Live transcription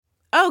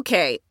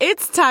Okay,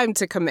 it's time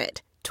to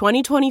commit.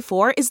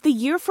 2024 is the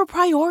year for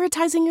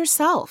prioritizing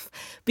yourself.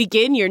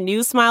 Begin your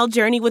new smile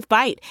journey with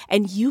Byte,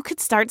 and you could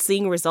start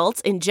seeing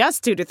results in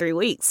just 2 to 3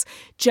 weeks.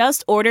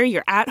 Just order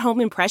your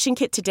at-home impression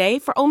kit today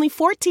for only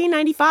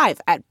 $14.95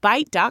 at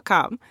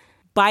Byte.com.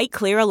 Byte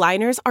Clear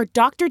aligners are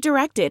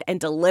doctor-directed and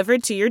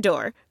delivered to your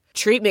door.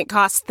 Treatment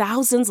costs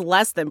thousands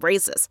less than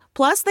braces.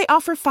 Plus, they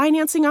offer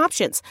financing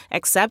options,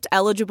 accept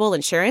eligible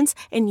insurance,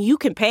 and you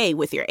can pay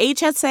with your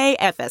HSA,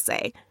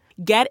 FSA.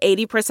 Get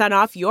 80%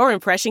 off your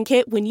impression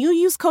kit when you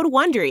use code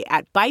WONDERY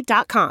at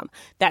Byte.com.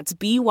 That's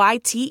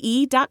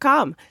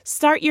BYTE.com.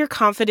 Start your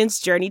confidence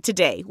journey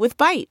today with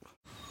Byte.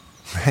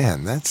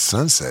 Man, that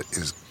sunset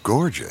is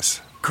gorgeous.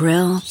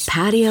 Grill,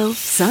 patio,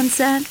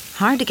 sunset.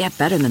 Hard to get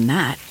better than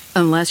that.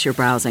 Unless you're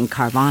browsing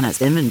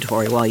Carvana's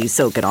inventory while you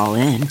soak it all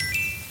in.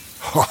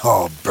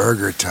 Oh,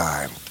 burger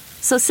time.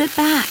 So sit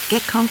back,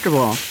 get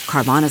comfortable.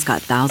 Carvana's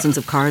got thousands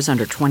of cars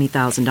under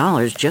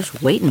 $20,000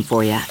 just waiting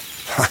for you.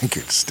 I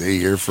could stay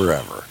here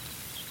forever.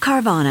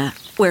 Carvana,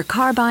 where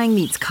car buying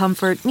meets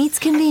comfort, meets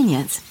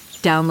convenience.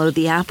 Download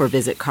the app or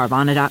visit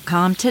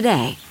Carvana.com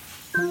today.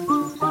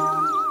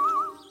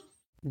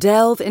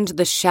 Delve into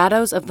the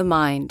shadows of the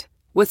mind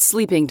with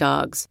Sleeping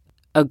Dogs,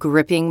 a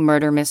gripping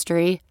murder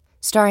mystery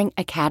starring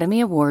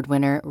Academy Award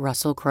winner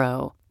Russell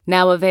Crowe.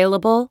 Now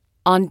available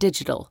on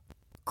digital.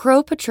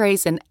 Crowe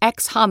portrays an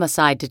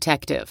ex-homicide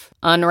detective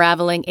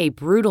unraveling a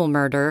brutal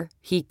murder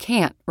he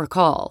can't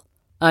recall.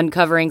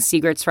 Uncovering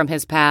secrets from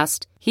his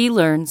past, he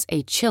learns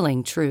a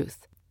chilling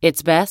truth.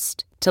 It's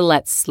best to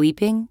let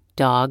sleeping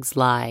dogs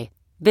lie.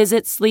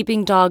 Visit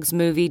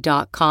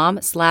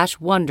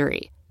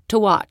sleepingdogsmovie.com/Wondery to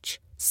watch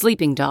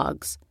Sleeping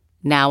Dogs,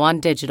 now on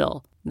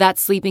digital.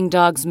 That's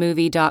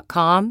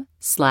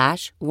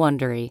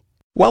sleepingdogsmovie.com/Wondery.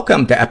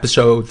 Welcome to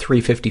episode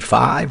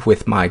 355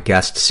 with my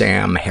guest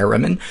Sam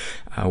Harriman.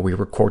 We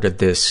recorded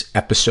this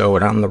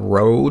episode on the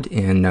road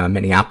in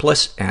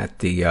Minneapolis at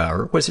the,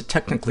 or was it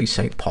technically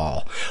St.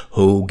 Paul?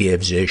 Who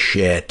gives a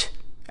shit?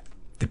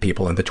 The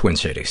people in the Twin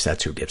Cities.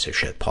 That's who gives a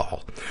shit,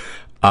 Paul.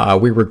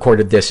 We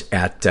recorded this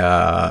at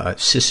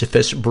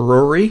Sisyphus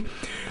Brewery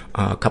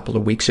a couple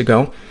of weeks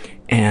ago.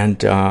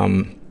 And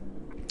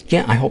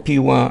yeah, I hope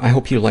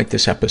you like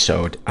this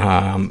episode.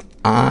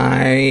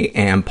 I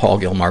am Paul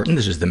Gilmartin.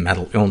 This is the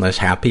Mental Illness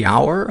Happy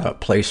Hour, a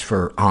place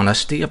for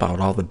honesty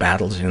about all the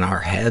battles in our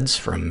heads,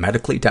 from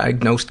medically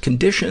diagnosed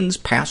conditions,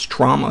 past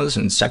traumas,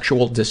 and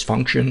sexual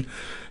dysfunction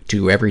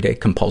to everyday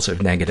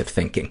compulsive negative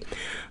thinking.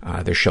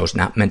 This show's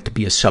not meant to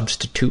be a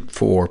substitute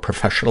for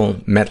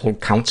professional mental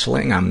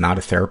counseling. I'm not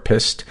a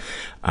therapist.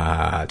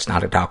 It's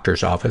not a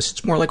doctor's office.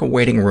 It's more like a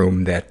waiting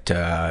room that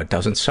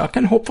doesn't suck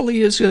and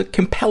hopefully is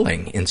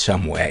compelling in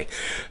some way.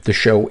 The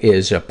show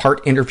is a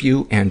part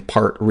interview and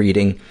part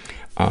reading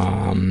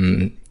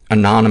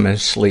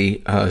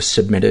anonymously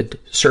submitted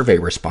survey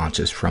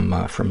responses from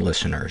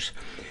listeners.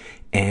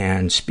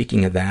 And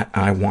speaking of that,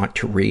 I want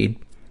to read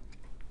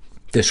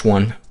this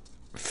one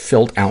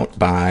filled out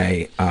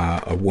by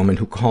a woman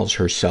who calls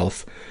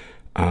herself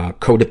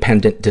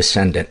Codependent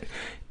Descendant.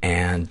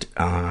 And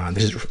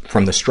this is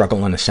from the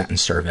Struggle in a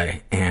Sentence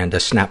survey, and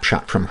a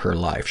snapshot from her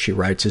life. She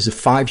writes, as a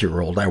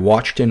 5-year-old, I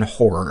watched in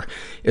horror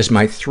as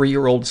my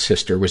 3-year-old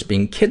sister was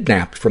being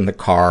kidnapped from the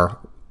car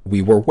we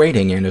were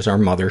waiting in as our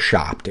mother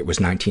shopped. It was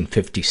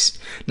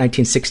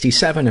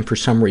 1967, and for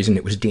some reason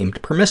it was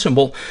deemed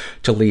permissible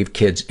to leave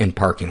kids in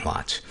parking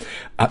lots.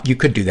 You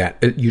could do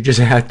that. You just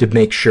had to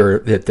make sure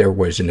that there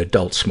was an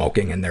adult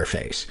smoking in their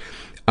face.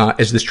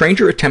 As the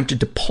stranger attempted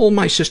to pull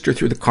my sister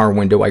through the car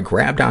window, I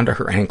grabbed onto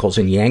her ankles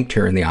and yanked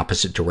her in the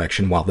opposite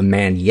direction while the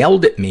man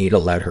yelled at me to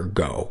let her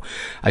go.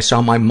 I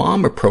saw my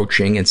mom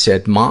approaching and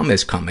said, "Mom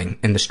is coming,"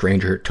 and the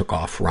stranger took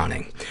off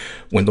running.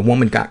 When the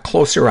woman got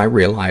closer, I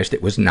realized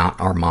it was not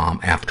our mom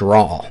after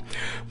all.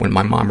 When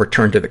my mom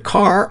returned to the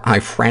car, I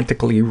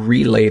frantically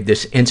relayed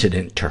this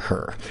incident to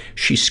her.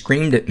 She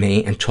screamed at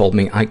me and told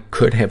me I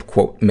could have,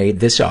 quote, made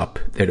this up,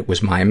 that it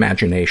was my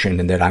imagination,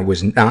 and that I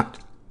was not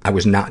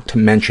to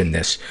mention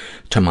this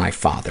to my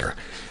father.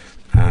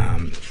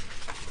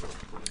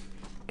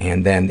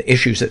 And then the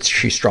issues that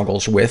she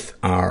struggles with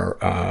are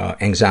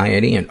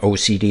anxiety and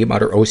OCD.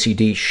 About her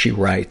OCD, she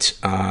writes,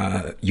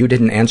 you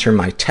didn't answer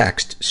my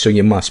text, so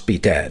you must be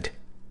dead.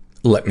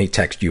 Let me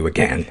text you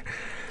again.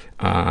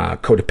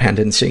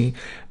 Codependency,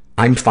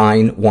 I'm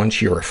fine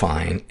once you're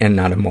fine, and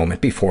not a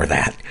moment before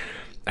that.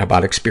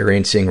 About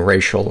experiencing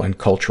racial and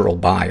cultural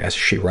bias,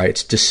 she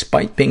writes,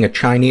 despite being a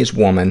Chinese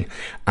woman,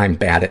 I'm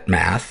bad at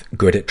math,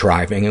 good at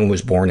driving, and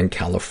was born in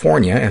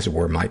California, as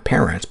were my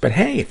parents. But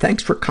hey,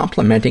 thanks for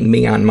complimenting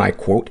me on my,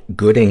 quote,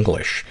 good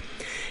English.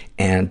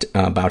 And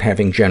about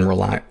having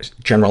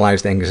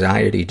generalized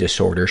anxiety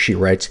disorder, she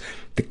writes,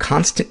 the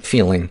constant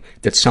feeling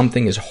that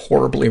something is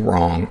horribly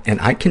wrong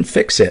and I can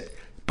fix it,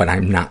 but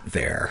I'm not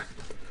there.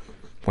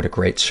 What a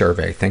great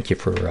survey. Thank you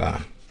for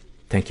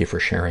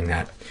sharing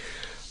that.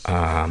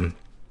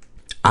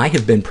 I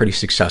have been pretty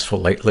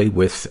successful lately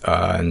with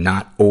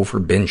not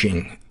over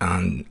binging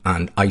on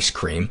ice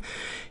cream.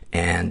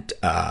 And,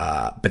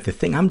 but the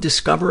thing I'm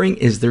discovering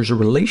is there's a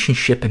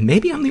relationship, and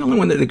maybe I'm the only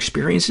one that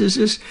experiences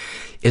this,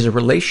 is a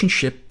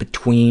relationship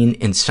between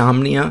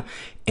insomnia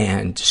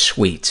and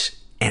sweets.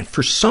 And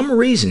for some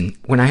reason,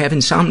 when I have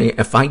insomnia,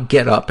 if I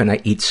get up and I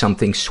eat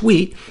something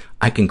sweet,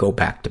 I can go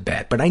back to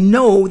bed. But I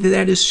know that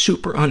that is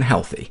super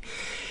unhealthy.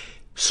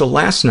 So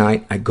last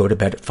night, I go to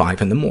bed at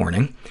 5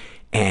 a.m,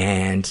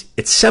 and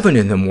it's 7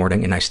 a.m,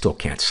 and I still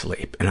can't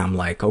sleep. And I'm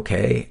like,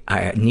 okay,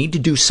 I need to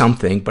do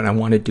something, but I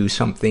want to do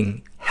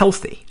something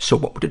healthy. So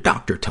what would a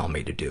doctor tell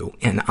me to do?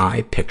 And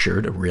I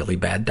pictured a really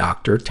bad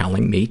doctor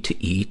telling me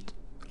to eat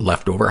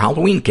leftover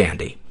Halloween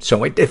candy.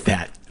 So I did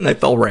that, and I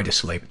fell right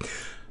asleep.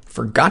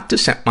 Forgot to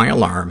set my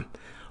alarm,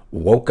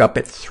 woke up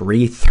at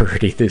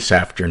 3:30 this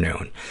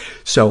afternoon.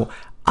 So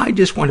I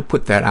just want to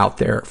put that out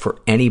there for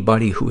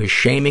anybody who is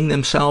shaming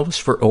themselves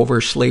for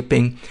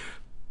oversleeping.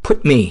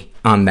 Put me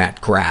on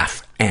that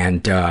graph,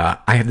 and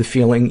I have the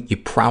feeling you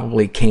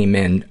probably came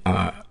in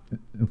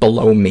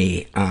below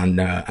me on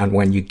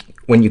when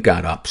you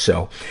got up.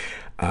 So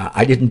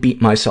I didn't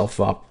beat myself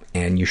up,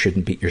 and you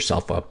shouldn't beat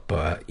yourself up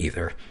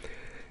either.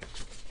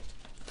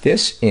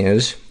 This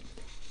is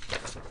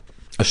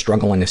a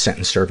struggle in a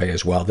sentence survey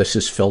as well. This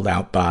is filled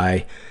out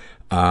by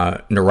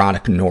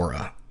Neurotic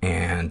Nora,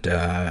 and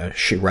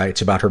she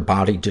writes about her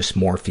body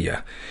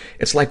dysmorphia.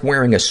 It's like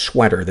wearing a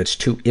sweater that's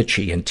too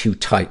itchy and too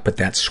tight, but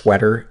that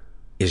sweater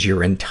is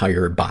your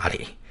entire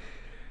body.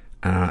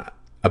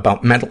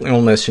 About mental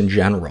illness in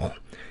general.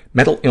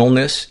 Mental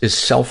illness is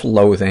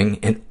self-loathing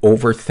and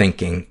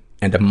overthinking,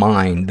 and a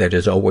mind that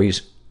is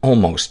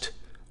almost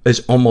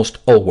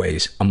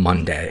always a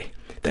Monday.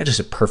 That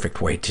is a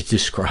perfect way to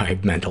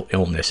describe mental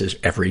illness, is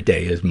every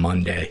day is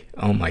Monday.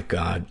 Oh my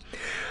God.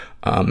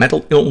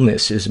 Mental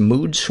illness is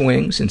mood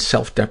swings and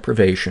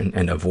self-deprivation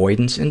and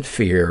avoidance and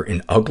fear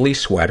and ugly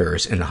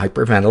sweaters and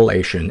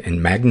hyperventilation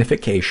and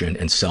magnification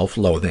and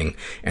self-loathing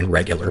and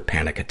regular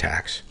panic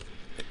attacks.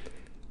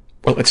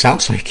 Well, it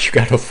sounds like you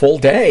got a full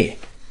day.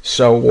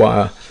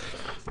 So,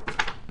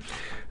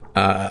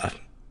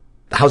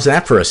 how's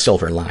that for a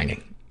silver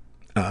lining?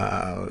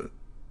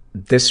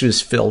 This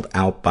was filled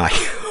out by,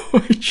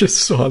 I just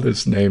saw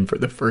this name for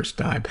the first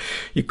time.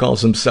 He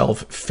calls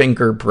himself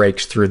Finger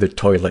Breaks Through the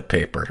Toilet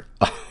Paper.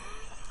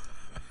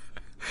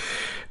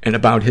 And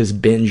about his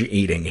binge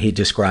eating, he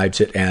describes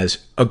it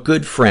as, a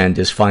good friend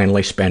is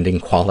finally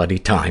spending quality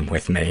time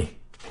with me.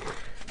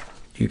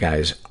 You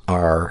guys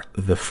are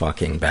the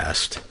fucking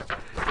best.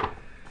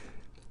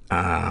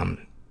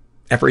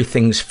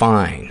 Everything's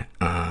fine,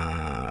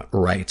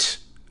 writes.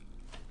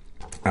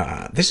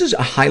 This is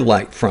a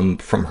highlight from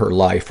her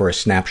life, or a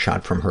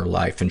snapshot from her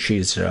life, and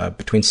she's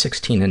between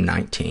 16 and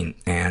 19.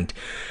 And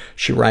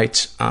she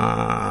writes,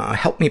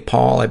 help me,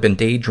 Paul. I've been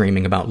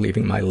daydreaming about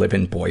leaving my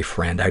live-in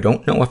boyfriend. I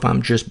don't know if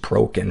I'm just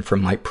broken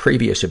from my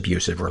previous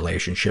abusive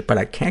relationship, but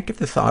I can't get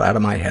the thought out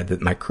of my head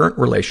that my current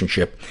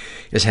relationship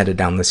is headed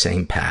down the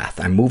same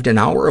path. I moved an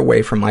hour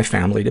away from my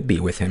family to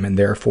be with him, and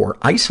therefore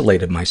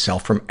isolated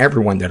myself from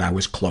everyone that I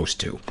was close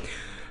to.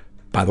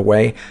 By the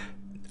way,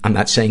 I'm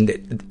not saying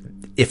that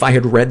if I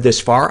had read this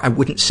far, I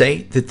wouldn't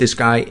say that this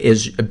guy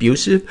is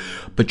abusive,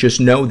 but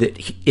just know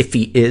that if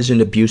he is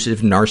an abusive,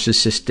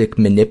 narcissistic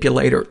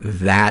manipulator,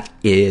 that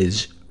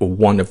is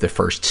one of the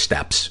first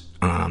steps.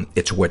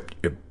 It's what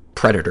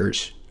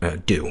predators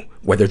do,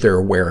 whether they're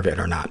aware of it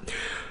or not.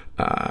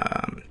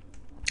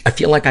 I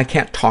feel like I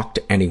can't talk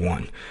to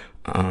anyone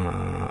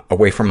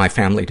away from my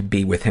family to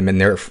be with him,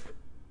 and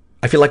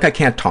I feel like I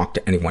can't talk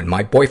to anyone.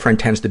 My boyfriend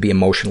tends to be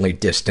emotionally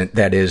distant,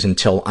 that is,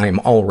 until I'm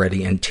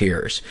already in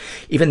tears.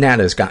 Even that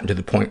has gotten to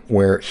the point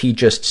where he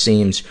just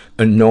seems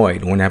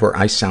annoyed whenever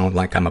I sound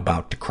like I'm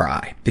about to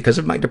cry. Because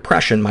of my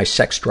depression, my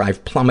sex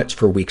drive plummets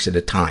for weeks at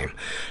a time.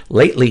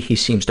 Lately, he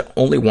seems to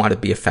only want to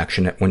be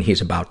affectionate when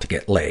he's about to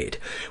get laid.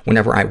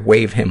 Whenever I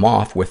wave him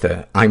off with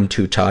a, I'm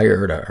too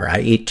tired, or I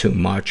eat too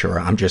much, or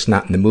I'm just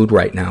not in the mood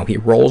right now, he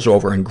rolls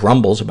over and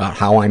grumbles about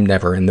how I'm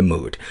never in the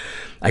mood.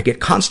 I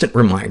get constant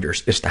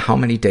reminders as to how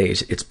many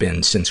days it's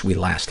been since we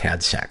last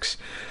had sex.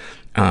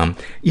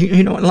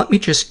 You know, let me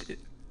just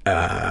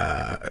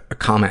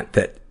comment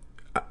that,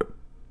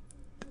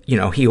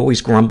 he always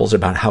grumbles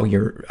about how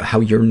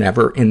you're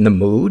never in the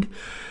mood.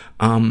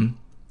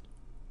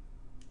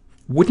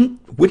 Wouldn't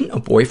a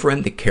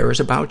boyfriend that cares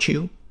about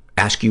you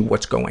ask you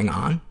what's going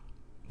on?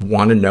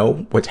 Want to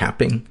know what's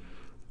happening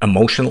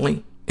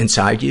emotionally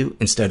inside you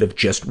instead of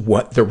just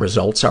what the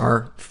results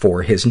are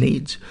for his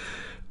needs?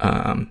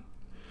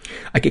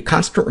 I get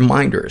constant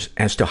reminders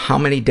as to how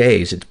many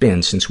days it's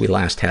been since we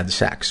last had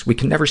sex. We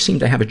can never seem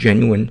to have a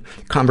genuine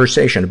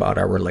conversation about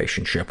our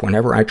relationship.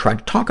 Whenever I try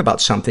to talk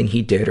about something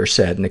he did or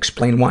said and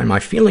explain why my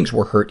feelings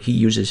were hurt, he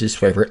uses his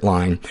favorite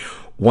line,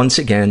 once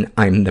again,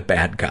 I'm the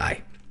bad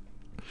guy.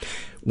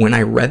 When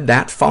I read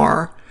that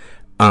far,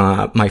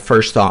 my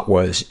first thought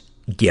was,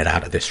 get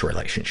out of this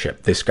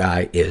relationship. This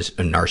guy is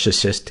a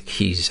narcissist.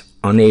 He's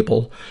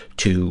unable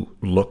to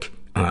look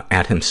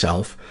at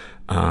himself,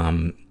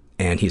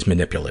 and he's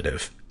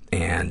manipulative,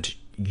 and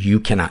you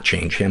cannot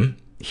change him.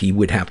 He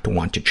would have to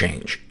want to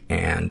change.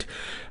 And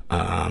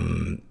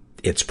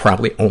it's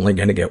probably only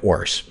going to get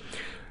worse.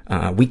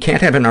 We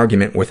can't have an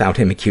argument without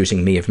him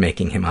accusing me of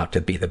making him out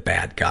to be the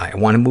bad guy. I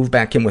want to move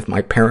back in with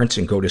my parents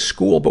and go to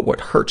school, but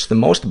what hurts the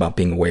most about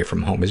being away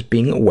from home is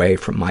being away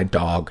from my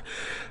dog.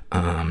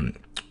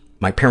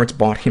 My parents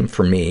bought him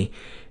for me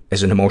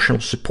as an emotional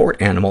support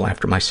animal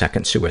after my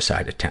second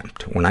suicide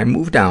attempt. When I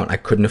moved out, I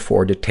couldn't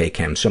afford to take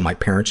him, so my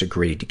parents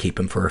agreed to keep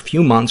him for a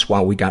few months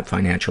while we got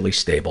financially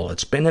stable.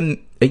 It's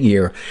been a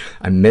year.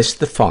 I miss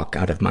the fuck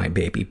out of my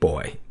baby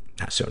boy.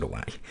 So do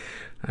I.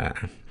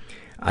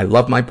 I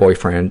love my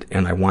boyfriend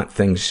and I want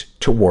things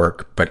to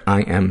work, but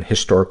I am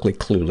historically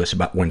clueless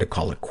about when to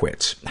call it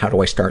quits. How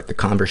do I start the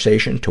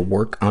conversation to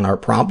work on our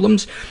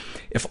problems?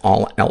 If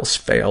all else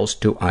fails,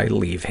 do I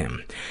leave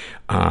him?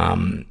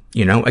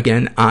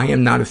 Again, I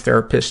am not a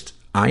therapist.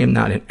 I am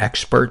not an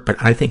expert,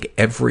 but I think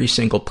every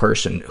single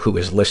person who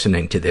is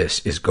listening to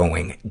this is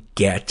going,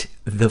 get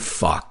the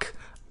fuck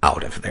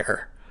out of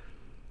there.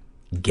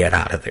 Get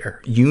out of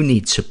there. You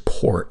need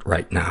support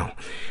right now.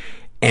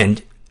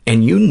 And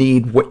you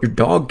need what your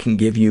dog can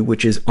give you,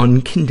 which is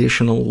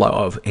unconditional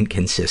love and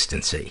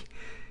consistency.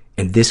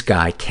 And this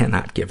guy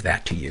cannot give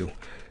that to you.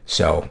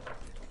 So,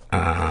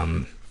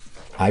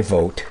 I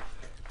vote,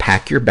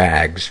 pack your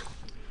bags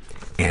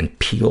and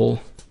peel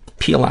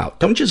out.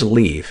 Don't just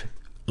leave,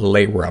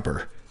 lay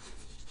rubber.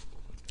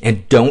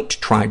 And don't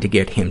try to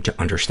get him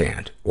to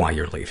understand why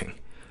you're leaving.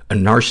 A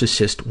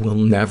narcissist will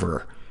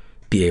never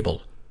be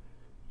able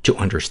to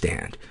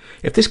understand.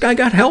 If this guy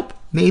got help,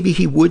 maybe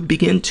he would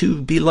begin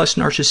to be less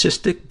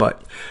narcissistic,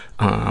 but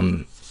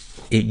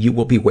you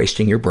will be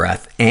wasting your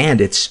breath,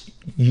 and it's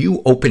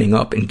you opening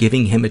up and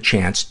giving him a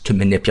chance to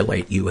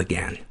manipulate you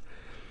again.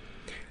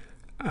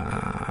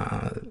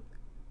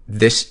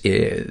 This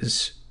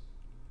is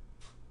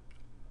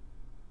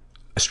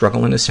a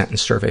struggle in a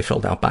sentence survey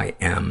filled out by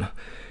M,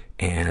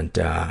 and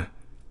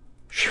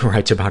she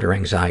writes about her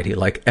anxiety.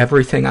 Like,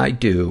 everything I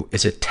do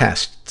is a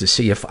test to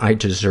see if I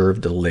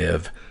deserve to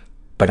live,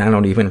 but I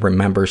don't even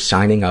remember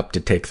signing up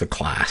to take the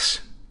class.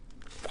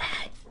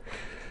 Wow.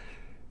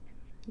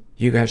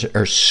 You guys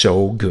are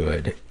so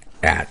good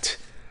at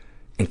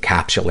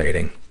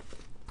encapsulating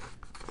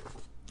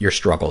your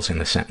struggles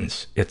in a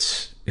sentence.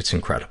 It's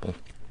incredible.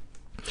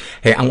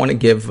 Hey, I want to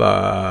give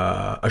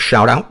a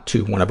shout out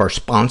to one of our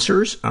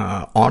sponsors,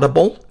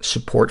 Audible.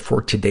 Support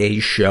for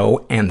today's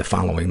show and the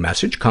following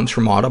message comes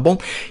from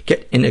Audible.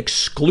 Get an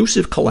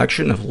exclusive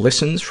collection of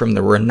listens from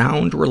the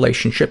renowned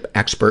relationship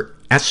expert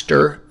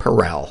Esther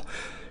Perel,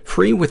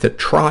 free with a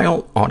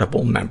trial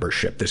Audible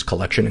membership. This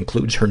collection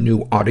includes her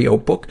new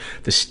audiobook,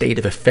 The State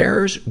of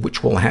Affairs,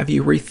 which will have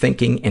you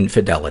rethinking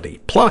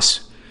infidelity.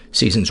 Plus,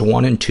 Seasons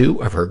 1 and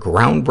 2 of her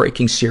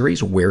groundbreaking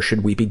series, Where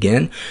Should We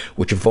Begin?,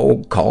 which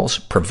Vogue calls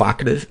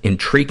provocative,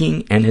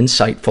 intriguing, and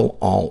insightful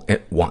all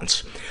at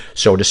once.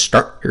 So to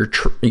start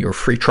your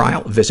free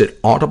trial, visit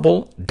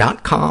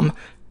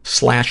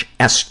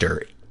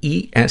audible.com/Esther,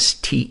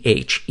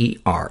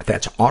 E-S-T-H-E-R.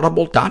 That's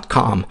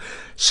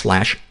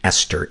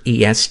audible.com/Esther,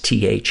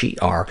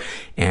 E-S-T-H-E-R.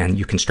 And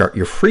you can start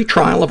your free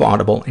trial of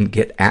Audible and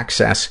get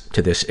access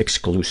to this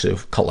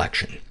exclusive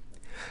collection.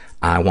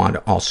 I want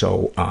to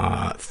also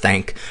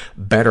thank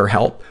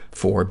BetterHelp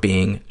for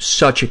being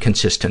such a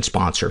consistent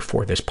sponsor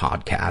for this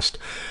podcast.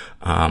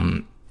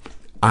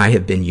 I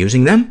have been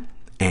using them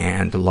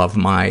and love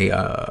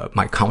my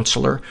my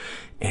counselor,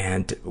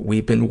 and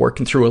we've been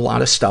working through a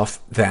lot of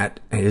stuff that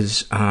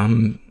is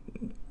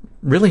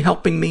really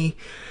helping me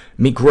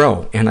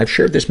grow. And I've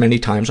shared this many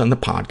times on the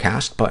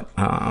podcast, but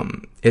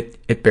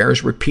it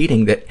bears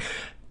repeating that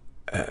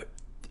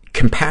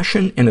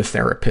compassion in a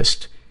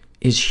therapist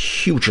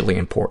is hugely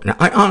important.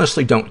 I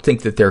honestly don't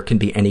think that there can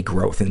be any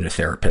growth in a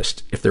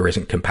therapist if there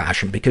isn't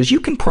compassion, because you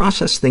can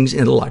process things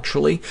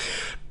intellectually,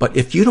 but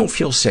if you don't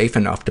feel safe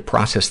enough to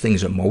process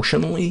things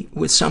emotionally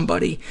with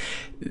somebody,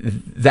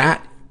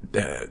 that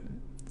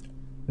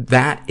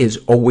is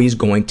always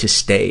going to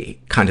stay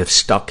kind of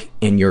stuck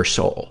in your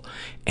soul.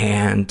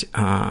 And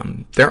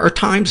there are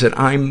times that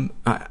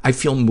I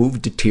feel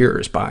moved to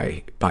tears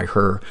by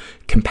her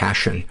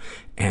compassion,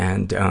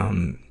 and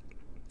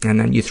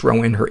then you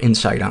throw in her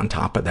insight on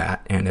top of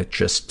that, and it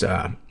just,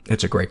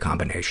 it's a great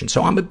combination.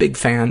 So I'm a big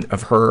fan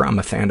of her. I'm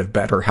a fan of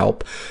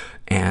BetterHelp.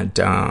 And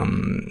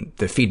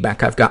the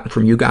feedback I've gotten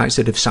from you guys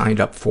that have signed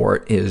up for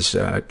it is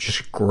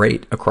just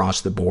great across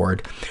the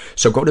board.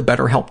 So go to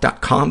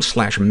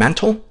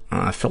BetterHelp.com/mental,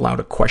 fill out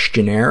a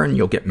questionnaire, and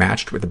you'll get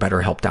matched with a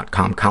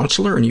BetterHelp.com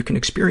counselor, and you can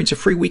experience a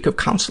free week of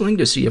counseling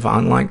to see if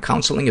online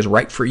counseling is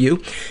right for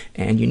you.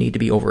 And you need to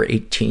be over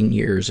 18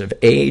 years of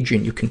age,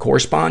 and you can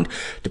correspond,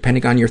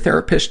 depending on your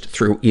therapist,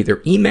 through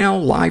either email,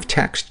 live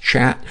text,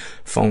 chat,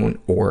 phone,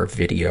 or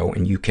video.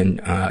 And you can,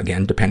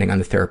 again, depending on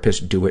the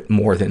therapist, do it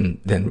more than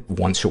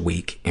once a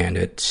week, and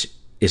it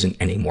isn't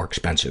any more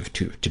expensive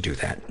to do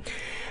that.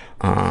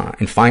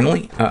 And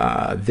finally,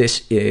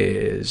 this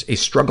is a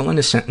struggle in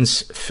a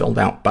sentence filled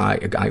out by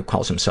a guy who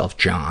calls himself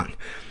John.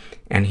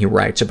 And he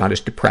writes about his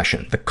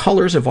depression. The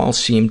colors have all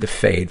seemed to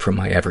fade from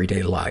my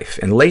everyday life.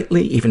 And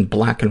lately, even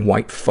black and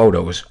white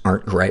photos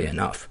aren't gray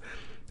enough.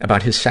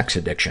 About his sex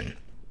addiction.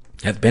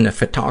 have been a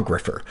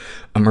photographer,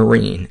 a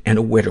Marine, and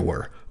a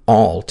widower,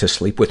 all to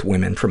sleep with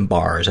women from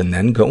bars and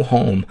then go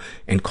home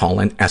and call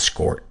an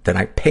escort that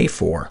I pay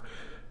for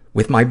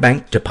with my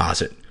bank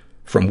deposit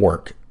from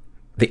work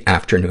the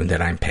afternoon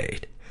that I'm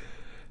paid.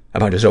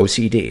 About his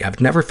OCD,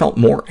 I've never felt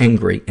more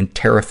angry and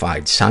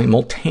terrified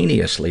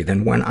simultaneously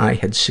than when I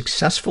had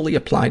successfully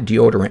applied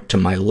deodorant to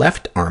my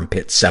left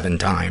armpit 7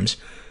 times,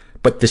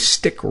 but the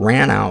stick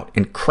ran out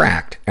and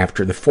cracked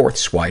after the 4th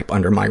swipe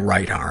under my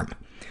right arm.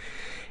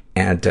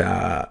 And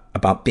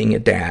about being a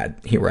dad,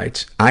 he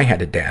writes, I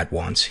had a dad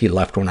once. He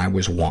left when I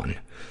was 1.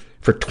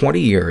 For 20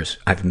 years,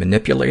 I've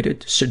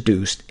manipulated,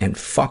 seduced, and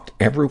fucked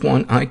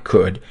everyone I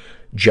could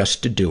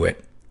just to do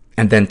it,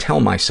 and then tell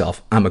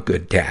myself I'm a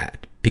good dad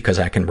because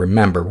I can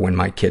remember when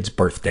my kids'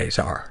 birthdays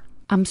are.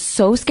 I'm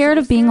so scared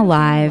of being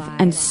alive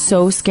and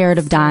so scared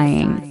of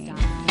dying.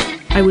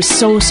 I was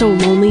so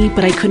lonely,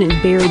 but I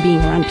couldn't bear being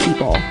around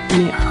people,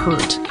 and it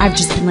hurt. I've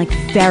just been,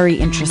 very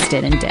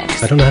interested in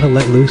dicks. I don't know how to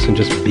let loose and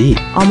just be.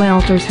 All my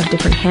alters have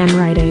different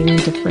handwriting,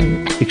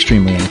 different...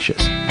 Extremely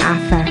anxious.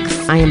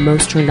 Affects. I am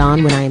most turned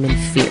on when I am in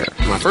fear.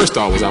 My first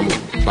thought was I'm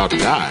about to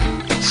die.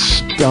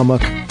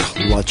 Stomach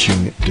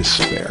clutching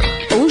despair.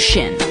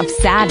 Ocean of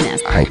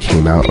sadness. I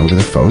came out over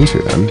the phone to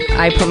them.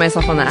 I put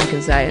myself on the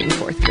Atkins diet in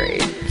 4th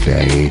grade.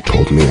 They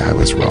told me I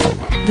was wrong.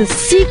 The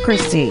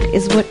secrecy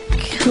is what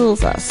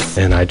kills us.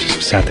 And I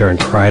just sat there and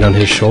cried on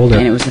his shoulder.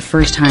 And it was the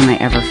first time I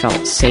ever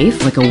felt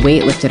safe, like a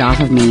weight lifted off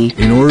of me.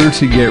 In order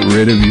to get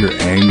rid of your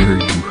anger,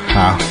 you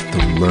have to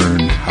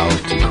learn how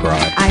to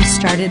cry. I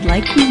started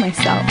liking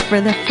myself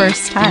for the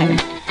first time.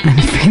 I'm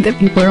afraid that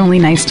people are only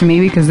nice to me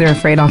because they're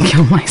afraid I'll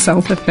kill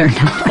myself if they're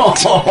not.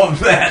 Oh,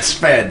 that's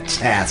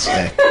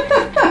fantastic.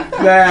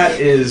 That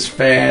is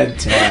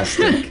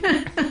fantastic.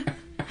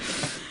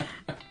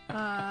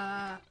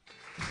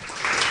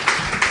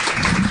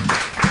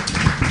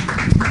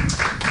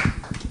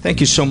 Thank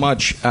you so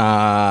much.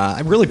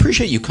 I really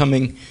appreciate you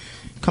coming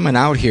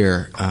out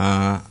here.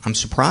 I'm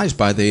surprised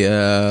by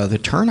the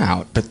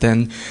turnout, but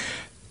then,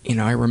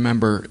 I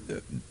remember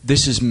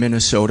this is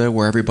Minnesota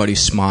where everybody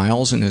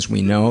smiles, and as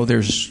we know,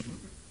 there's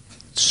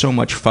so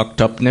much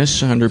fucked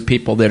upness under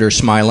people that are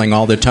smiling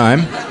all the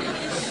time.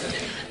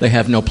 They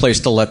have no place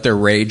to let their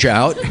rage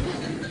out.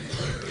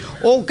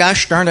 Oh,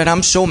 gosh darn it,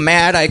 I'm so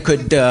mad I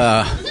could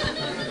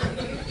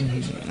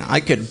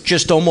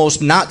just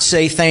almost not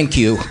say thank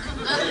you.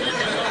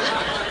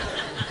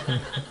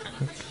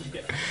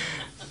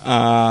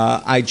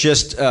 I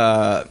just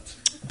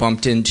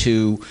bumped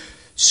into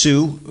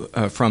Sue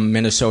from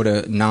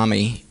Minnesota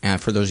NAMI.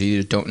 For those of you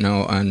who don't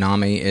know,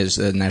 NAMI is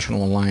the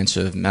National Alliance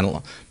of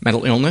Mental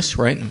Illness,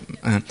 right?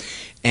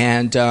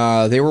 And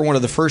they were one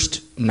of the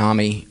first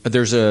NAMI.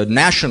 There's a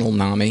national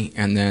NAMI,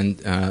 and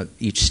then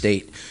each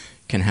state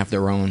can have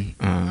their own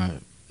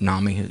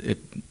NAMI,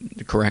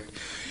 correct?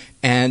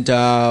 And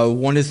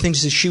one of the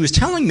things that she was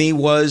telling me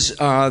was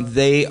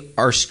they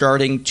are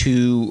starting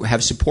to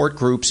have support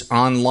groups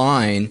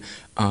online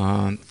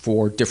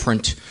for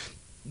different,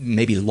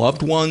 maybe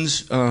loved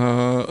ones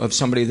of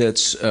somebody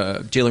that's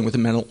dealing with a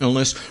mental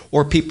illness,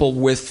 or people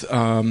with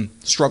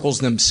struggles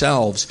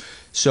themselves.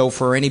 So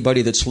for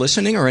anybody that's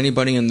listening or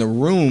anybody in the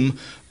room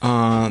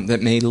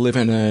that may live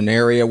in an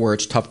area where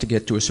it's tough to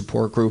get to a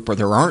support group, or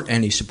there aren't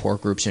any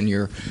support groups in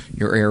your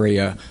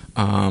area,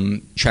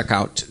 check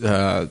out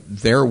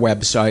their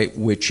website,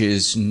 which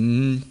is,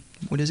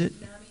 what is it?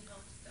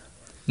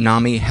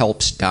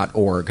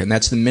 NAMIhelps.org. And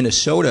that's the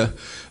Minnesota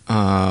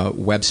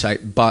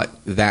website, but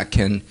that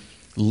can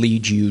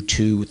lead you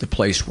to the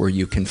place where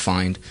you can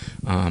find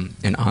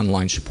an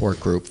online support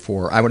group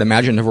for, I would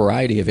imagine, a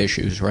variety of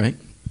issues, right?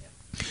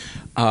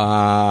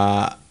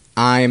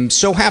 I'm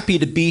so happy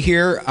to be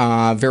here.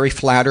 Very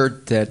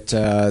flattered that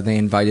they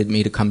invited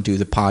me to come do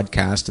the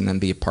podcast and then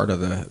be a part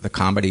of the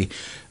comedy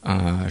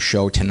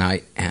show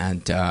tonight.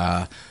 And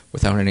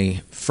without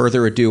any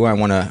further ado, I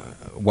want to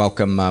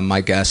welcome my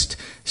guest,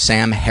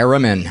 Sam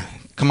Harriman.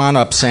 Come on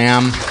up,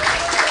 Sam.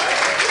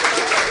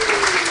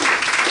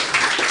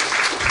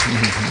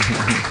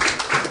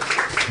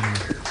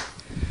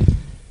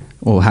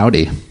 Well,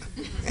 howdy.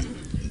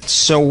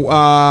 So,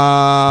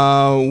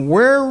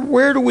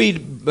 where do we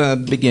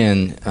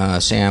begin,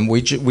 Sam?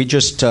 We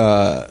just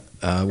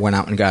went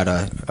out and got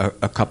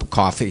a cup of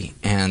coffee,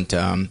 and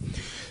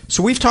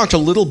so we've talked a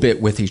little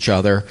bit with each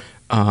other.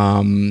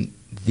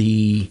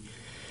 The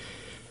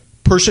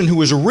person who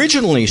was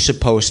originally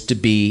supposed to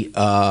be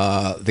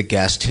the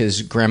guest,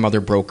 his grandmother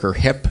broke her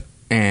hip,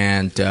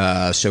 and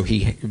so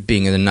he,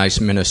 being a nice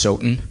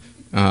Minnesotan,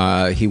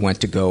 he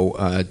went to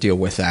go deal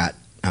with that.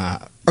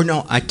 Or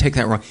no, I take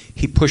that wrong.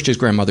 He pushed his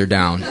grandmother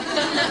down,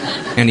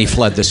 and he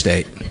fled the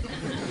state.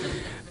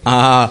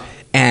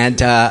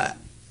 And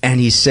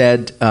he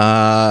said,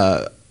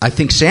 "I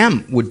think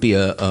Sam would be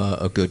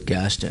a good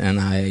guest."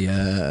 And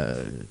I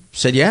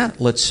said, "Yeah,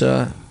 let's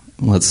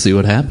see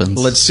what happens."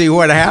 Let's see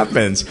what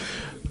happens.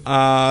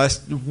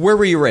 Where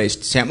were you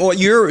raised, Sam? Well,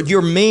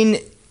 your main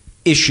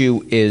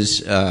issue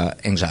is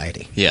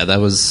anxiety. Yeah, that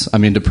was,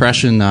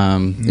 depression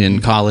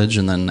in college,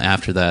 and then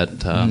after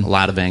that, a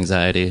lot of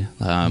anxiety.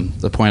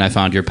 The point I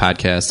found your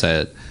podcast,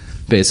 I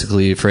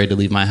basically afraid to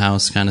leave my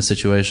house kind of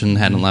situation.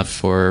 Hadn't left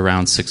for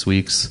around 6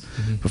 weeks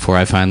before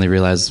I finally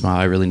realized, wow,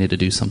 I really need to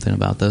do something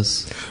about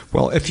this.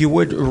 Well, if you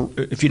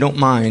don't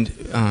mind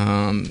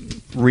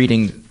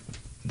reading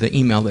the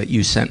email that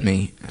you sent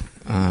me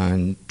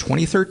in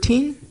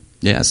 2013?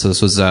 Yeah, so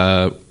this was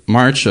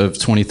March of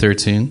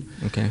 2013.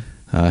 Okay.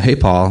 Hey,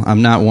 Paul,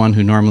 I'm not one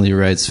who normally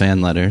writes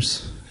fan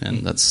letters,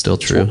 and that's still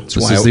true. That's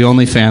this is the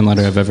only fan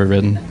letter I've ever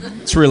written.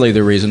 It's really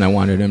the reason I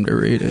wanted him to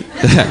read it.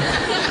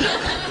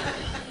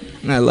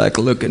 I like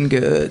looking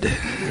good.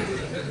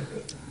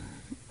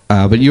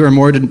 But you are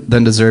more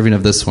than deserving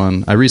of this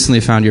one. I recently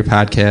found your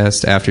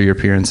podcast after your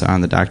appearance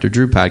on the Dr.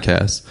 Drew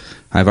podcast.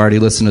 I've already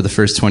listened to the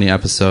first 20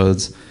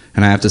 episodes,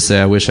 and I have to say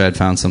I wish I had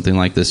found something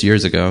like this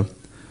years ago.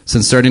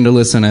 Since starting to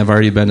listen, I've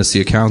already been to see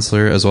a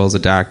counselor as well as a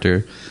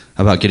doctor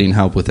about getting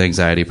help with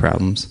anxiety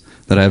problems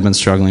that I've been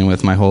struggling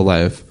with my whole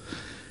life.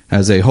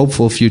 As a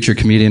hopeful future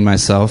comedian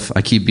myself,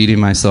 I keep beating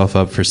myself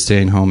up for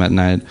staying home at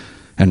night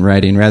and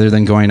writing rather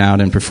than going out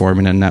and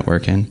performing and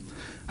networking.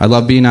 I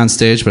love being on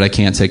stage, but I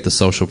can't take the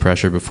social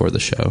pressure before the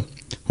show.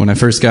 When I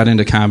first got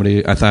into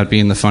comedy, I thought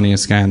being the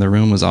funniest guy in the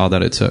room was all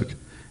that it took,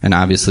 and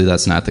obviously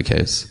that's not the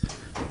case.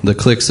 The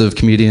cliques of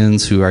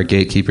comedians who are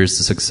gatekeepers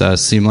to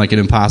success seem like an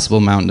impossible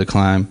mountain to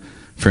climb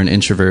for an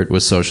introvert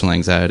with social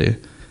anxiety.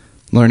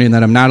 Learning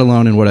that I'm not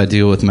alone in what I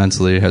deal with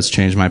mentally has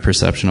changed my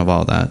perception of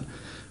all that.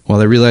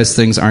 While I realize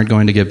things aren't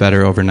going to get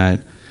better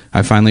overnight,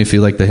 I finally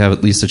feel like they have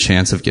at least a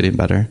chance of getting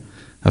better,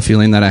 a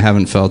feeling that I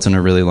haven't felt in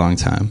a really long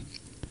time.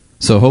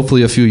 So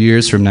hopefully a few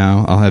years from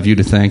now, I'll have you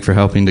to thank for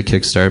helping to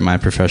kickstart my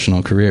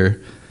professional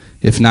career.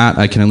 If not,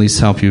 I can at least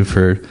help you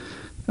or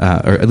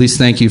at least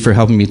thank you for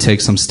helping me take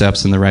some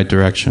steps in the right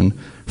direction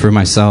for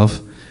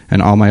myself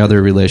and all my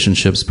other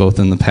relationships, both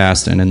in the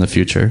past and in the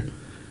future.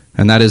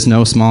 And that is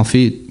no small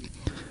feat.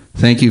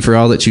 Thank you for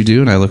all that you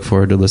do, and I look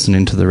forward to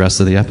listening to the rest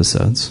of the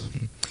episodes.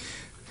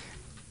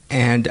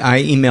 And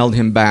I emailed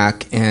him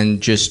back,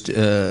 and just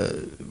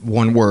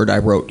one word, I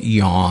wrote,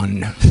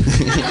 yawn.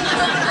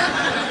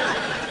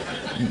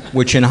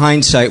 Which in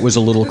hindsight was a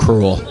little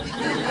cruel.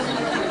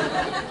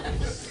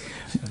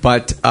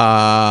 But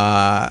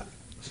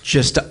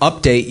just to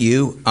update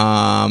you,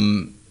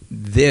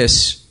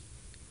 this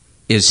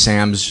is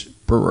Sam's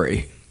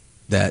brewery.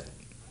 That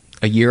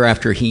a year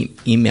after he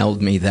emailed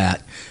me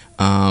that,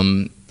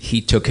 he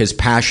took his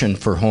passion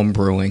for home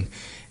brewing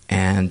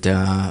and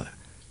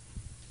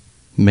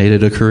made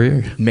it a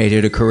career. Made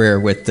it a career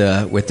with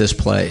this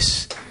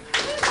place.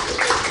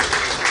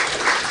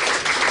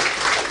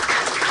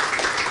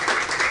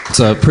 It's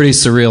a pretty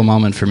surreal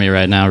moment for me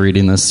right now,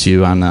 reading this to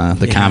you on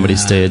the comedy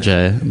stage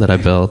that I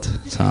built.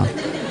 So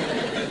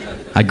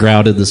I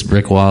grouted this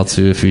brick wall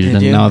too, if you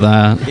didn't know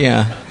that.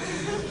 Yeah.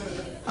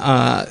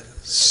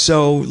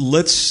 So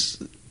let's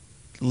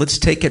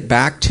take it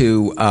back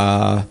to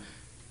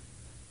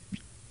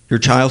your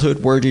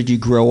childhood. Where did you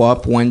grow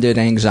up? When did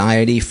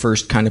anxiety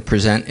first kind of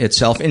present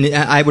itself? And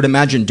I would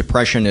imagine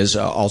depression is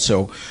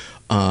also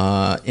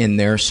in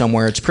there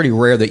somewhere. It's pretty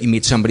rare that you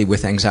meet somebody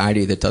with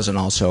anxiety that doesn't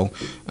also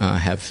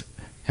have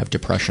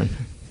depression.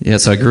 Yeah,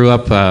 so I grew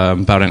up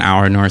about an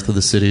hour north of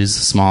the city's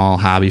small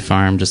hobby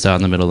farm just out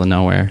in the middle of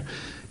nowhere.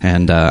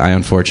 And I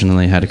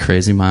unfortunately had a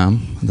crazy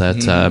mom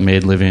that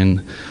made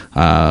living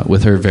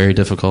with her very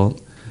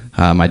difficult.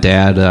 My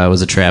dad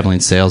was a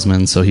traveling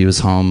salesman, so he was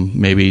home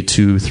maybe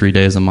 2-3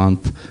 days a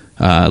month,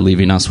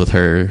 leaving us with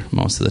her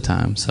most of the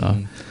time. So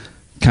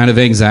kind of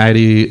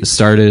anxiety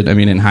started,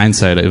 in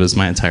hindsight, it was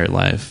my entire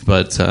life,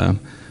 but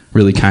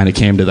really kind of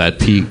came to that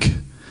peak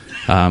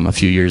a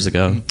few years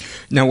ago.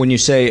 Now, when you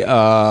say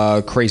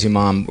crazy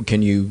mom,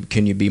 can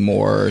you be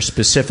more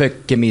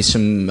specific? Give me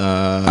some...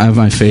 I have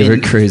my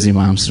favorite crazy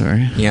mom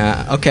story.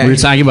 Yeah, okay. We were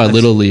talking about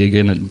Little League,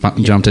 and it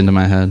jumped into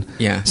my head.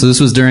 Yeah. So this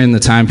was during the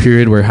time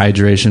period where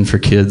hydration for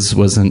kids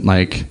wasn't,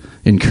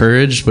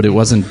 encouraged, but it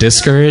wasn't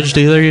discouraged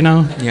either,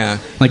 Yeah.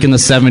 Like in the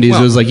 70s,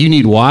 it was like, you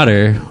need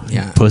water,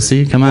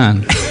 pussy, come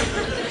on.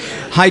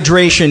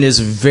 Hydration is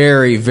a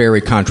very,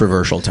 very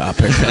controversial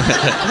topic.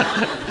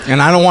 And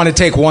I don't want to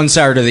take one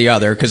side or the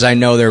other, because I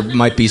know there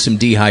might be some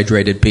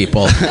dehydrated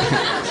people,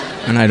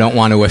 and I don't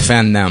want to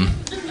offend them.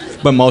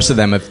 But most of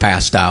them have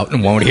passed out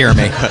and won't hear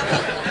me.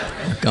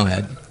 Go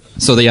ahead.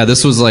 So yeah,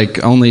 this was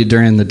only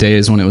during the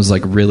days when it was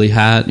really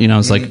hot.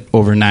 It's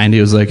over 90.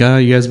 It was oh,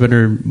 you guys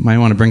might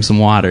want to bring some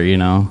water.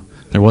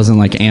 There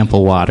wasn't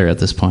ample water at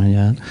this point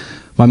yet.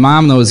 My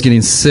mom though was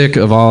getting sick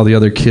of all the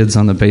other kids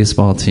on the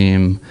baseball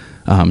team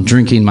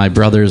drinking my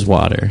brother's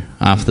water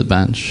off the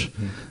bench.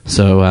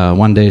 So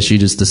one day she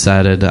just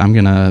decided, I'm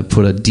gonna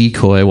put a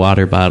decoy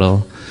water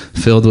bottle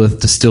filled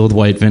with distilled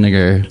white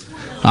vinegar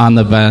on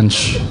the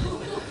bench,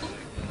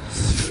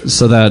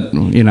 so that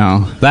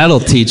that'll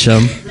teach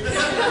them.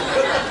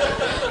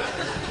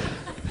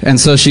 And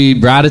so she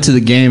brought it to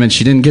the game, and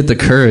she didn't get the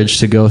courage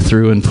to go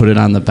through and put it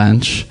on the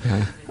bench.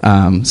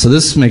 So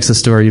this makes the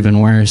story even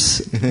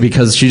worse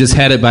because she just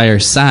had it by her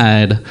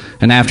side,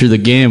 and after the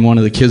game, one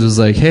of the kids was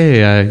like,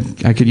 "Hey,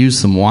 I could use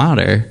some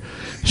water."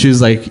 She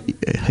was like,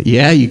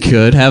 "Yeah, you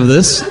could have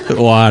this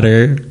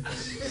water."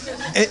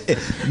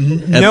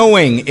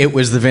 Knowing it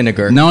was the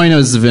vinegar. Knowing it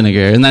was the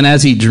vinegar. And then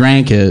as he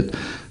drank it,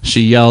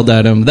 she yelled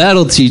at him,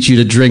 "That'll teach you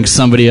to drink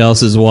somebody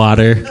else's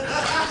water."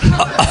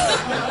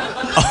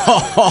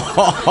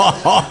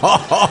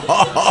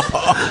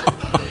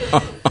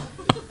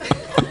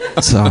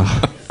 So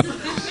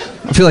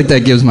I feel like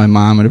that gives my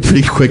mom in a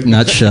pretty quick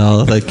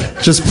nutshell,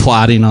 like just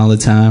plotting all the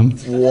time.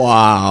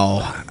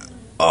 Wow.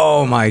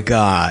 Oh my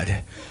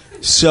God.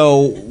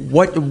 So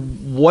what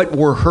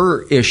were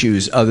her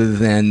issues other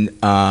than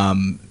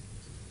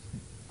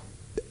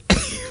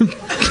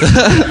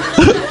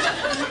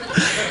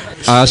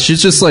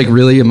she's just like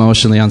really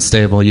emotionally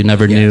unstable. You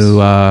never knew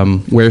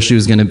where she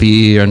was going to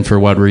be and for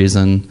what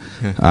reason.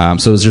 So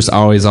it was just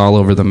always all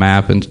over the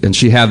map. And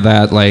she had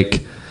that,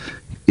 like,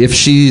 if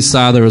she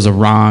saw there was a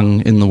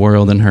wrong in the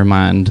world in her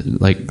mind,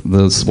 like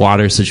this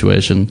water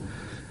situation,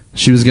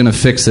 she was going to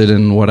fix it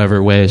in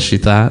whatever way she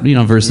thought,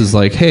 versus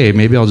like, hey,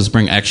 maybe I'll just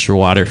bring extra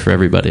water for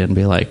everybody and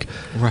be like,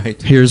 right,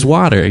 here's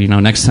water,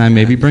 next time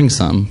maybe bring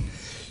some.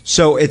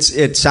 So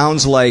it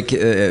sounds like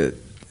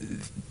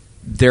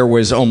there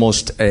was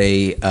almost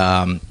a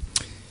that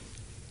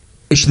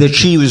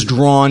she was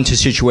drawn to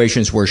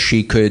situations where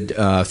she could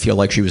feel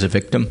like she was a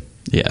victim.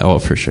 Yeah, oh,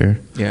 for sure.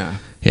 Yeah.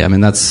 Yeah, I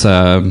mean, that's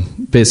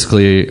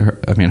basically,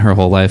 her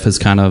whole life is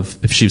kind of,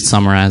 if she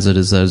summarize it,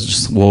 is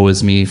just woe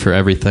is me for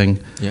everything.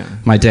 Yeah.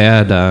 My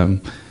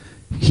dad,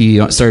 he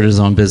started his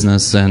own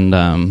business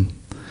and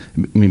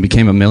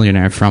became a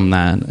millionaire from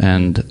that.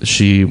 And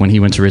when he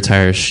went to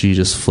retire, she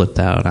just flipped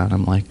out on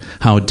him, like,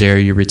 how dare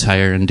you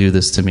retire and do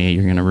this to me?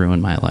 You're going to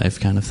ruin my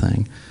life, kind of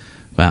thing.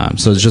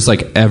 So it's just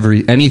like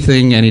any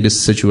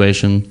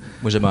situation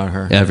was about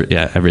her.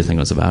 Everything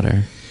was about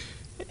her.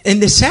 And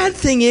the sad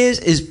thing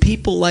is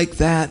people like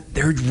that,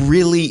 there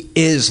really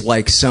is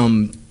like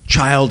some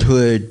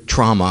childhood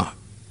trauma,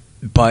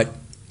 but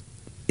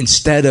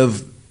instead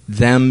of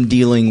them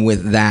dealing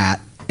with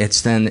that,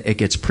 it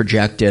gets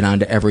projected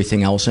onto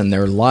everything else in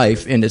their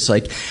life, and it's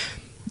like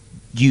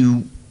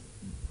you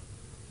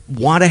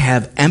want to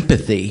have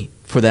empathy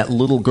for that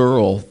little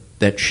girl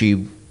that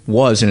she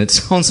was, and it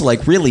sounds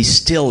like really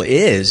still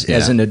is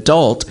as an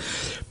adult,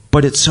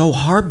 but it's so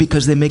hard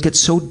because they make it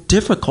so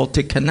difficult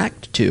to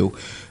connect to.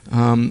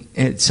 And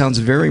it sounds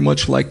very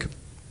much like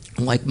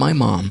my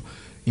mom,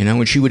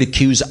 and she would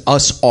accuse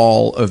us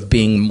all of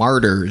being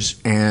martyrs,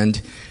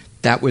 and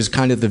that was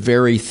kind of the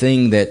very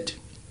thing that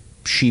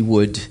she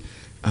would,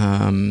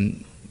 the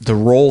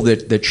role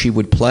that she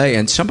would play.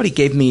 And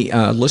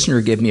a listener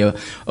gave me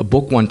a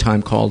book one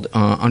time called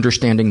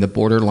Understanding the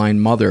Borderline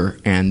Mother,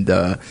 and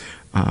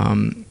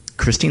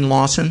Christine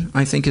Lawson,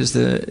 I think, is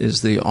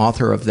the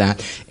author of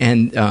that,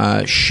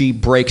 and she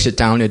breaks it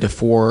down into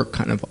 4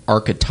 kind of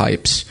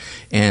archetypes,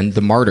 and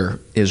the martyr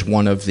is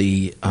one of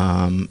the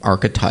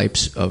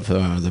archetypes of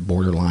the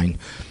borderline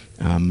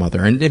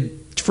mother. And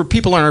for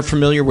people who aren't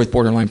familiar with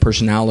borderline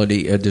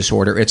personality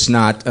disorder, it's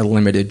not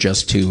limited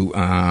just to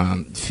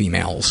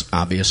females,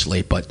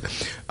 obviously, but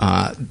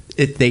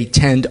they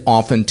tend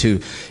often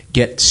to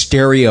get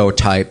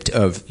stereotyped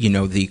of,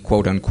 the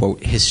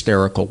quote-unquote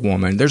hysterical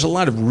woman. There's a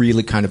lot of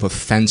really kind of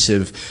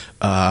offensive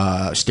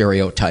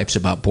stereotypes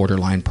about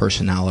borderline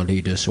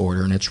personality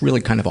disorder, and it's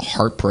really kind of a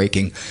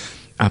heartbreaking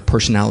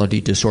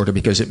personality disorder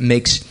because it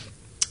makes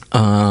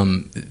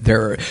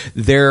their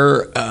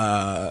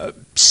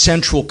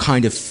central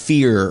kind of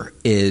fear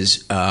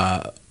is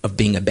of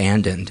being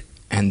abandoned,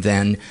 and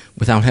then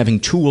without having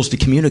tools to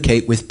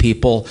communicate with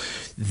people,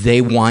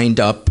 they wind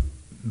up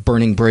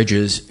burning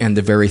bridges, and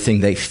the very thing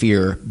they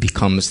fear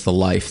becomes the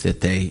life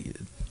that they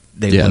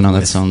live with.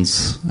 That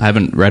sounds... I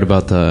haven't read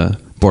about the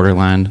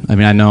borderline. I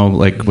mean, I know,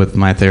 like, with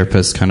my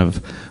therapist, kind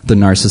of the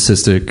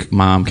narcissistic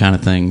mom kind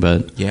of thing,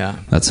 but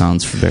that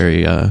sounds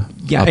very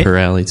up her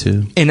alley,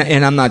 too. And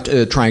I'm not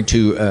trying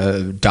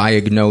to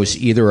diagnose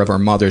either of our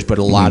mothers, but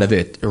a lot of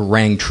it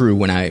rang true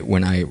when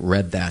I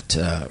read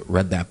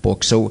that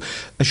book. So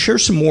share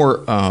some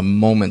more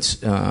moments,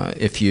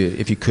 if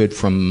you could,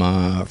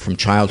 from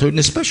childhood, and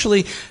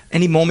especially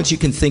any moments you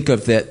can think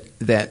of that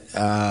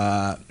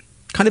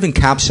kind of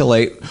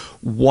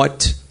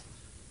encapsulate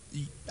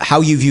how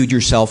you viewed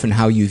yourself and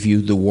how you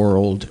viewed the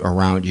world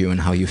around you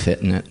and how you fit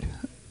in it.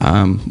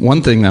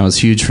 One thing that was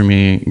huge for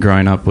me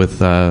growing up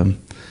with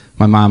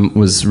my mom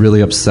was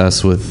really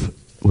obsessed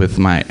with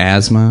my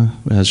asthma,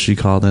 as she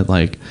called it,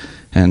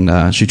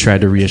 and she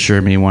tried to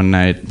reassure me one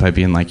night by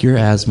being like, your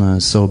asthma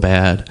is so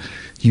bad,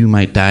 you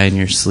might die in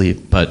your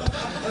sleep, but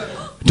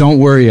don't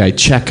worry, I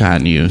check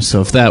on you,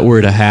 so if that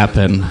were to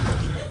happen,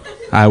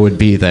 I would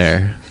be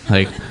there.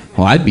 Like,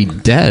 well, I'd be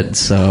dead,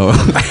 so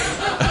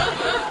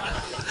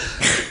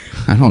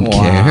I don't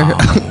care.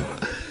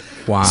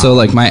 Wow. So,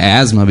 like, my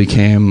asthma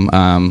became,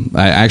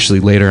 I actually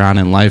later on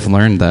in life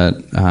learned that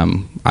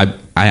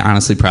I I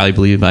honestly probably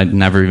believe I'd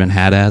never even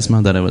had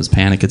asthma, that it was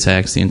panic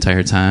attacks the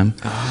entire time.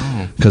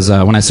 Oh. Because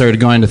when I started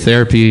going to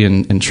therapy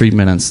and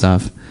treatment and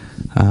stuff,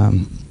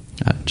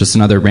 just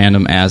another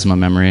random asthma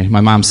memory. My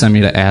mom sent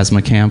me to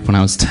asthma camp when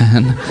I was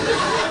 10.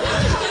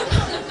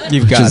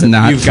 You've got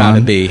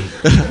to be.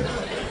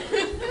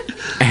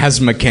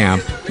 Asthma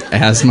camp.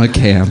 Asthma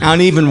camp. I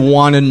don't even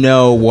want to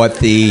know what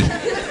the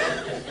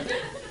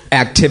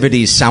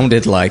activities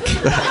sounded like.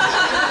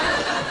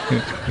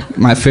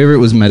 My favorite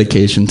was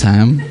medication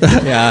time.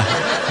 Yeah.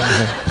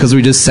 Because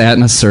we just sat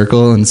in a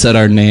circle and said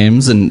our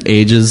names and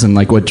ages and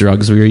like what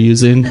drugs we were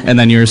using, and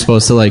then you were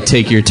supposed to like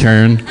take your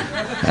turn,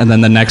 and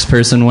then the next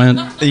person went.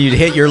 You'd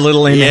hit your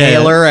little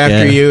inhaler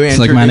after you It's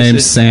like, my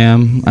name's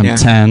Sam. I'm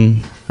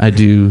 10. I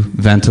do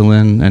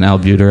Ventolin and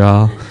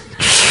albuterol.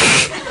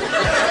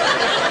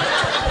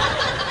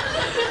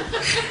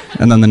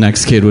 And then the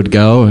next kid would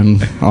go,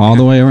 and all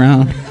the way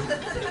around.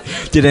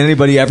 Did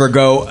anybody ever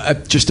go,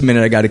 just a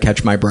minute, I got to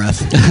catch my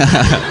breath?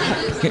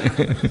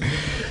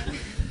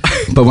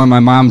 But when my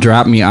mom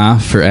dropped me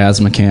off for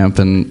asthma camp,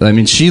 and I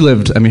mean,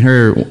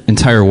 her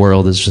entire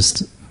world is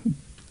just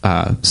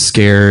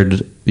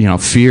scared,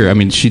 fear. I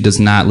mean, she does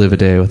not live a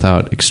day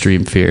without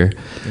extreme fear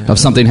of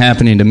something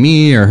happening to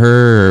me or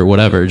her or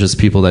whatever, just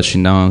people that she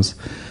knows.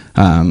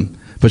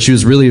 But she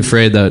was really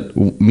afraid that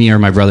me or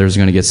my brother was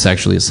going to get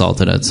sexually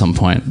assaulted at some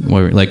point.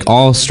 Where, like,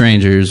 all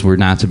strangers were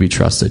not to be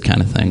trusted,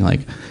 kind of thing. Like,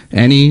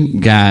 any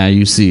guy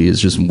you see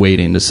is just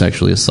waiting to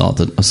sexually assault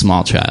a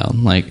small child.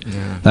 Like,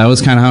 that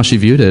was kind of how she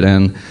viewed it.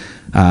 And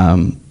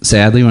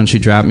sadly, when she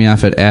dropped me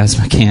off at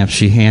asthma camp,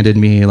 she handed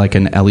me like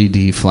an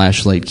LED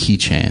flashlight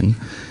keychain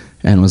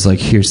and was like,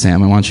 "Here,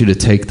 Sam, I want you to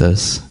take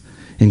this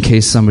in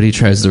case somebody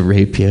tries to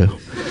rape you."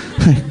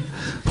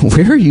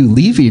 Where are you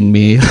leaving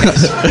me?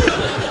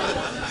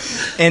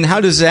 And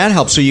how does that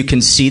help? So you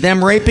can see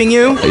them raping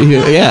you?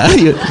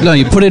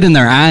 You put it in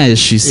their eyes,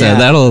 she said. Yeah.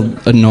 That'll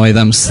annoy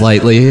them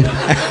slightly.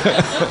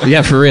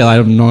 Yeah, for real. I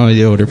have no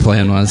idea what her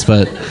plan was,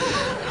 but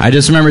I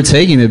just remember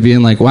taking it,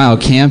 being like, wow,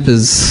 camp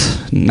is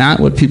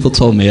not what people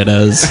told me it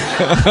is.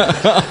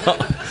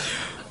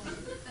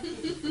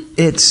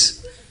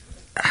 It's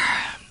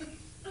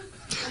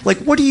like,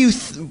 what do you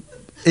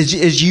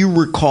as you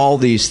recall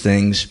these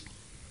things,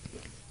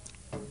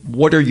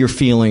 what are your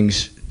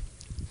feelings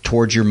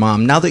towards your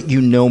mom now that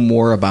you know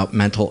more about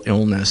mental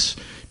illness?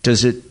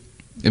 Does it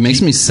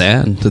makes me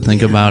sad to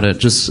think about it,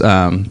 just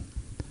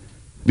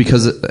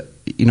because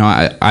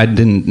I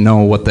didn't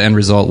know what the end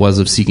result was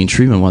of seeking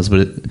treatment was,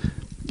 but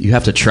you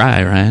have to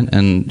try, right?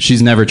 And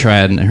she's never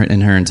tried in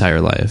her entire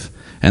life,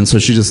 and so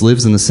she just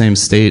lives in the same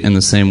state, in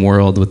the same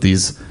world, with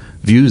these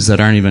views that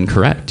aren't even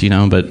correct,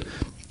 but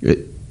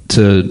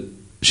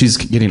she's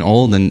getting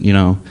old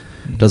and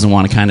doesn't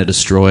want to kind of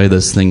destroy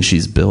this thing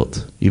she's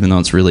built, even though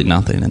it's really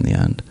nothing in the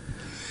end.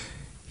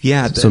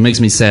 Yeah. So it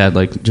makes me sad,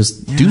 like,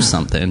 just do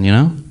something,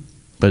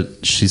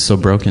 But she's so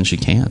broken she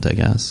can't, I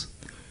guess.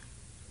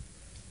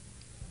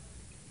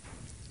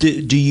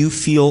 Do you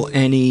feel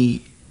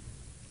any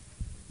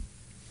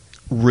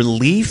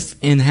relief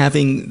in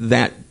having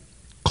that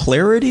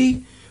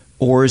clarity,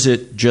 or is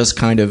it just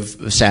kind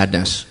of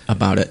sadness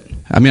about it?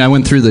 I mean, I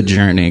went through the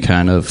journey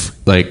kind of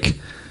like...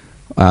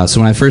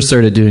 so when I first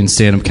started doing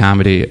stand-up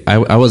comedy,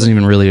 I wasn't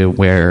even really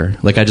aware.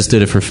 Like, I just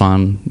did it for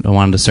fun. I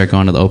wanted to start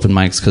going to the open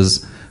mics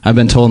because I've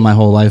been told my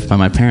whole life by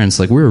my parents,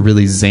 like, we're a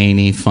really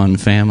zany, fun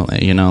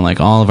family, like,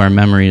 all of our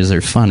memories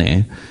are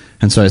funny.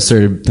 And so I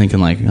started thinking,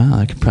 like,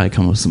 I could probably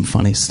come up with some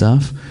funny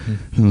stuff.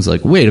 And I was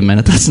like, wait a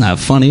minute, that's not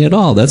funny at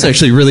all. That's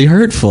actually really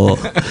hurtful.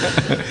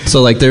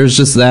 So, like, there's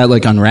just that,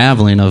 like,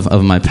 unraveling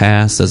of my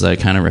past as I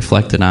kind of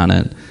reflected on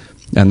it.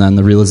 And then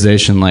the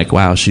realization, like,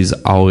 wow, she's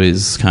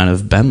always kind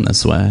of been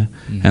this way.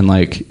 Mm-hmm. And,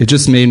 like, it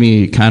just made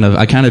me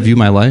I kind of view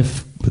my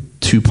life with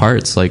two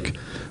parts. Like,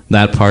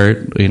 that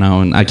part,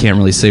 and I can't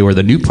really say where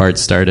the new part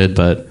started,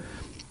 but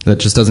that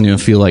just doesn't even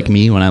feel like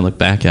me when I look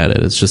back at it.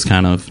 It's just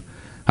kind of,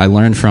 I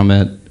learned from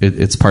it.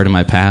 It's part of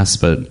my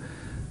past, but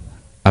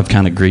I've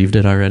kind of grieved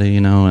it already,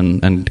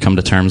 and come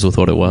to terms with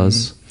what it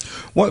was.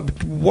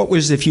 Mm-hmm. What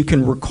was, if you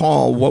can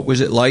recall, what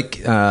was it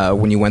like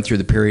when you went through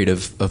the period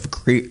of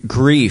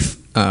grief,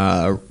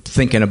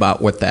 thinking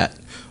about what that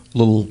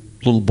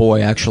little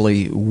boy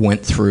actually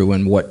went through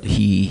and what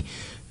he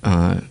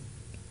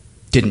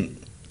didn't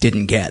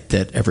get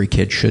that every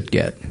kid should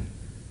get?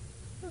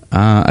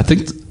 I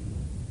think,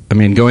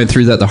 going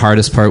through that, the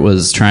hardest part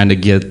was trying to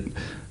get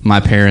my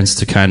parents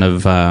to kind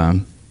of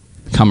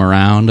come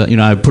around.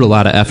 I put a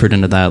lot of effort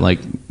into that. Like,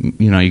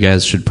 you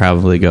guys should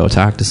probably go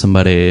talk to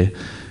somebody,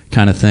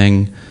 kind of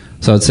thing.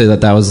 So I'd say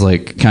that was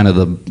like kind of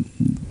the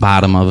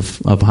bottom of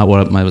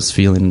what I was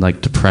feeling,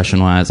 like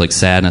depression-wise, like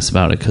sadness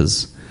about it,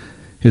 because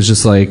it was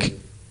just like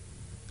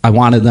I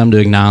wanted them to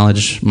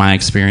acknowledge my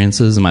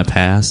experiences and my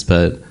past,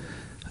 but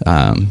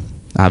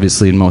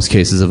obviously in most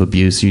cases of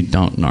abuse, you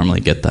don't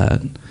normally get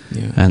that.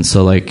 Yeah. And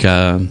so, like,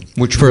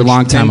 for a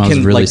long time, I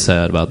was really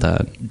sad about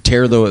that.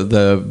 Tear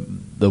the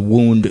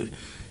wound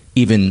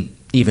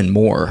even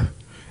more.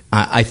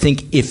 I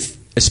think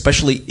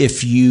especially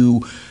if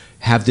you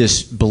have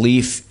this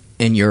belief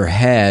in your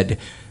head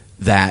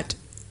that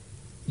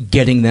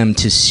getting them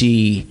to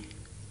see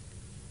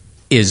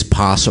is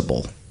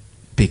possible,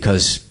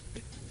 because,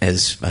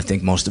 as I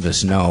think most of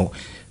us know,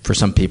 for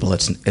some people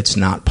it's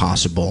not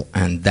possible,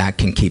 and that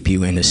can keep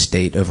you in a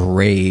state of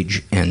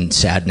rage and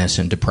sadness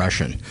and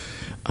depression.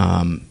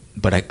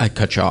 But I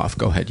cut you off.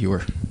 Go ahead. You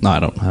were... No, I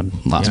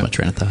lost my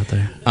train of thought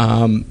there.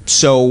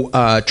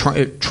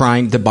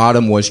 Trying the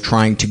bottom was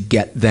trying to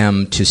get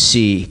them to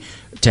see,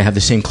 to have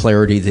the same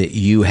clarity that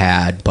you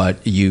had,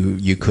 but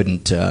you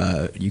couldn't get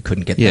them.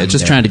 Yeah,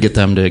 just trying to get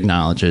them to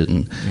acknowledge it.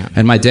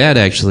 And my dad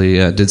actually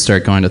did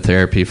start going to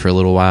therapy for a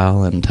little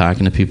while and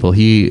talking to people.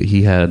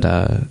 He had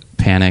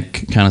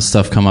panic kind of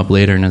stuff come up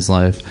later in his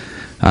life.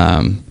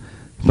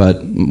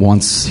 But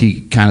once he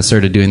kind of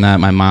started doing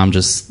that, my mom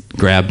just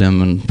grabbed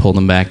him and pulled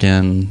him back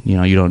in. You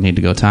know, you don't need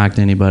to go talk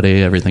to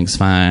anybody. Everything's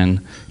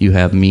fine. You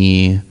have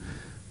me.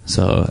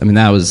 So, I mean,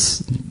 that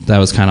was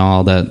kind of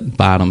all that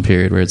bottom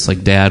period where it's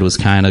like Dad was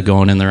kind of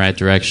going in the right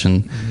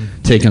direction,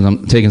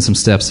 taking some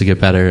steps to get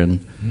better,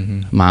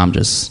 and Mom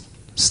just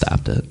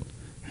stopped it.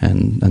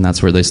 And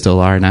that's where they still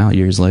are now,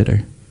 years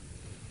later.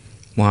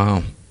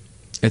 Wow.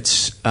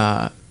 It's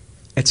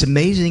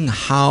amazing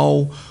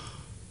how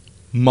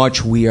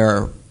much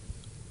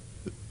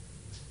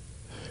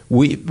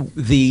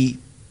the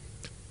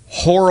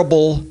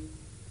horrible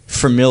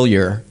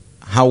familiar,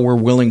 how we're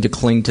willing to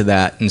cling to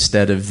that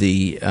instead of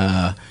the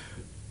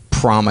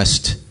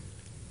promised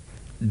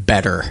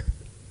better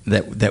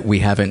that we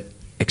haven't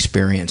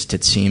experienced.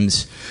 It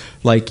seems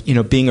like,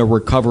 being a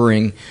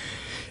recovering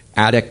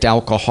addict,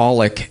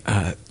 alcoholic,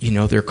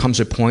 there comes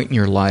a point in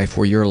your life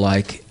where you're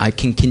like, I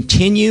can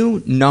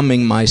continue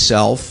numbing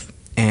myself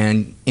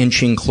and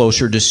inching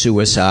closer to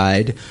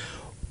suicide,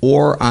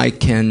 or I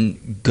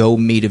can go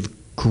meet a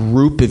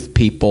group of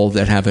people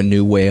that have a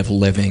new way of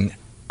living.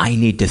 I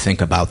need to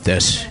think about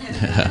this.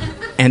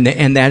 And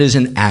that is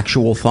an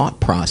actual thought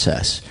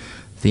process.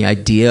 The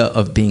idea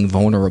of being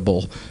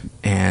vulnerable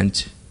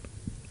and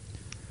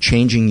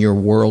changing your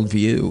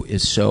worldview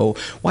is so...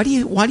 Why do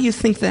you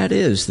think that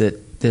is?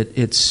 That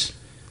it's...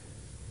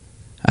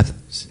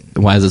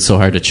 Why is it so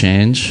hard to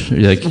change? Why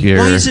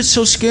is it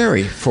so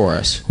scary for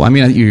us? Well, I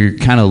mean, you're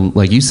kind of,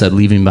 like you said,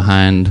 leaving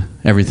behind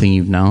everything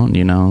you've known,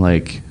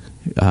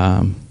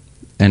 and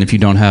if you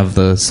don't have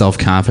the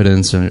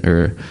self-confidence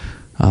or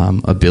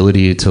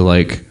ability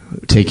to,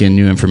 take in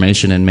new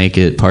information and make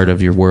it part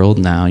of your world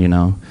now,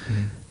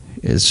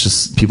 it's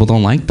just, people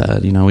don't like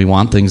that. We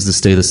want things to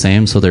stay the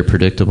same so they're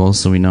predictable,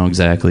 so we know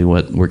exactly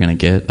what we're going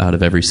to get out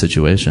of every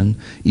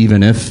situation,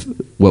 even if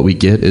what we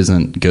get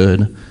isn't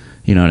good.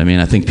 You know what I mean?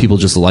 I think people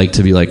just like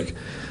to be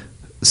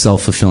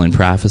self-fulfilling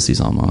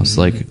prophecies almost.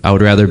 I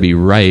would rather be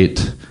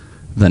right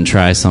than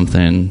try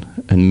something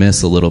and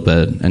miss a little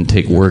bit and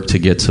take work to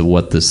get to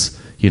what this,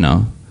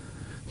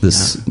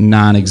 this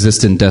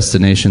non-existent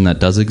destination that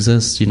does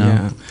exist,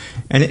 Yeah.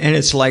 And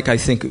it's I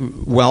think,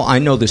 I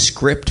know the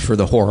script for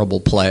the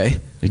horrible play.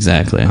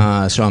 Exactly.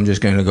 So I'm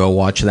just going to go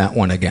watch that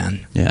one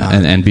again. Yeah,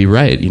 and be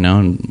right,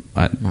 and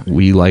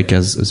we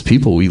as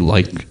people, we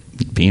like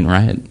being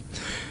right.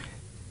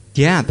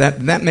 Yeah,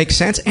 that makes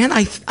sense, and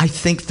I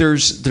think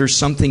there's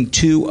something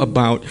too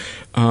about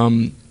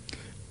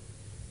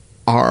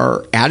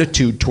our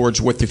attitude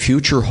towards what the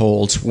future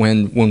holds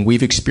when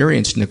we've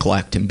experienced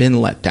neglect and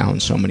been let down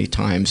so many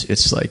times.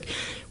 It's like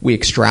we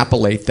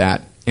extrapolate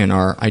that in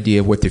our idea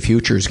of what the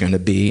future is going to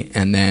be,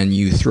 and then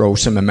you throw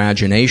some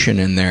imagination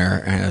in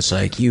there, and it's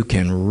like you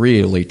can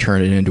really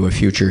turn it into a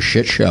future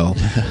shit show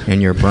in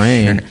your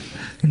brain.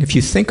 And if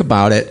you think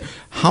about it,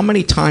 how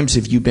many times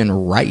have you been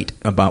right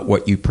about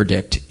what you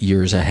predict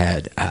years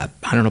ahead? I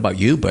don't know about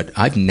you, but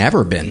I've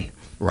never been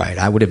right.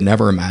 I would have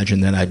never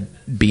imagined that I'd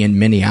be in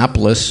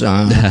Minneapolis 2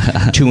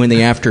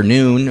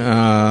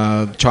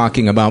 p.m.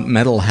 Talking about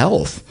mental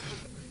health.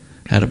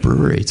 At a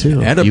brewery,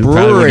 too. At a you brewery.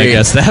 Probably wouldn't have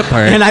guessed that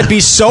part. And I'd be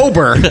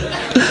sober.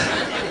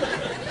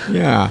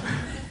 Yeah.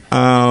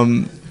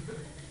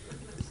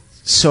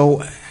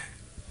 So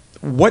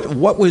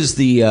what was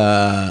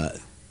the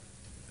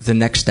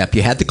next step?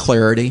 You had the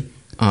clarity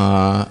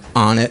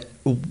on it.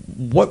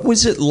 What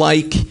was it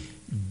like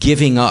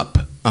giving up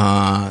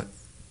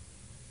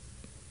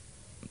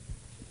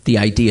the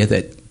idea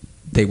that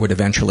they would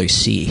eventually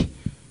see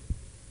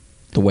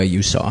the way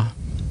you saw?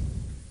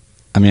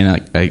 I mean,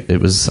 it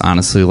was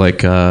honestly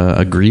like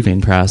a grieving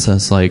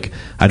process. I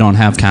don't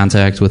have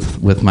contact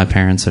with my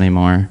parents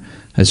anymore.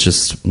 It's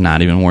just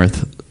not even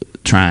worth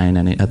trying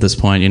at this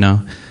point,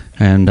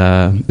 And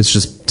it's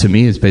just, to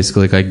me, it's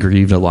basically I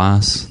grieved a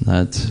loss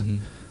that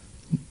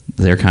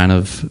they're kind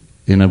of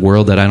in a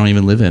world that I don't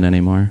even live in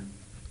anymore.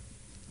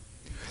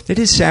 It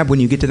is sad when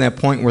you get to that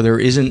point where there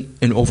isn't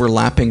an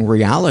overlapping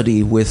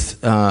reality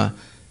with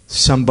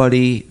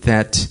somebody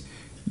that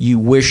you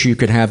wish you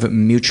could have a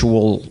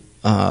mutual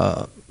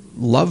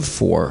love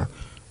for,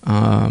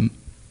 and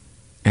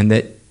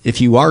that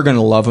if you are going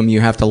to love them,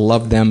 you have to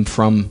love them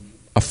from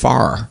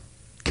afar,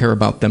 care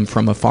about them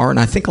from afar. And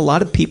I think a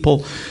lot of people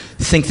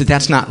think that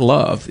that's not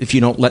love. If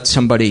you don't let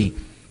somebody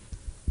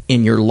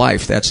in your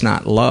life, that's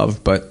not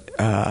love. But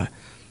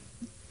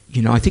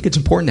I think it's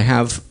important to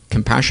have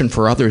compassion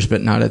for others,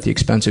 but not at the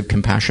expense of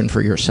compassion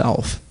for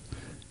yourself.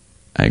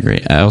 I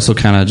agree. I also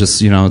kind of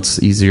just,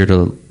 it's easier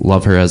to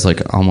love her as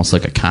like almost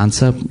like a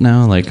concept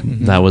now. Like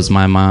that was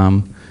my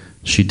mom.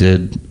 She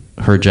did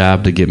her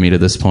job to get me to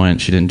this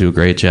point. She didn't do a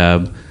great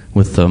job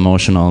with the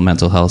emotional and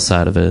mental health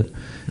side of it.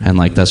 And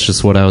like that's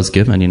just what I was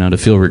given, to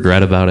feel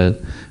regret about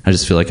it. I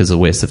just feel like it's a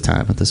waste of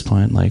time at this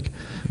point. Like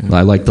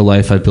I like the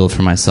life I built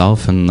for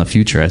myself and the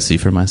future I see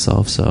for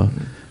myself. So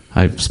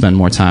I spend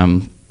more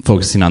time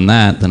focusing on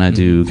that than I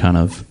do kind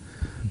of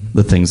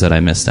the things that I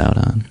missed out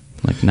on.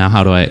 Like now,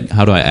 how do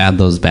I add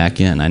those back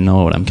in? I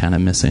know what I'm kind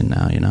of missing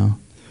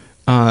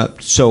now.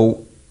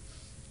 So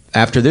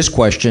after this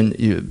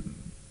question,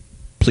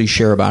 please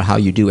share about how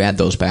you do add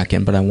those back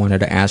in. But I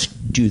wanted to ask,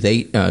 do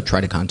they try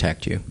to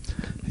contact you?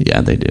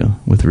 Yeah, they do,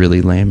 with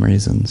really lame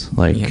reasons.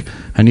 Like,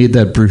 I need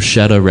that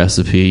bruschetta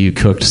recipe you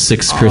cooked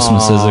 6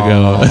 Christmases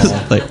ago.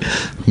 Like,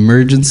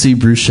 emergency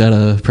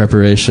bruschetta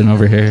preparation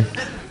over here.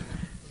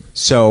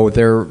 So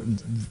they're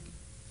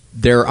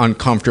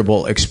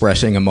uncomfortable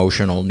expressing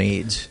emotional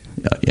needs.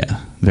 Yeah,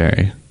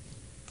 very.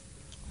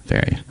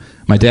 Very.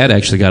 My dad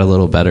actually got a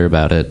little better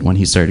about it when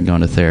he started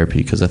going to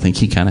therapy, because I think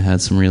he kind of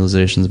had some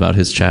realizations about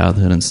his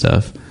childhood and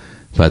stuff.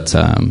 But,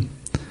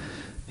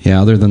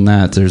 other than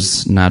that,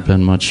 there's not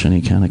been much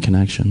any kind of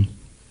connection.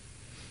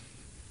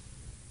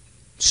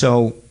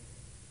 So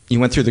you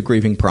went through the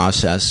grieving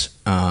process.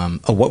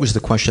 What was the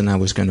question I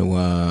was going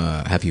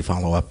to have you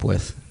follow up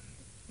with?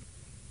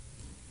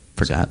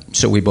 Forgot.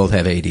 So we both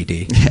have ADD.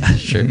 Yeah,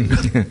 sure.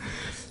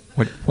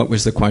 What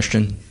was the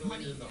question?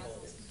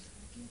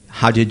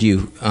 How did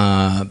you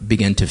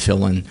begin to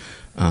fill in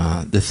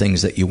the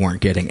things that you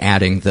weren't getting,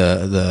 adding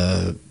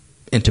the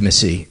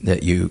intimacy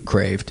that you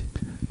craved?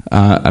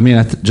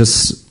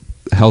 Just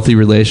healthy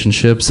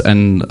relationships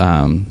and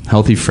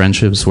healthy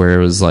friendships where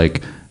it was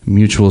like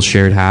mutual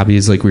shared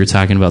hobbies, like we were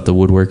talking about the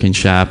woodworking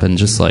shop, and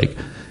just like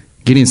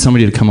getting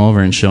somebody to come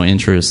over and show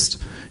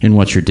interest in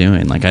what you're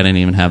doing. Like I didn't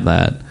even have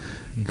that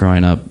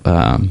growing up.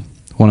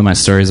 One of my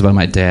stories about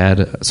my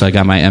dad, so I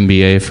got my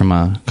MBA from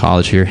a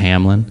college here,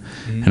 Hamlin,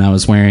 and I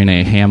was wearing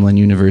a Hamlin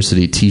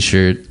University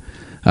t-shirt.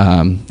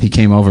 He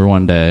came over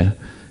one day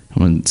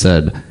and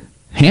said,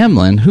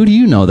 "Hamlin? Who do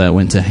you know that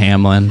went to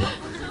Hamlin?"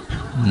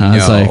 I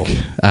was like,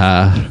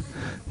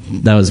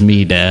 that was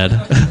me, Dad.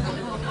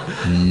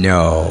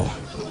 No.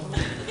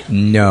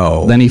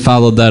 Then he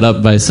followed that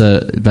up by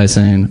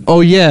saying, "Oh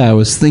yeah, I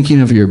was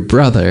thinking of your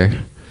brother."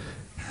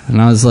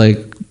 And I was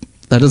like,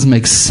 that doesn't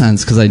make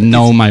sense because I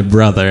know my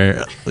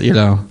brother,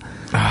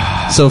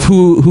 So if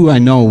who I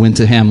know went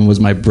to Hamlin was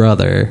my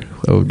brother,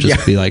 it would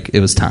just be like, it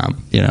was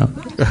Tom,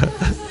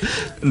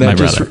 My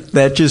brother.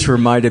 That just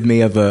reminded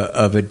me of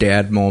a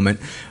dad moment.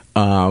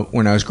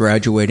 When I was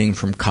graduating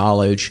from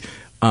college,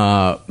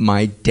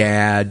 my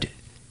dad,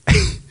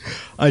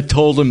 I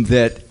told him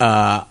that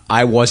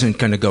I wasn't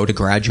going to go to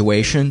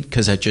graduation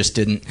because I just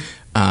didn't.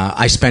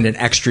 I spent an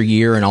extra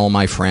year and all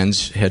my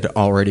friends had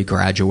already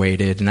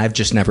graduated, and I've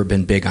just never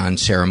been big on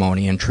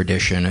ceremony and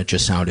tradition. It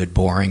just sounded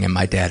boring, and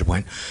my dad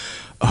went,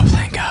 "Oh,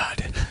 thank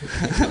God."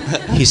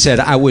 He said,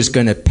 "I was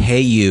going to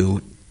pay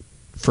you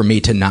for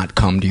me to not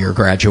come to your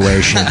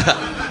graduation."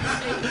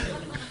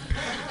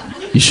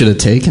 You should have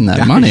taken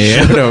that money.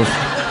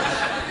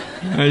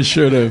 I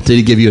should have. Did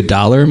he give you a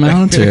dollar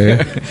amount?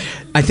 Or?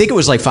 I think it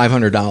was like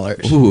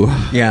 $500. Ooh.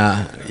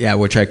 Yeah,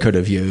 which I could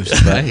have used.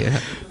 But,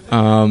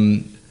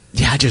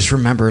 I just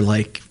remember,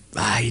 like,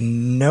 I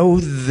know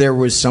there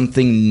was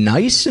something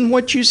nice in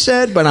what you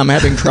said, but I'm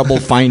having trouble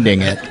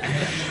finding it.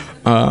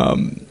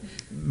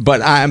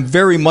 But I'm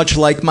very much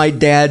like my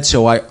dad,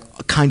 so I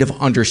kind of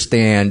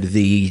understand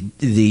the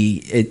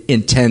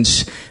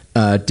intense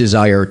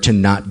desire to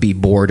not be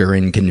bored or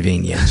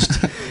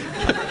inconvenienced.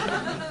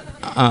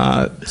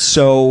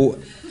 So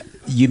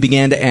you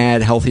began to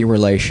add healthy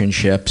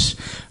relationships.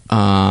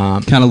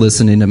 Kind of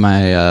listening to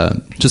my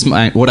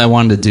what I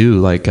wanted to do.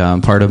 Like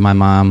part of my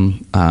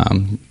mom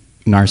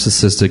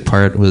narcissistic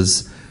part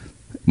was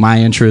my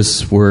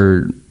interests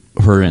were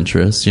her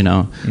interests,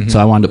 Mm-hmm. So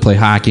I wanted to play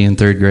hockey in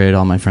 3rd grade.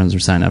 All my friends were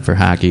signed up for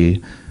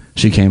hockey.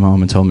 She came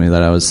home and told me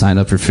that I was signed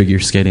up for figure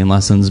skating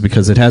lessons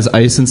because it has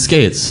ice and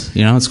skates.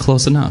 It's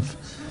close enough.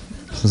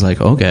 So I was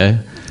like, okay.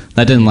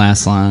 That didn't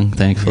last long,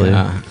 thankfully.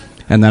 Yeah.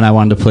 And then I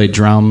wanted to play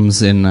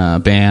drums in a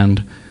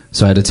band,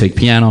 so I had to take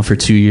piano for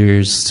 2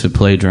 years to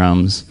play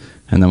drums.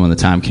 And then when the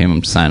time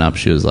came to sign up,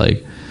 she was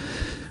like,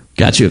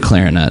 "Got you a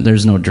clarinet.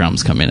 There's no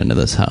drums coming into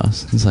this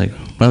house." It's like,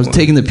 but I was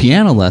taking the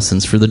piano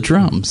lessons for the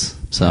drums.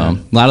 So a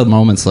lot of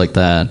moments like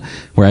that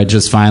where I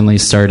just finally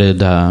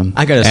started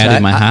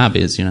adding my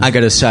hobbies. I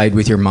got to side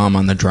with your mom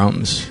on the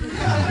drums.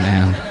 Oh,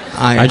 man.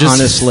 I just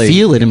honestly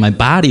feel it in my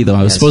body, though.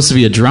 I was supposed to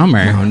be a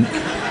drummer.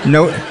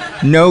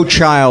 No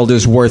child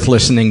is worth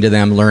listening to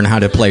them learn how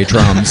to play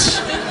drums.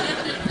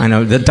 I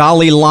know the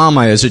Dalai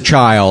Lama as a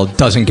child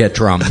doesn't get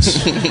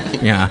drums.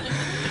 Yeah.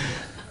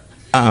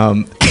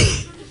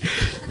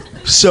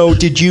 So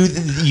did you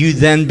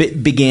then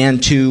began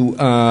to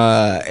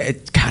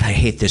God, I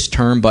hate this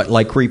term, but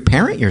like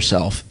reparent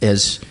yourself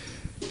as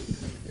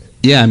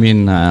Yeah, I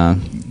mean...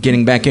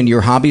 getting back into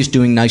your hobbies,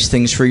 doing nice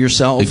things for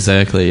yourself.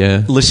 Exactly,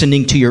 yeah.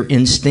 Listening to your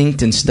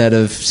instinct instead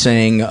of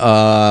saying,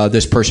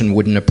 this person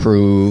wouldn't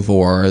approve,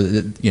 or,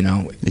 you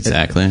know...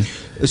 Exactly.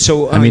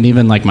 So I mean,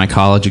 even like my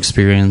college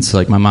experience,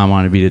 like my mom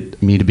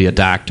wanted me to be a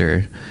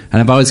doctor,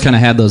 and I've always kind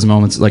of had those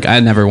moments. Like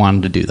I never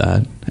wanted to do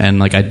that, and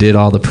like I did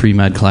all the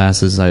pre-med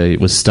classes. I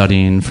was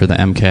studying for the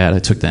MCAT. I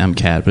took the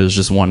MCAT, but it was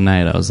just one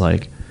night. I was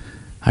like,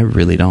 I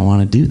really don't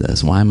want to do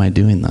this. Why am I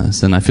doing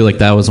this? And I feel like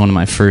that was one of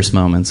my first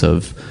moments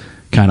of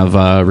kind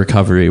of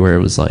recovery, where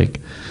it was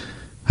like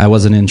I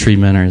wasn't in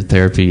treatment or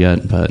therapy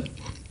yet, but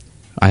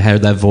I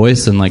had that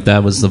voice, and like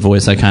that was the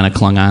voice I kind of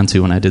clung on to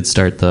when I did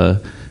start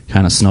the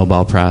kind of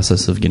snowball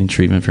process of getting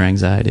treatment for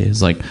anxiety.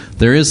 It's like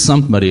there is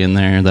somebody in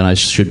there that I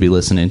should be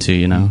listening to,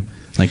 you know,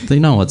 like they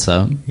know what's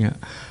up. Yeah.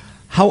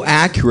 How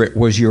accurate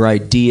was your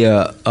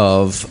idea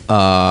of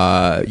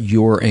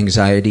your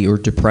anxiety or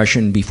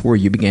depression before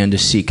you began to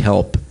seek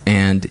help?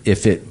 And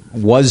if it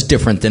was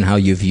different than how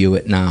you view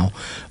it now,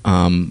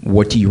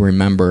 what do you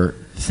remember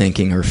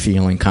thinking or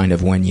feeling kind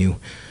of when you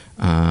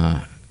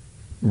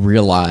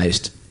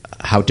realized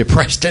how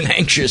depressed and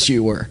anxious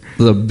you were?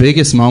 The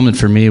biggest moment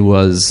for me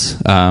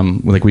was,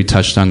 like we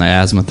touched on the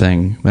asthma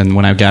thing, and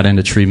when I got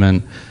into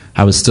treatment,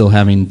 I was still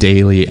having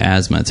daily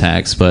asthma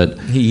attacks, but...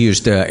 He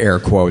used air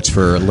quotes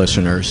for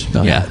listeners.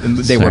 Yeah.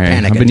 They were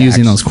panic attacks. I've been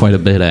using those quite a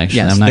bit, actually.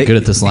 Yes, I'm not good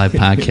at this live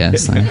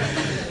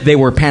podcast. They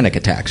were panic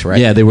attacks, right?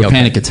 Yeah, they were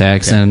panic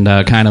attacks, and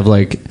kind of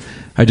like,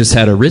 I just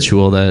had a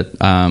ritual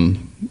that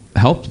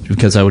helped,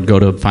 because I would go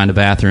to find a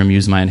bathroom,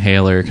 use my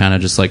inhaler, kind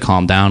of just like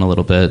calm down a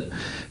little bit.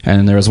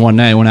 And there was one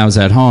night when I was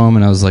at home,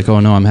 and I was like,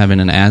 oh no, I'm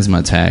having an asthma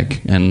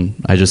attack. And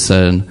I just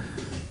said,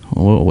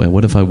 oh, wait,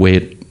 what if I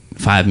wait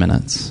 5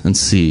 minutes and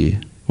see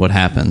what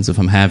happens if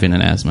I'm having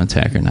an asthma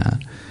attack or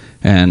not?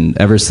 And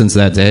ever since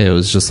that day, it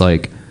was just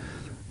like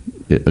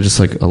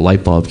a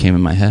light bulb came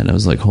in my head. I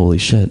was like, holy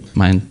shit,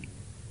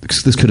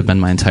 this could have been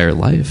my entire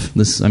life.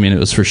 I mean, it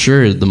was for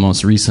sure the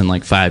most recent,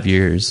 like 5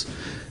 years,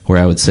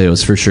 where I would say it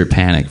was for sure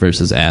panic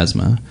versus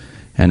asthma.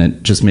 And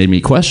it just made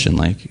me question,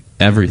 like,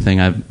 everything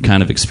I've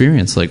kind of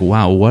experienced. Like,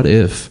 wow, what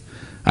if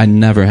I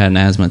never had an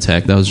asthma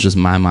attack? That was just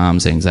my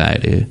mom's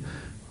anxiety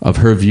of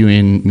her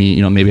viewing me,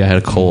 you know, maybe I had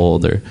a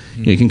cold, or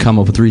you can come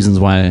up with reasons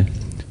why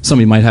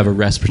somebody might have a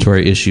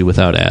respiratory issue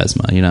without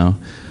asthma, you know.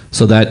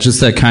 So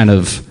that kind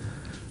of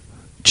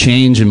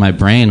change in my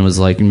brain was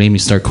like, made me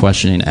start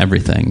questioning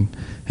everything.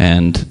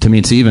 And to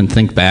me, to even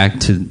think back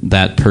to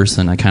that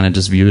person, I kind of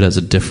just view it as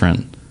a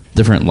different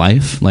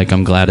life. Like,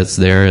 I'm glad it's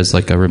there as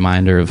like a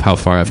reminder of how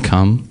far I've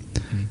come.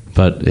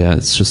 But yeah,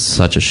 it's just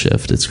such a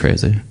shift. It's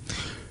crazy.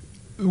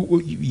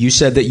 You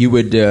said that you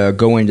would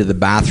go into the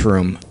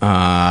bathroom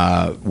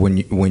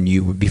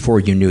before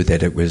you knew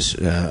that it was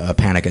a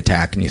panic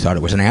attack and you thought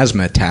it was an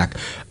asthma attack.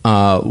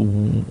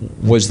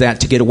 Was that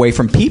to get away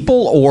from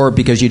people, or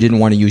because you didn't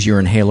want to use your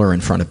inhaler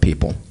in front of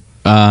people?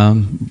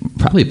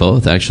 Probably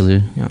both,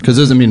 actually. Because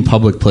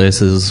public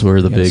places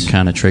were the big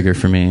kind of trigger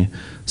for me,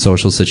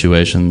 social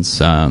situations.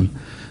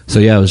 So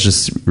yeah, it was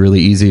just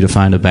really easy to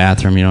find a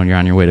bathroom, you know, when you're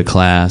on your way to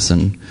class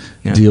and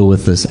deal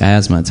with this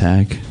asthma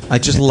attack. I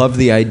just love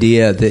the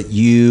idea that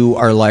you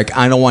are like,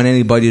 I don't want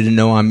anybody to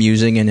know I'm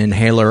using an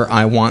inhaler.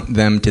 I want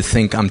them to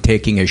think I'm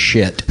taking a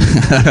shit.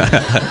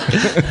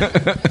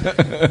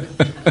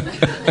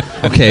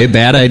 Okay,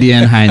 bad idea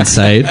in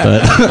hindsight,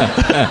 but...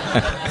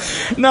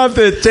 Not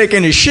that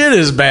taking a shit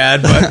is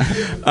bad,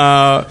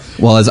 but...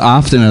 well, as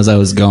often as I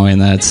was going,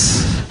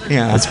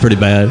 that's pretty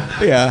bad.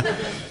 Yeah.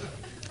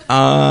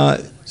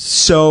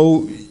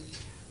 So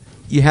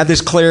you had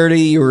this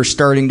clarity. You were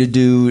starting to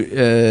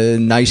do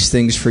nice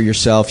things for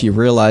yourself. You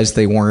realized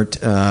they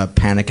weren't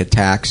panic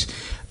attacks.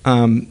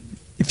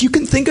 If you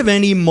can think of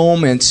any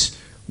moments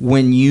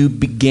when you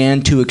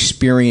began to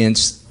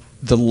experience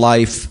the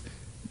life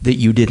that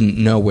you didn't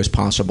know was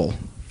possible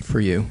for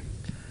you.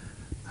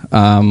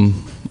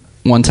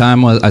 One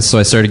time I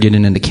started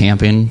getting into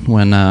camping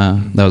when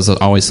that was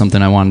always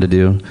something I wanted to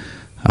do.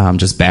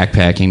 Just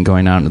backpacking,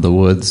 going out into the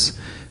woods.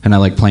 And I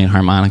like playing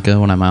harmonica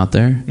when I'm out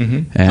there.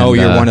 Mm-hmm. And,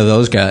 you're one of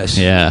those guys.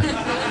 Yeah.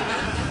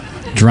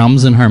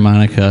 Drums and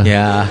harmonica.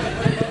 Yeah.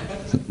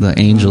 The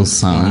Angels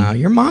song. Wow,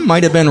 your mom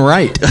might have been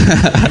right.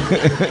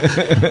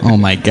 Oh,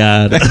 my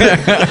God.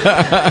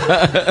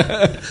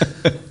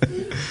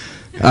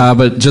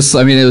 But just,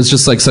 it was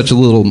just like such a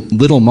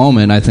little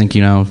moment, I think,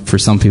 you know, for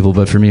some people,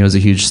 but for me it was a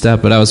huge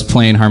step. But I was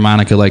playing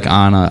harmonica like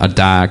on a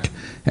dock,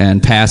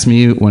 and past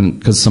me,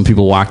 because some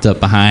people walked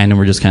up behind and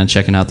were just kind of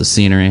checking out the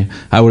scenery,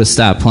 I would have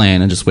stopped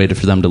playing and just waited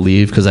for them to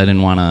leave because I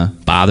didn't want to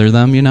bother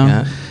them, you know?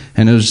 Yeah.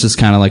 And it was just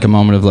kind of like a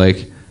moment of like,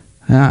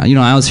 you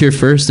know, I was here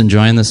first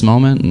enjoying this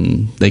moment,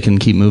 and they can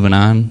keep moving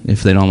on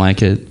if they don't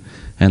like it.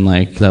 And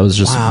like, that was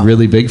just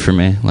really big for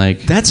me.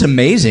 Like, that's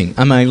amazing.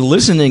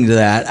 Listening to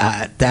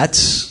that,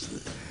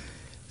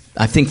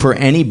 I think for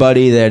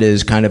anybody that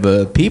is kind of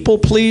a people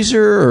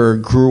pleaser or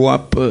grew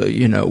up,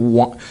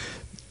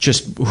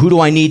 just who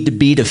do I need to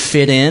be to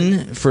fit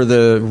in for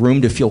the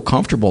room to feel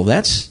comfortable?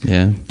 That's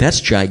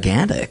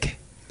gigantic.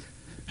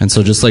 And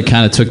so just like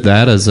kind of took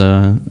that as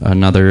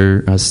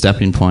another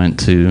stepping point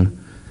to,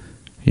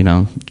 you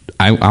know,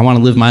 I want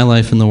to live my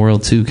life in the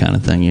world too, kind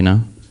of thing, you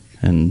know,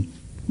 and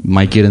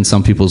might get in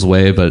some people's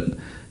way, but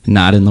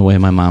not in the way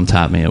my mom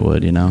taught me it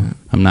would, you know.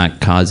 I'm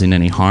not causing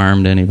any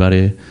harm to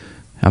anybody.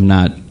 I'm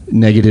not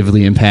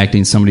negatively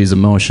impacting somebody's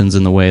emotions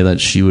in the way that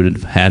she would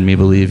have had me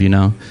believe, you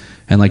know.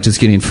 And like just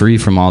getting free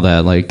from all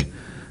that, like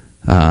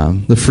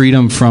the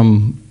freedom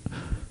from,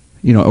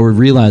 you know, or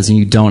realizing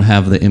you don't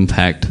have the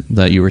impact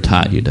that you were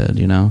taught you did,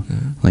 you know. Yeah.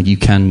 Like you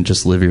can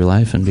just live your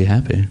life and be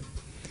happy.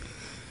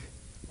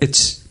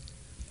 It's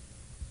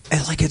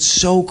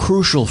so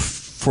crucial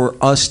for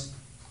us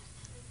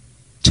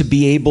to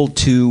be able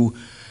to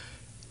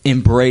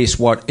embrace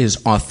what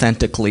is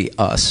authentically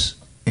us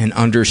and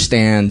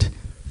understand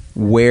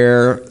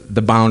where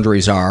the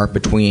boundaries are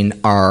between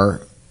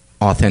our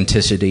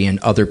authenticity and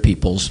other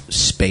people's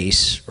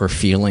space or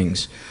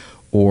feelings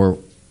or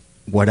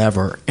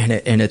whatever. And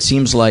it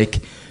seems like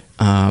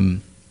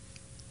the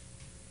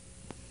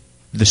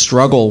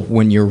struggle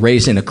when you're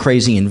raised in a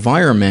crazy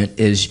environment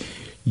is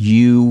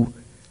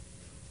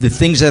the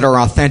things that are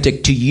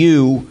authentic to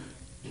you,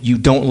 you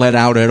don't let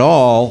out at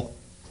all,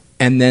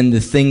 and then the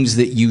things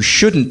that you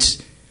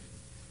shouldn't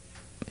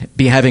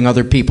be having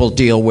other people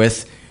deal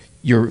with,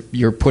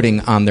 you're putting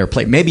on their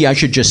plate. Maybe I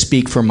should just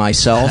speak for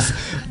myself,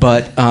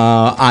 but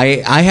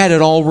I had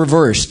it all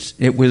reversed.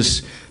 It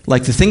was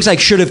like the things I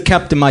should have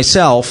kept to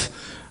myself,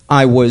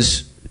 I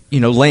was, you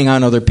know, laying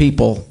on other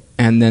people,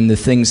 and then the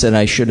things that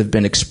I should have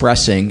been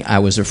expressing, I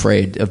was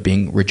afraid of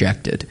being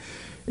rejected.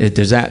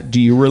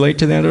 Do you relate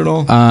to that at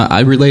all?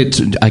 I relate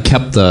to, I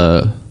kept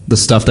the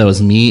stuff that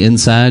was me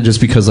inside, just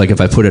because like if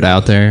I put it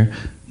out there,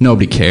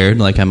 nobody cared.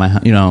 Like my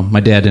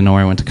dad didn't know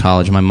where I went to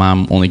college. My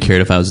mom only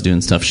cared if I was doing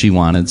stuff she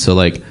wanted. So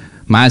like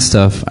my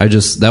stuff,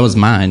 that was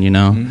mine, you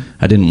know. Mm-hmm.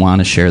 I didn't want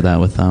to share that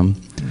with them.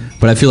 Mm-hmm.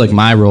 But I feel like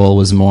my role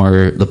was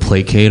more the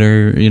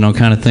placater, you know,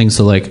 kind of thing.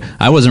 So like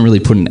I wasn't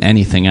really putting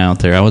anything out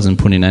there. I wasn't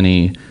putting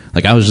any,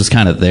 like I was just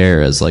kind of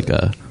there as like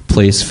a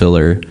place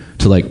filler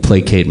to like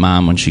placate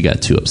mom when she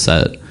got too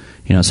upset,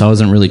 you know. So I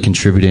wasn't really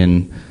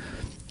contributing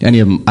any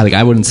of them. Like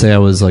I wouldn't say I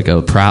was like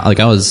like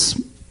I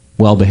was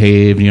well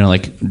behaved, you know,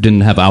 like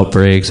didn't have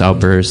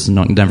outbursts,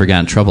 never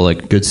got in trouble,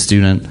 like good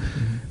student.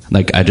 Mm-hmm.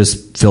 Like I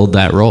just filled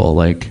that role,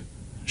 like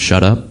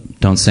shut up,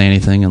 don't say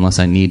anything unless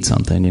I need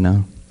something, you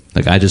know.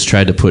 Like I just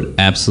tried to put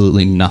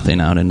absolutely nothing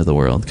out into the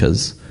world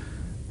because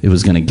it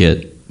was going to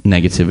get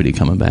negativity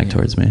coming back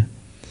towards me.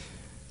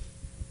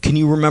 Can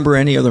you remember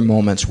any other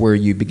moments where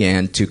you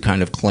began to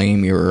kind of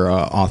claim your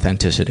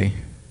authenticity?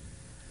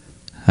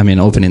 I mean,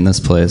 opening this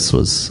place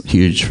was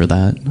huge for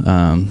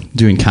that.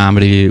 Doing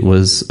comedy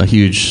was a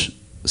huge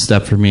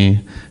step for me.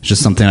 It's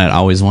just something I'd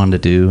always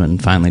wanted to do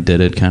and finally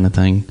did it, kind of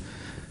thing.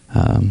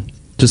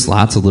 Just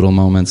lots of little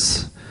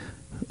moments.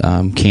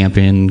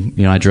 Camping,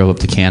 you know, I drove up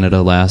to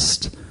Canada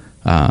last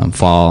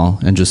fall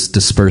and just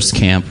dispersed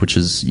camp, which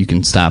is you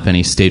can stop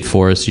any state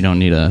forest. You don't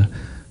need a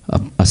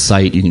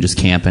site. You can just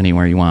camp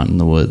anywhere you want in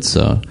the woods.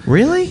 So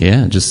really?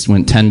 Yeah, just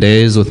went 10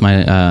 days with my,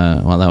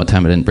 that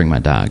time I didn't bring my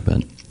dog,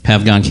 but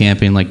have gone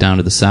camping like down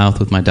to the south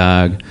with my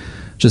dog.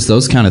 Just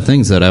those kind of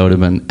things that I would have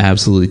been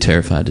absolutely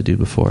terrified to do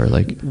before.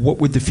 Like, what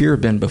would the fear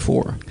have been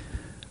before?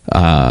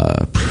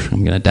 I'm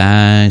going to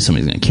die.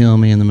 Somebody's going to kill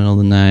me in the middle of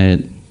the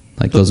night.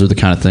 Like, those are the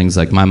kind of things,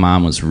 like, my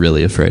mom was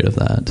really afraid of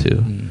that, too.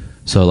 Mm.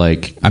 So,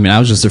 like, I mean, I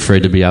was just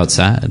afraid to be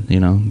outside,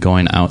 you know?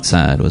 Going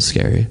outside was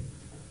scary.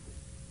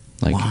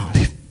 Like, wow.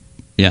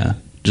 Yeah,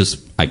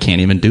 just, I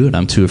can't even do it.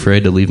 I'm too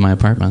afraid to leave my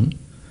apartment.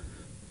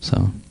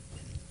 So...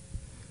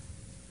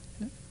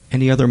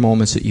 Any other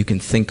moments that you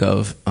can think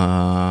of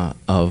kind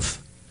of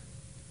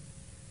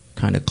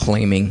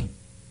claiming?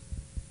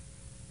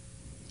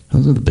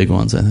 Those are the big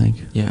ones, I think.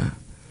 Yeah.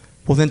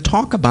 Well, then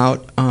talk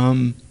about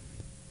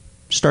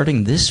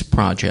starting this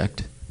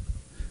project,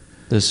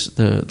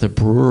 the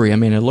brewery. I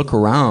mean, I look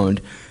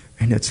around,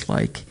 and it's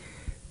like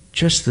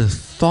just the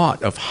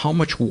thought of how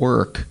much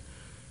work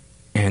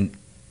and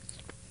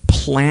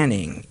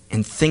planning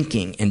and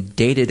thinking and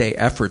day-to-day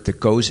effort that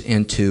goes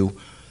into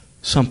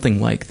something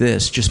like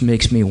this just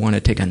makes me want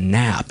to take a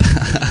nap.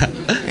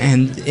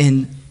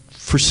 and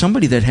for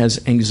somebody that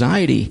has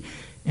anxiety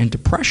and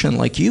depression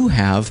like you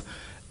have,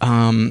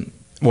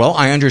 well,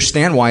 I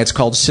understand why it's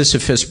called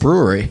Sisyphus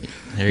Brewery.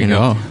 There you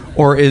go.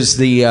 Or as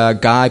the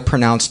guy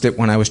pronounced it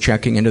when I was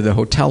checking into the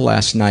hotel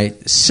last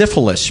night,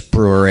 Syphilis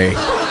Brewery.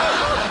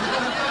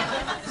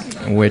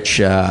 Which...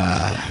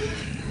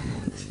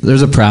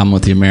 There's a problem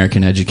with the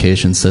American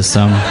education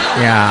system.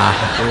 Yeah.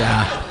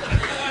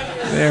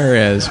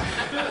 There is.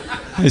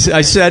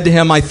 I said to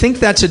him, I think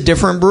that's a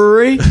different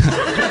brewery.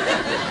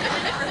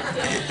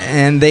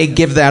 And they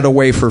give that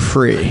away for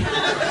free.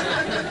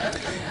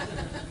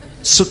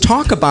 So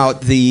talk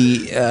about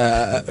the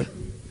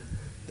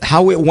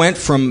how it went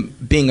from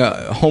being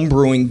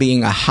homebrewing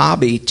being a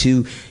hobby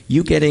to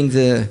you getting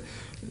the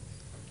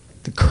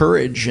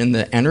courage and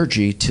the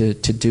energy to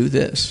do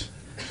this.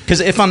 Because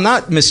if I'm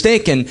not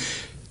mistaken,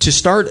 to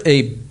start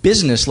a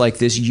business like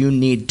this, you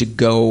need to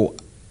go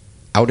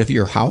out of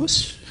your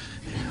house?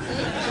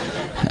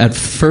 At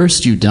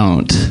first, you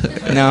don't.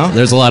 No?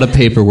 There's a lot of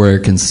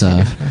paperwork and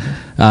stuff.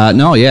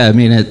 No, yeah, I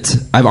mean,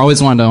 I've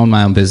always wanted to own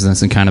my own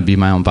business and kind of be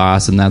my own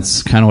boss, and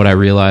that's kind of what I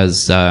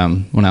realized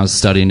when I was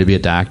studying to be a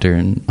doctor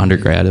in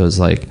undergrad. It was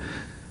like,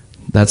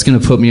 that's going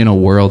to put me in a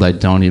world I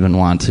don't even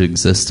want to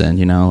exist in,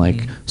 you know,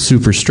 like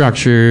super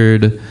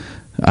structured.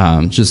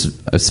 I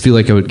feel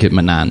like it would get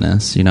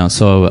monotonous, you know.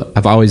 So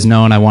I've always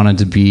known I wanted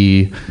to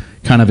be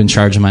kind of in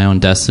charge of my own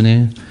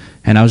destiny,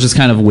 and I was just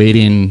kind of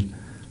waiting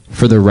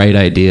for the right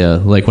idea.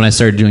 Like when I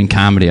started doing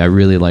comedy, I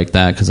really liked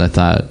that because I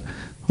thought,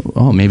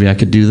 oh, maybe I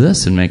could do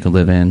this and make a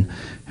living.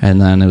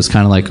 And then it was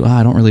kind of like, oh,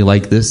 I don't really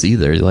like this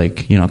either.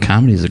 Like, you know,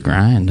 comedy is a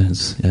grind,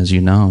 as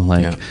you know.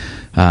 Like,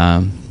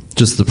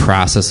 just the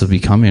process of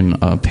becoming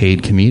a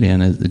paid comedian,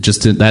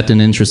 that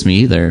didn't interest me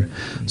either.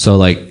 So,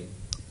 like,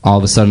 all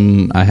of a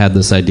sudden, I had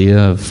this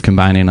idea of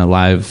combining a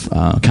live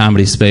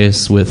comedy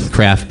space with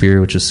craft beer,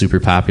 which is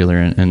super popular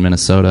in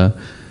Minnesota.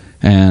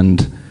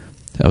 And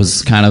I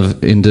was kind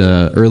of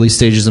into early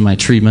stages of my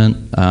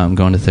treatment,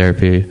 going to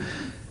therapy.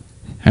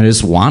 And I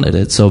just wanted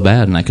it so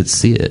bad, and I could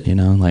see it, you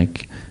know,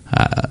 like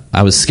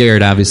I was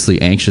scared,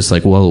 obviously anxious,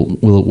 like, well,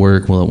 will it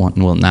work? Will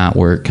it not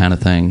work kind of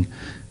thing?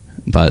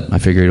 But I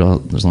figured, well,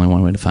 there's only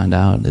one way to find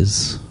out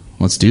is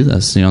let's do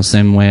this. You know,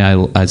 same way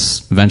I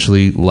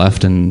eventually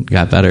left and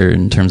got better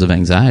in terms of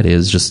anxiety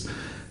is just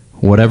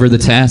whatever the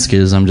task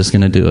is, I'm just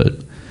going to do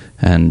it.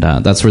 And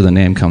that's where the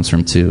name comes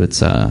from, too.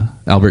 It's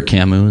Albert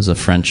Camus, a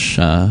French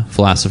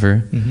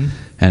philosopher,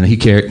 and he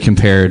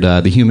compared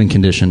the human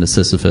condition to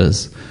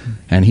Sisyphus.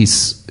 And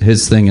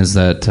his thing is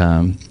that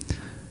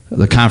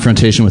the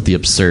confrontation with the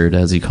absurd,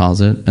 as he calls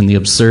it. And the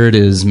absurd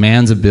is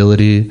man's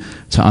ability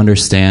to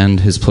understand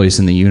his place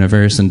in the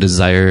universe and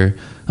desire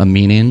a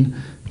meaning,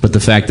 but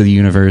the fact that the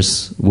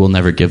universe will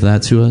never give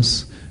that to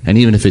us. And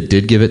even if it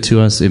did give it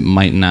to us, it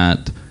might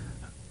not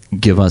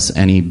give us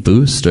any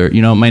boost, or,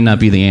 you know, it might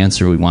not be the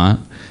answer we want.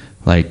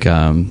 Like,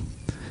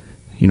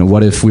 you know,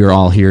 what if we were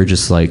all here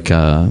just like,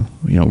 you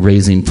know,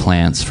 raising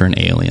plants for an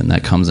alien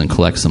that comes and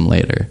collects them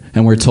later?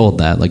 And we're told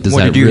that. Like, does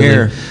what that did you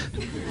really... hear?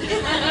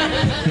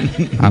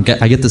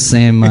 I get the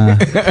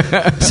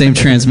same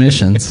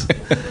transmissions.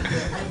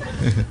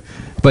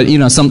 But, you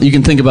know, you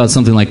can think about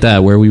something like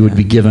that, where we would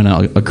be given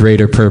a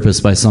greater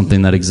purpose by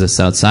something that exists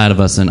outside of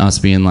us, and us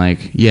being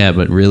like, yeah,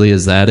 but really,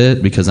 is that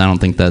it? Because I don't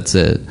think that's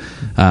it.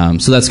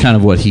 So that's kind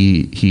of what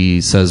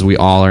he says. We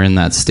all are in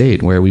that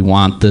state where we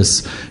want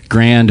this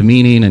grand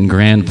meaning and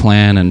grand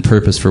plan and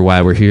purpose for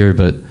why we're here,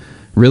 but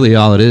really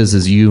all it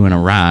is you and a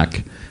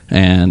rock,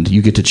 and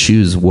you get to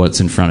choose what's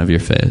in front of your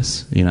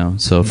face, you know?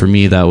 So for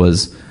me, that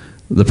was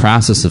the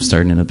process of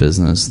starting a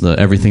business,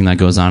 everything that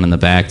goes on in the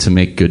back to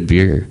make good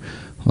beer.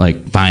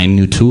 Like buying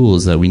new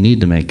tools that we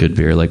need to make good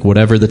beer. Like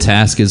whatever the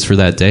task is for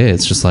that day,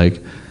 it's just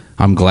like,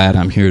 I'm glad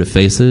I'm here to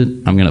face it.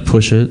 I'm going to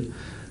push it.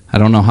 I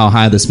don't know how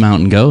high this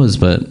mountain goes,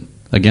 but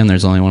again,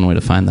 there's only one way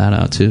to find that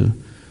out too.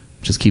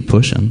 Just keep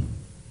pushing.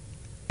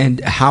 And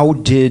how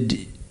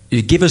did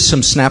you give us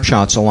some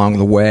snapshots along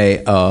the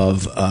way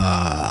of,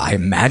 I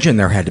imagine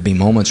there had to be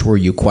moments where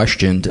you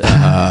questioned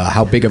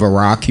how big of a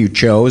rock you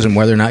chose and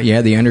whether or not you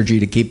had the energy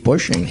to keep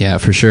pushing. Yeah,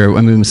 for sure.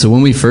 I mean, so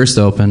when we first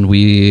opened,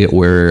 we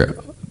were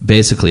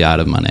basically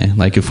out of money.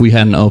 Like if we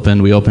hadn't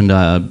opened, we opened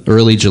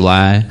early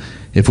July.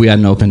 If we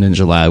hadn't opened in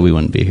July, we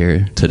wouldn't be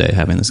here today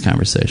having this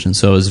conversation.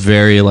 So it was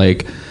very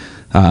like,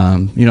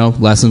 you know,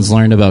 lessons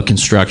learned about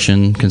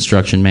construction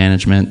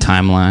management,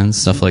 timelines,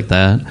 stuff like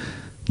that,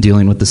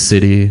 dealing with the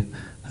city.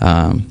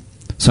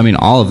 So I mean,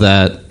 all of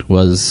that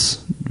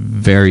was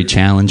very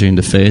challenging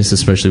to face,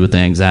 especially with the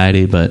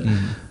anxiety, but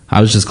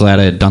I was just glad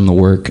I had done the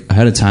work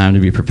ahead of time to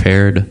be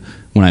prepared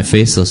when I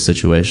face those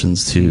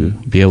situations, to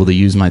be able to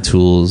use my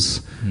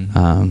tools,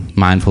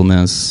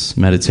 mindfulness,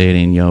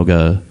 meditating,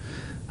 yoga,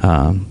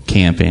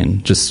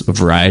 camping, just a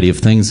variety of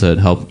things that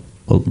help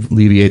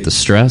alleviate the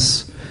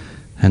stress,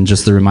 and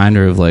just the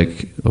reminder of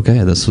like,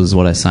 okay, this was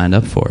what I signed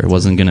up for. It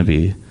wasn't going to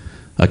be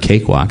a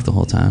cakewalk the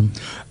whole time.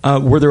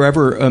 Were there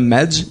ever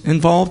meds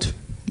involved?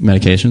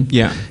 Medication?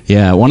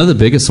 Yeah. One of the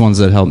biggest ones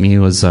that helped me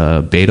was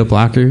beta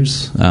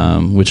blockers,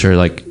 which are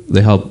like,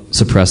 they help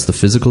suppress the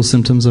physical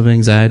symptoms of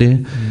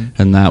anxiety,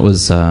 and that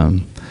was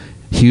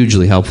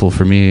hugely helpful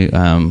for me.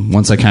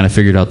 Once I kind of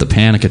figured out the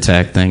panic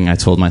attack thing, I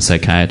told my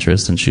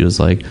psychiatrist, and she was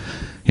like,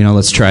 you know,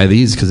 let's try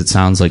these because it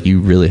sounds like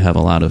you really have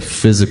a lot of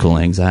physical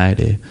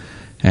anxiety.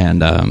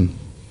 And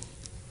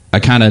I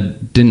kind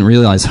of didn't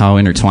realize how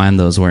intertwined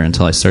those were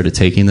until I started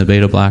taking the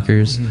beta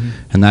blockers,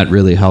 and that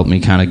really helped me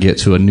kind of get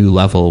to a new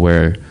level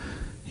where,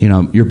 you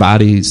know, your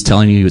body's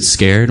telling you it's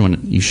scared when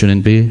you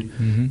shouldn't be,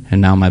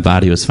 and now my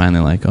body was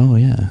finally like, oh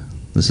yeah,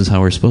 this is how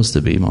we're supposed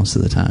to be most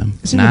of the time.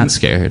 Not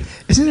scared.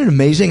 Isn't it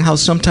amazing how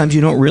sometimes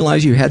you don't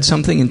realize you had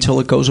something until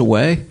it goes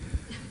away?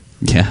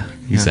 Yeah,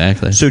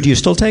 exactly. So do you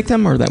still take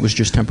them, or that was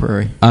just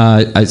temporary?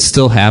 I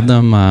still have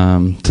them,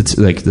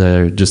 like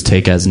they're just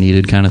take as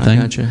needed kind of thing.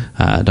 I gotcha.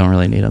 I don't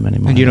really need them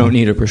anymore. And you don't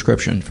need a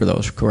prescription for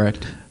those,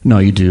 correct? No,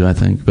 you do, I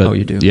think. But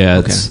you do? Yeah,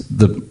 okay.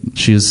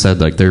 She has said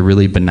like they're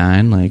really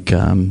benign, like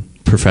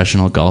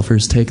professional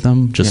golfers take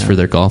them just for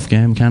their golf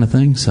game kind of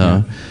thing.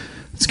 So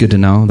it's good to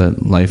know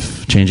that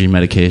life-changing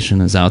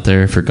medication is out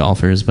there for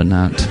golfers, but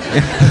not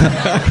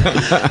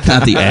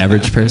not the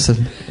average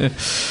person.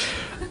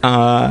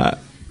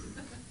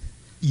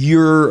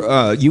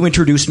 You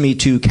introduced me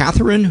to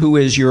Catherine, who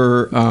is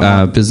your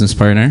business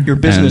partner, your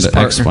business and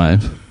partner,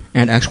 ex-wife.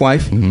 And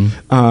ex-wife.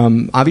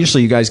 Mm-hmm.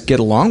 Obviously, you guys get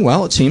along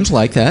well. It seems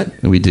like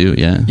that. We do,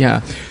 yeah.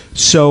 Yeah.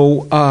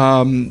 So,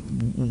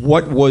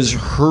 what was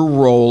her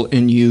role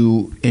in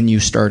you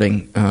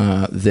starting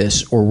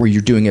this, or were you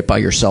doing it by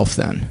yourself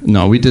then?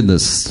 No, we did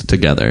this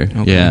together.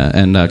 Okay. Yeah,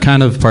 and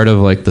kind of part of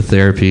like the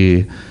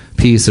therapy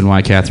piece and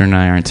why Catherine and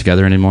I aren't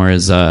together anymore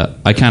is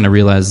I kind of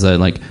realized that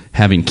like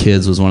having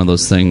kids was one of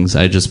those things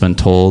I'd just been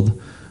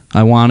told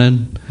I wanted,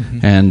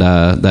 mm-hmm. and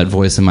that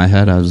voice in my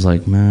head, I was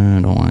like, man,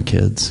 I don't want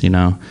kids, you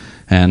know.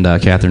 And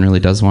Catherine really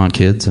does want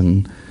kids,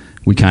 and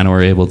we kind of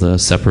were able to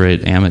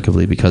separate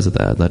amicably because of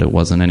that it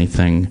wasn't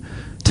anything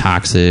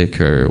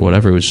toxic or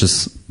whatever. It was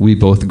just we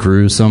both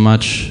grew so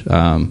much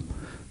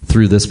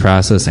through this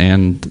process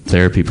and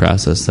therapy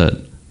process that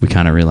we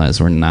kind of realized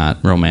we're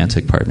not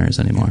romantic partners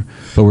anymore,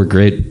 but we're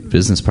great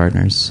business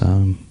partners.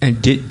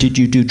 And did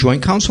you do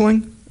joint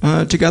counseling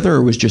together,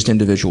 or was just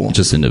individual?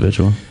 Just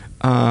individual.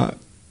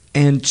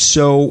 And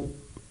so,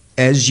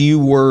 as you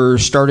were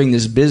starting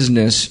this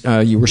business,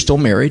 you were still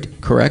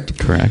married, correct?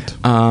 Correct.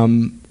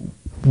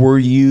 Were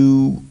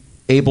you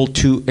able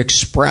to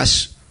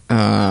express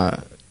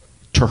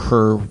to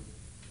her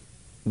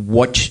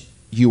what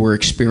you were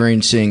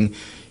experiencing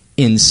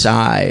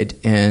inside,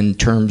 in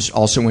terms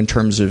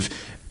of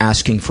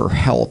asking for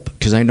help?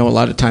 Because I know a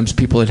lot of times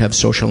people that have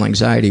social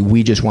anxiety,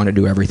 we just want to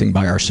do everything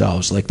by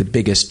ourselves. Like the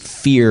biggest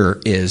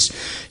fear is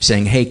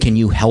saying, hey, can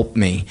you help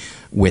me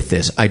with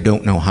this? I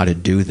don't know how to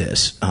do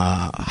this.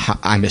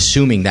 I'm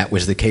assuming that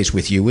was the case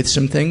with you with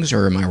some things,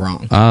 or am I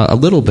wrong? A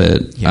little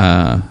bit.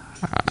 Yeah.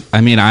 I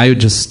mean,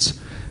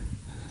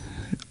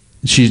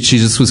 she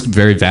just was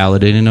very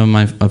validating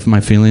of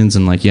my feelings,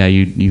 and like, yeah,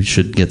 you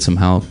should get some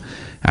help.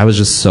 I was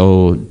just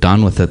so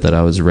done with it that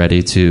I was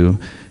ready to,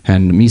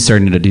 and me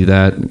starting to do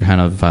that kind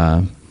of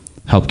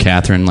helped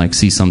Catherine like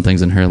see some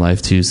things in her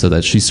life too, so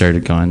that she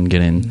started going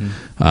getting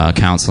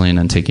counseling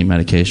and taking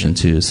medication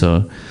too.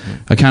 So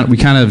we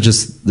kind of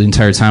just the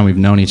entire time we've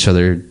known each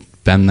other,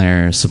 been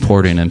there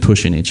supporting and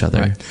pushing each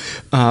other. Right.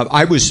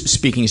 I was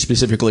speaking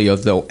specifically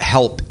of the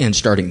help in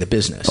starting the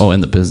business. Oh,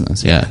 in the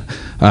business, yeah.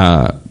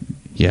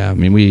 Yeah, I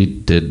mean, we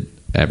did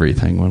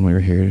everything when we were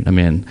here. I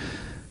mean,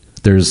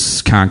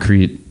 there's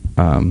concrete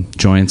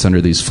joints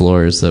under these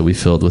floors that we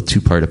filled with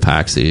 2-part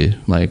epoxy,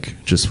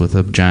 like just with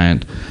a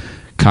giant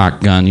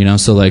cock gun, you know?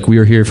 So like we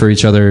were here for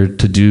each other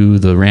to do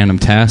the random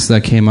tasks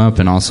that came up,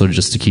 and also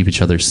just to keep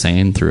each other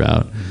sane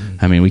throughout.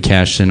 Mm-hmm. I mean, we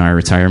cashed in our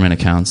retirement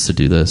accounts to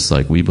do this.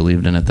 Like we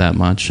believed in it that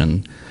much.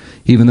 And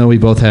even though we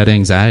both had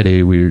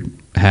anxiety, we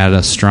had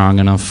a strong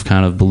enough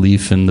kind of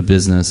belief in the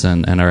business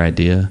and our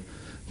idea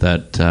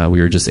that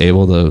we were just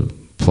able to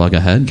plug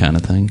ahead kind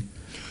of thing.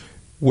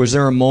 Was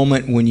there a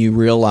moment when you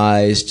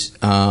realized,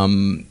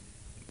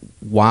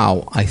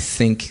 wow, I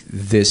think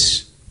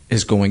this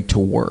is going to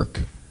work?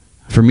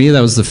 For me,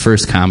 that was the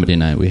first comedy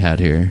night we had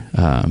here,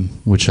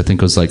 which I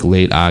think was like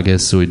late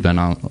August, so we'd been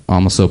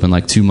almost open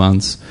like 2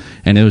 months,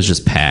 and it was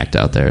just packed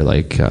out there,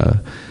 like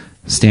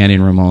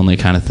standing room only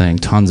kind of thing,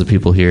 tons of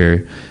people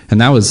here.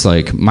 And that was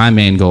like my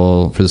main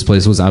goal for this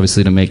place was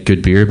obviously to make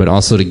good beer, but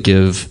also to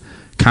give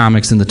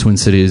comics in the Twin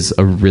Cities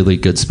a really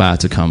good spot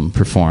to come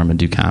perform and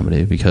do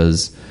comedy,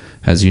 because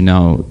as you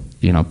know,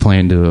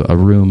 playing to a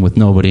room with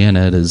nobody in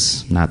it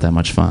is not that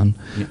much fun.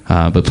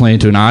 Yeah. But playing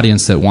to an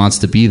audience that wants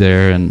to be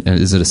there and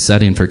is it a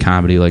setting for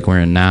comedy like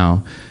we're in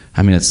now,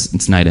 I mean,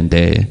 it's night and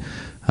day.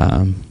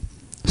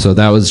 So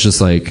that was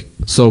just like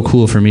so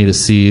cool for me to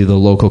see the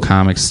local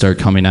comics start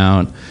coming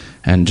out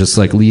and just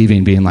like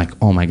leaving being like,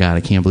 oh my God,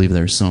 I can't believe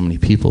there's so many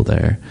people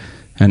there.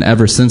 And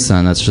ever since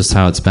then, that's just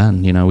how it's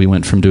been. We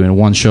went from doing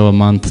 1 show a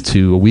month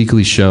to a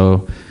weekly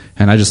show.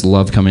 And I just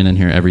love coming in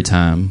here every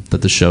time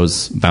that the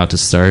show's about to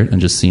start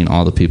and just seeing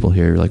all the people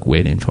here like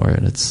waiting for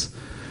it. It's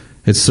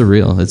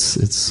surreal.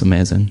 It's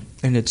amazing.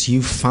 And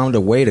you've found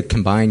a way to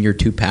combine your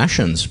two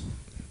passions,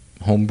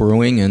 home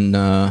brewing and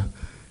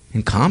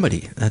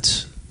comedy.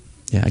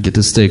 Yeah, I get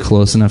to stay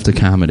close enough to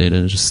comedy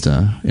to just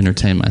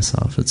entertain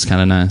myself. It's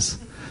kind of nice.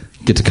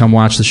 Get to come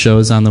watch the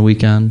shows on the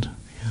weekend.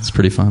 It's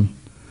pretty fun.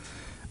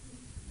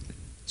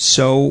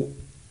 So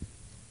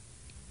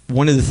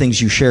one of the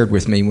things you shared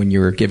with me when you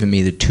were giving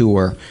me the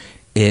tour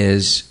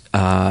is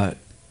not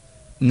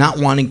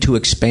wanting to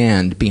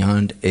expand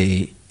beyond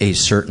a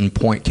certain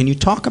point. Can you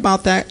talk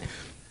about that?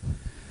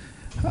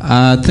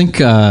 I think,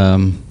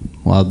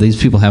 well,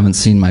 these people haven't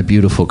seen my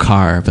beautiful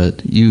car,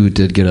 but you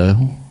did get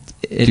do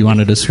you want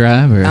to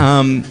describe? Or?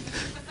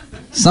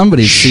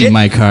 Somebody's seen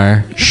my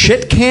car.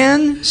 Shit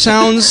can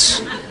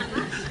sounds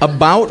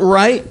about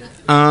right.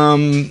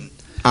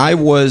 I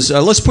was,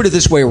 let's put it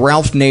this way,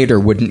 Ralph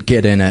Nader wouldn't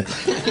get in it.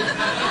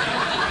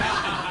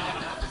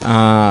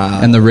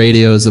 And the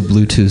radio is a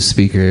Bluetooth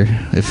speaker.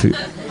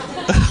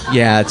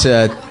 Yeah, it's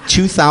a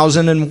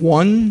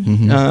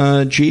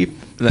 2001 Jeep.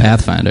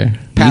 Pathfinder.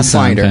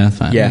 Pathfinder.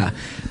 Pathfinder. Yeah.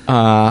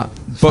 But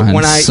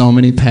when so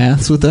many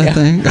paths with that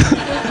thing.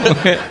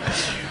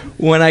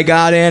 When I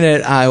got in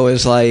it, I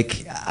was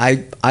like,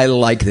 I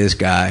like this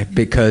guy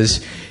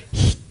because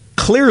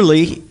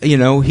clearly, you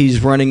know,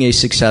 he's running a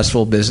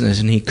successful business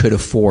and he could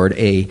afford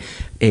a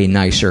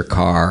nicer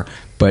car,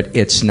 but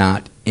it's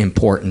not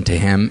important to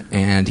him,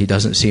 and he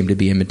doesn't seem to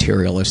be a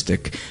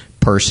materialistic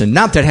person.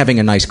 Not that having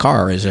a nice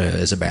car is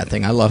a bad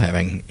thing. I love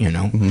having, you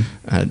know,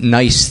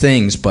 nice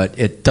things, but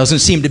it doesn't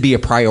seem to be a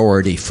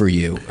priority for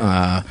you.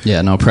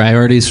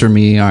 Priorities for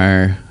me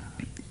are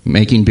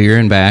making beer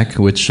and back,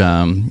 which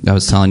I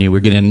was telling you, we're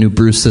getting a new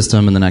brew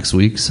system in the next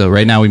week. So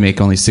right now we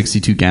make only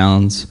 62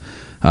 gallons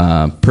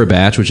per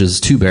batch, which is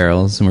 2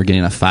 barrels, and we're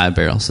getting a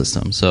 5-barrel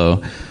system. So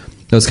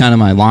that was kind of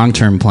my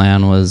long-term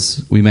plan,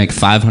 was we make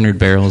 500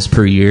 barrels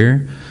per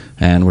year,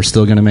 and we're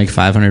still going to make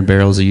 500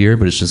 barrels a year,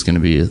 but it's just going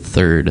to be a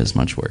third as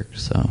much work.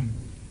 So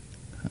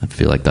I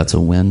feel like that's a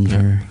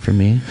win for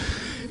me.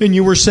 And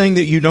you were saying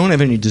that you don't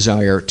have any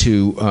desire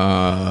to,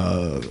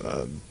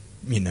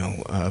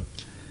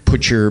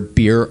 put your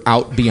beer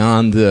out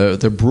beyond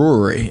the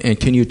brewery. And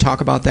can you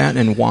talk about that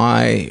and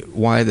why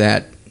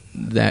that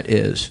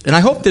is? And I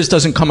hope this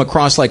doesn't come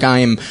across like I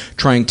am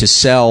trying to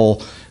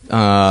sell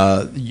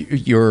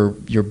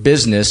your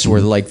business,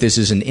 or like this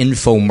is an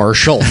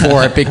infomercial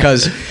for it,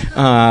 because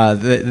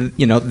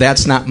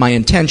that's not my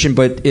intention.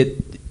 But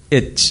it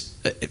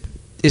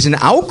is an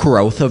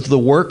outgrowth of the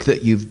work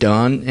that you've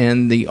done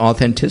and the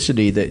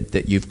authenticity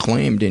that you've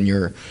claimed in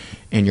your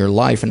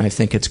life, and I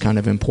think it's kind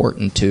of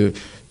important to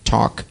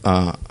talk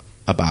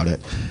about it.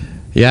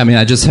 Yeah, I mean,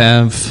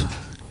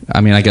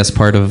 I guess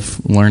part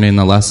of learning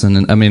the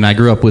lesson, I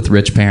grew up with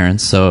rich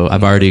parents, so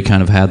I've already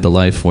kind of had the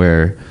life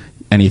where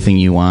anything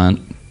you want,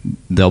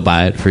 they'll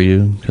buy it for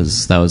you,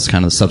 because that was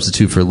kind of a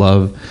substitute for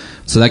love.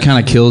 So that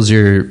kind of kills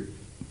your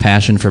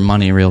passion for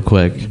money real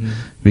quick,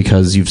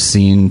 because you've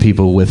seen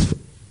people with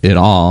it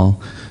all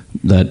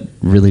that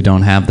really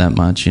don't have that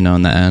much, in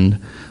the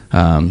end.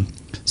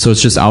 So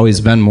it's just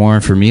always been more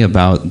for me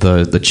about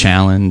the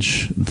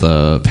challenge,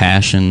 the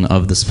passion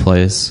of this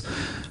place.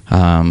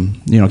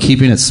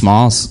 Keeping it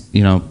small,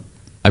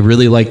 I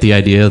really like the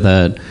idea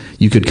that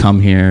you could come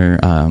here,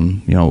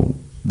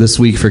 this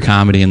week for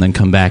comedy and then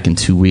come back in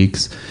 2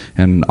 weeks,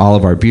 and all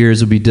of our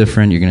beers would be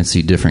different. You're going to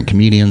see different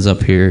comedians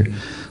up here.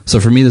 So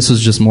for me, this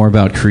was just more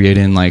about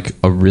creating like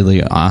a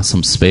really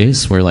awesome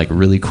space where like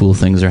really cool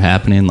things are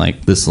happening,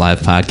 like this live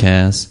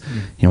podcast.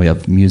 We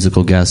have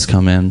musical guests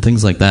come in,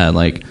 things like that.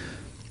 Like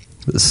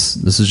this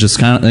is just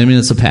kind of,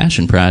 it's a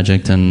passion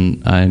project,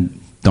 and I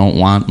don't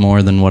want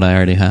more than what I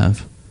already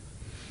have.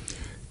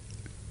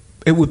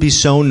 It would be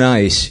so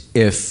nice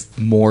if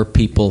more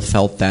people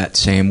felt that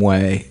same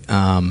way.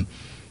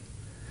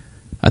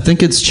 I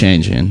think it's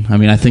changing.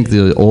 I think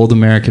the old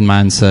American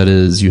mindset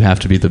is you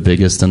have to be the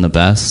biggest and the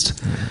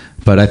best.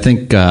 But I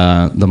think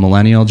the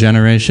millennial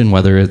generation,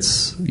 whether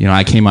it's,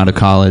 I came out of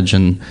college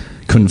and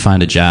couldn't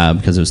find a job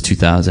because it was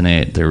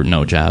 2008. There were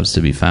no jobs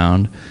to be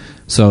found.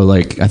 So,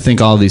 I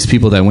think all these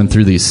people that went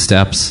through these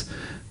steps,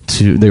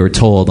 they were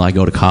told,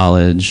 go to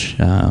college,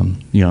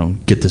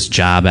 get this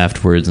job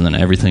afterwards, and then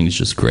everything's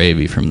just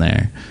gravy from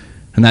there.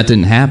 And that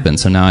didn't happen.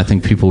 So now I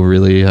think people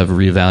really have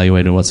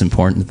reevaluated what's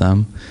important to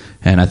them.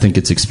 And I think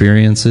it's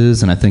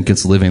experiences, and I think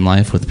it's living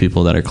life with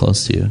people that are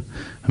close to you.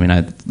 I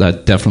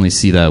definitely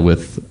see that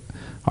with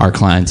our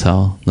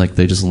clientele.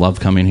 They just love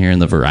coming here and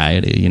the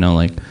variety.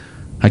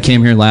 I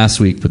came here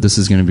last week, but this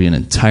is going to be an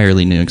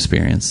entirely new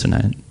experience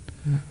tonight.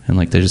 And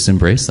they just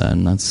embrace that,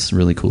 and that's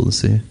really cool to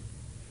see.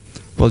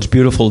 Well, it's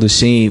beautiful to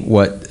see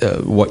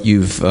what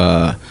you've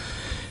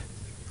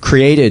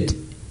created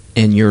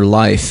in your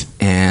life,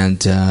 and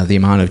the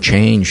amount of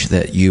change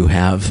that you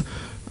have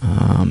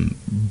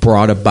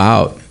brought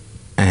about.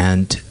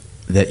 And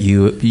that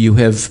you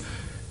have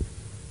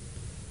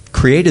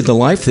created the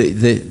life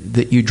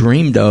that you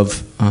dreamed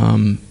of,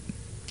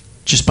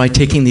 just by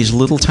taking these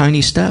little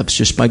tiny steps,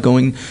 just by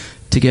going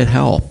to get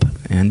help,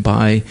 and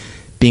by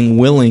being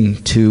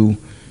willing to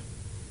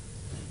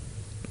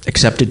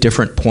accept a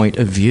different point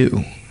of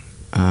view.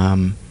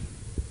 And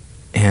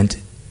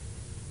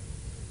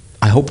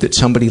I hope that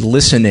somebody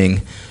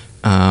listening,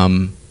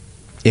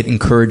 it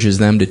encourages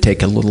them to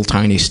take a little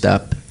tiny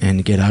step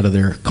and get out of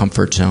their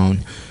comfort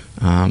zone.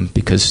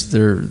 Because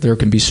there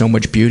can be so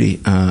much beauty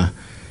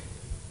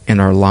in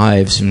our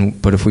lives,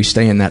 but if we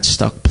stay in that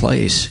stuck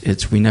place,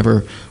 we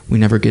never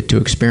get to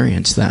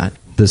experience that.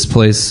 This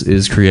place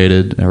was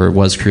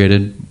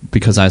created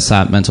because I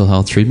sought mental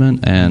health treatment,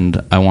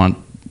 and I want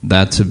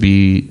that to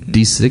be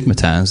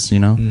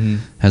destigmatized.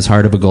 As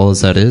hard of a goal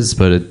as that is,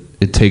 but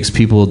it takes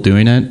people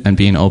doing it and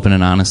being open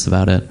and honest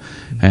about it.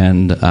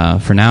 And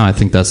for now, I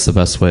think that's the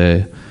best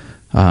way.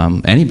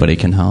 Anybody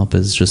can help,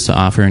 is just to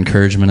offer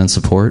encouragement and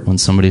support when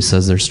somebody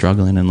says they're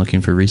struggling and looking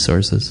for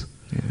resources.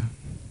 Yeah.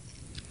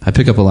 I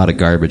pick up a lot of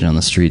garbage on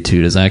the street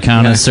too. Does that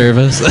count as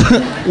service?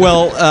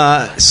 Well,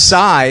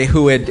 Cy,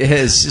 who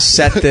has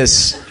set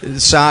this,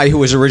 Cy, who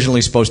was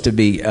originally supposed to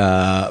be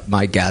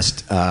my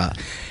guest,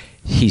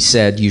 he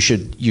said you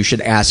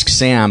should ask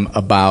Sam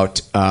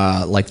about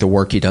like the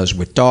work he does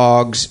with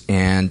dogs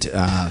and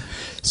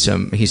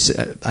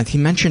he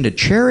mentioned a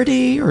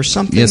charity or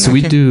something. Yeah, so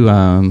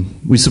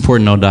we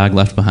support No Dog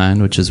Left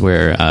Behind, which is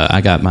where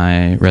I got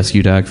my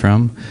rescue dog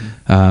from,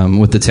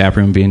 with the tap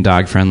room being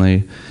dog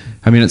friendly.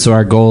 I mean, so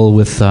our goal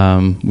with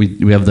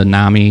we have the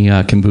NAMI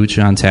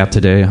kombucha on tap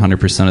today.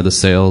 100% of the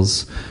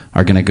sales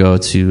are going to go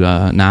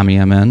to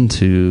NAMI MN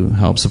to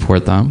help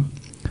support them.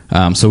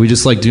 So we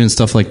just like doing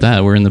stuff like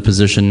that. We're in the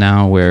position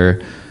now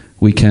where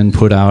we can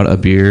put out a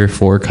beer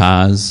for a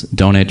cause,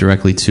 donate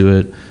directly to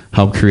it,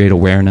 help create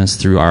awareness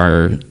through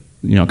our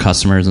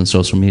customers and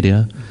social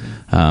media,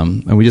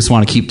 and we just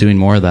want to keep doing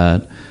more of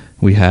that.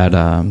 We had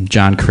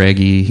John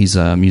Craigie. He's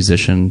a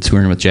musician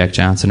touring with Jack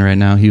Johnson right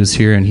now. He was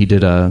here and he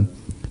did a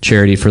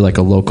charity for like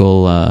a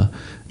local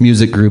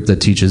music group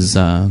that teaches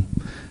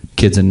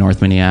kids in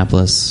North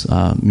Minneapolis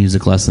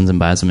music lessons and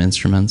buys them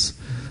instruments.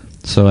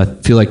 So I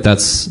feel like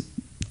that's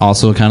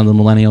also kind of the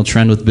millennial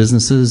trend with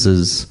businesses,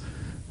 is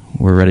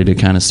we're ready to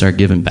kind of start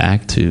giving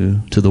back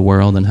to the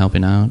world and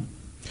helping out.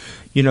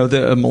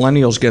 The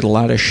millennials get a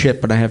lot of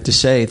shit, but I have to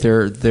say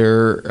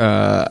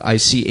I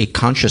see a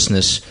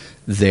consciousness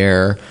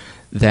there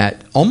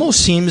that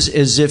almost seems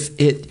as if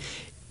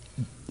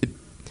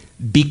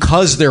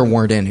because there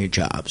weren't any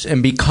jobs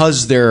and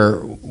because there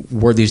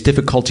were these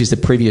difficulties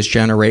that previous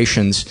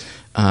generations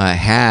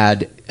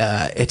had,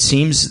 it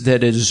seems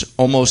that it is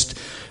almost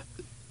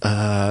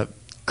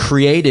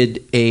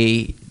created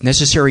a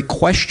necessary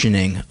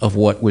questioning of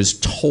what was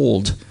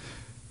told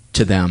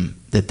to them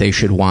that they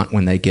should want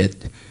when they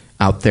get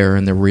out there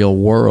in the real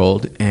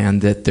world,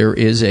 and that there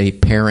is a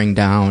paring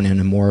down and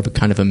a more of a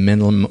kind of a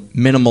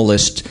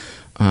minimalist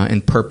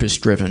and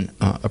purpose-driven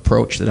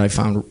approach that I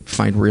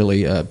find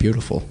really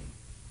beautiful.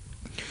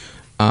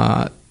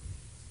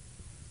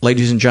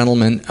 Ladies and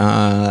gentlemen,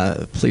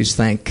 please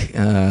thank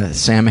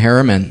Sam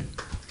Harriman.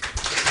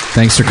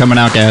 Thanks for coming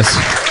out, guys.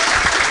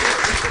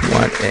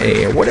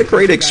 What a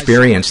great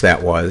experience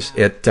that was.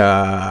 It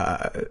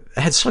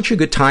had such a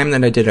good time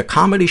that I did a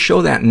comedy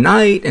show that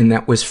night, and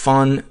that was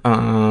fun.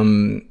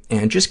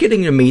 And just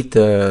getting to meet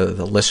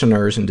the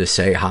listeners and to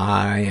say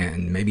hi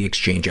and maybe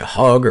exchange a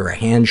hug or a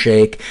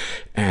handshake.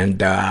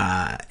 And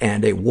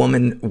a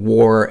woman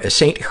wore a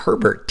St.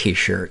 Herbert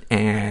t-shirt,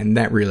 and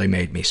that really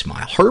made me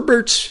smile.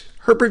 Herbert's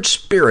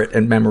spirit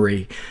and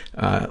memory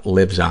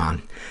lives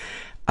on.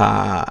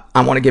 I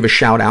want to give a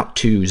shout out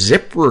to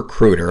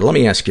ZipRecruiter. Let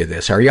me ask you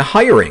this. Are you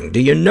hiring?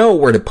 Do you know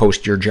where to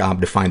post your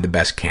job to find the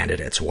best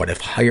candidates? What if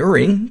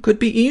hiring could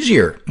be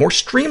easier, more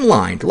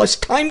streamlined, less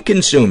time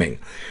consuming?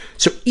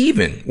 So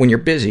even when you're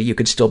busy, you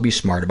could still be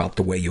smart about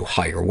the way you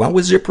hire. Well,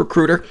 with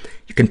ZipRecruiter,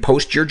 you can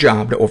post your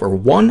job to over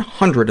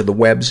 100 of the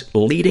web's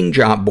leading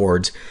job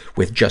boards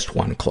with just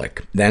one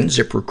click. Then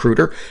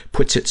ZipRecruiter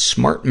puts its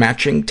smart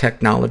matching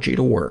technology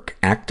to work,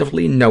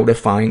 actively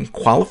notifying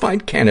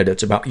qualified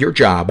candidates about your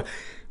job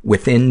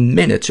within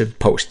minutes of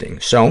posting.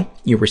 So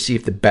you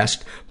receive the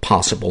best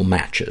possible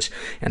matches.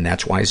 And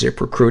that's why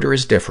ZipRecruiter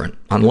is different.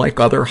 Unlike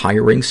other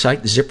hiring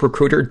sites,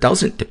 ZipRecruiter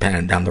doesn't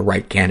depend on the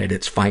right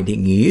candidates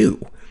finding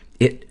you.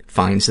 It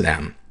finds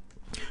them.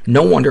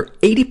 No wonder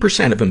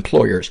 80% of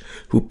employers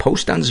who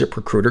post on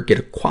ZipRecruiter get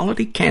a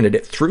quality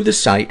candidate through the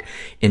site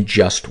in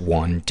just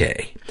one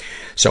day.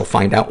 So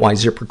find out why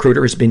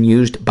ZipRecruiter has been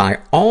used by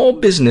all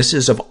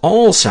businesses of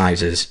all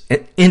sizes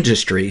and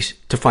industries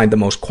to find the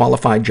most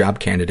qualified job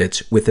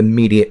candidates with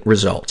immediate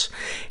results.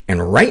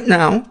 And right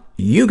now,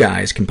 you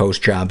guys can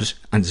post jobs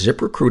on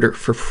ZipRecruiter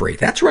for free.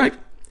 That's right,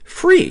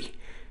 free.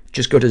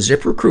 Just go to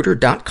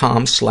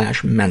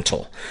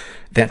ZipRecruiter.com/mental.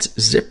 That's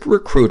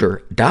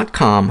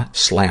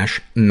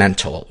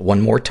ZipRecruiter.com/mental.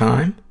 One more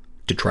time,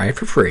 to try it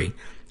for free,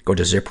 go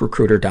to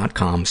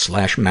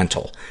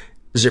ZipRecruiter.com/mental.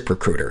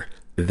 ZipRecruiter,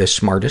 the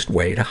smartest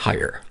way to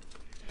hire.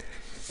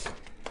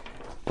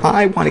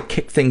 I want to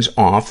kick things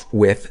off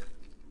with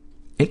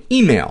an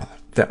email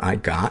that I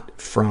got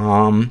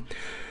from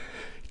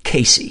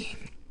Casey.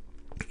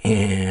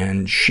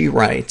 And she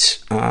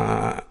writes,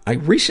 I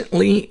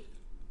recently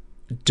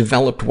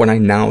developed what I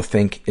now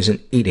think is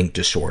an eating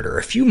disorder.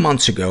 A few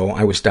months ago,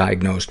 I was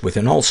diagnosed with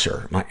an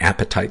ulcer. My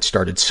appetite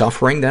started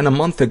suffering. Then a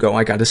month ago,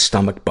 I got a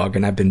stomach bug,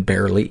 and I've been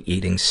barely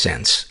eating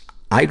since.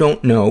 I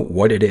don't know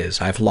what it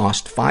is. I've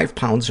lost 5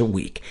 pounds a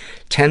week,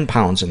 10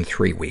 pounds in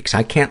 3 weeks.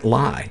 I can't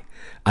lie.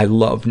 I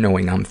love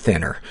knowing I'm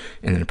thinner.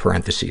 And in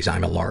parentheses,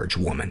 I'm a large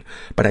woman.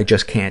 But I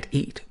just can't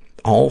eat.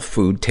 All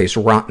food tastes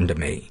rotten to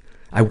me.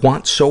 I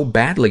want so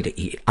badly to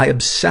eat. I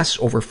obsess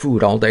over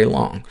food all day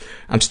long.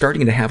 I'm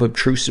starting to have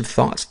obtrusive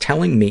thoughts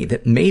telling me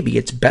that maybe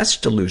it's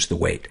best to lose the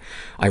weight.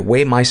 I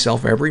weigh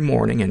myself every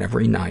morning and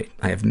every night.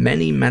 I have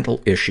many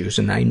mental issues,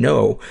 and I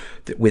know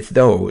that with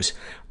those,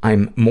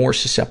 I'm more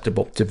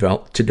susceptible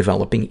to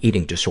developing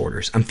eating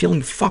disorders. I'm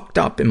feeling fucked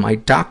up, and my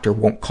doctor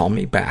won't call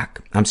me back.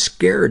 I'm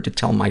scared to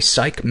tell my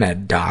psych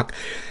med doc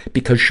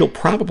because she'll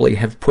probably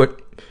have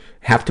put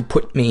have to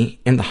put me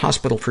in the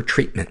hospital for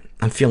treatment.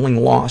 I'm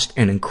feeling lost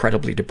and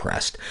incredibly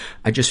depressed.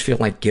 I just feel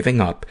like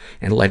giving up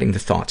and letting the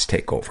thoughts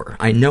take over.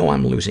 I know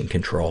I'm losing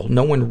control.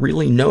 No one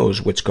really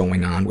knows what's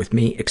going on with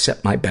me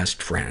except my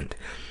best friend.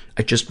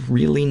 I just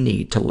really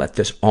need to let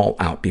this all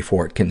out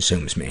before it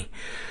consumes me.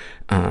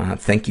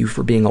 Thank you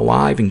for being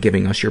alive and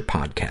giving us your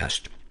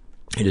podcast.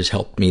 It has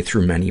helped me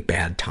through many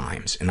bad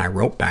times. And I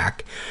wrote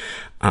back,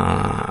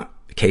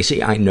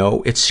 Casey, I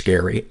know it's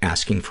scary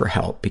asking for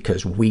help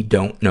because we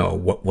don't know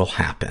what will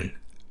happen,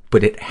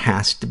 but it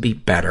has to be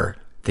better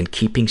than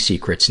keeping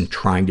secrets and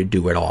trying to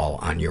do it all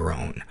on your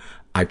own.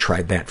 I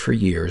tried that for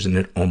years and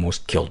it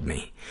almost killed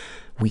me.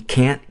 We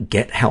can't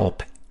get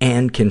help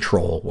and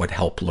control what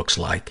help looks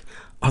like.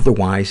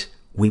 Otherwise,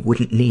 we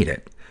wouldn't need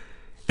it.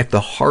 At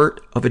the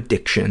heart of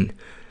addiction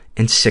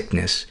and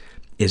sickness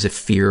is a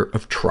fear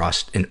of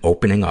trust and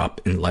opening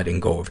up and letting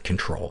go of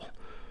control.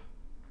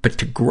 But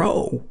to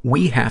grow,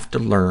 we have to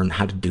learn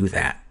how to do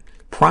that.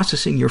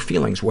 Processing your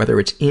feelings, whether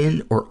it's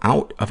in or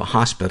out of a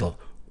hospital,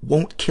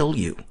 won't kill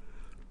you.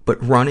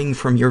 But running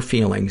from your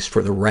feelings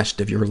for the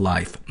rest of your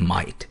life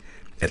might.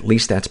 At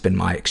least that's been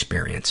my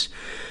experience.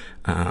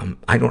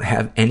 I don't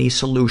have any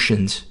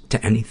solutions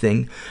to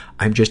anything.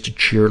 I'm just a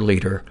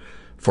cheerleader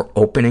for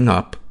opening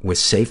up with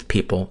safe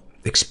people,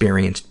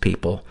 experienced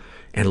people,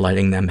 and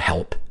letting them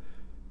help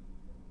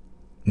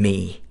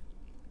me.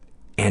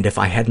 And if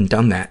I hadn't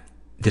done that,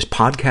 this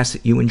podcast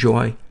that you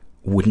enjoy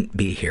wouldn't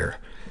be here.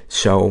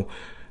 So,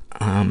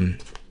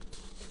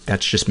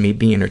 that's just me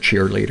being a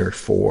cheerleader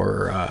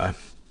for,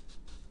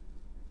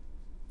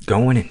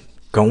 going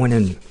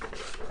and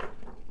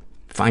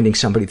finding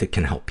somebody that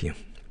can help you.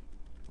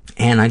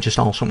 And I just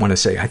also want to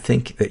say, I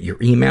think that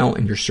your email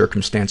and your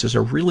circumstances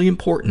are really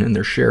important, and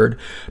they're shared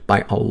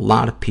by a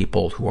lot of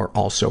people who are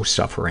also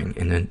suffering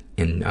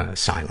in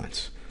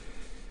silence.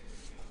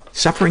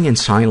 Suffering in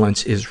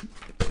silence is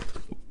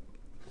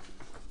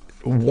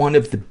one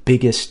of the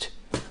biggest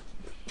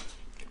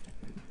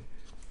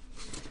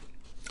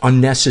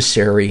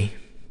unnecessary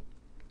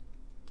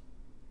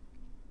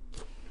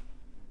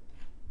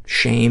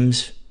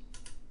shames,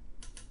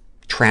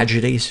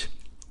 tragedies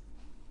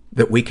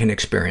that we can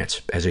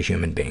experience as a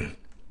human being.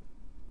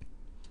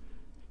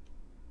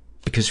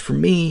 Because for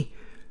me,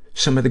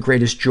 some of the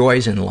greatest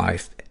joys in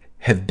life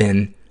have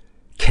been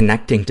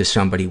connecting to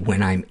somebody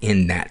when I'm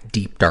in that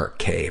deep, dark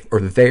cave, or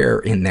they're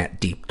in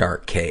that deep,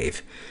 dark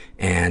cave,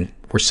 and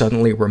we're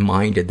suddenly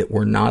reminded that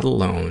we're not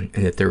alone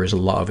and that there is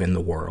love in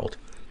the world.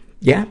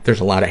 Yeah, there's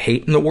a lot of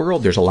hate in the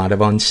world. There's a lot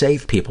of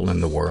unsafe people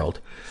in the world.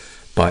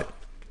 But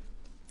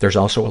there's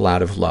also a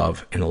lot of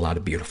love and a lot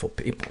of beautiful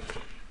people.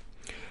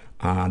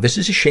 This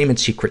is a shame and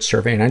secret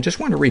survey, and I just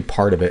want to read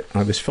part of it.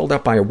 It was filled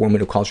out by a woman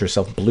who calls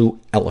herself Blue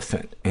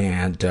Elephant,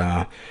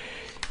 and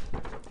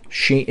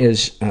she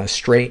is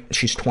straight.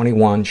 She's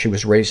 21. She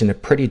was raised in a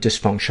pretty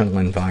dysfunctional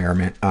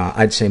environment.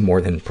 I'd say more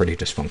than pretty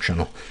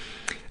dysfunctional.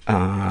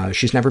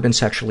 She's never been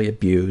sexually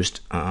abused.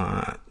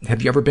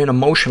 Have you ever been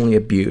emotionally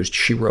abused?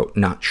 She wrote,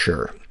 not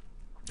sure.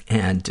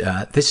 And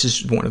this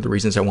is one of the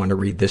reasons I want to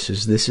read this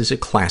is a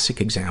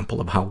classic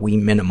example of how we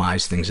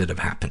minimize things that have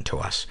happened to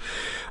us.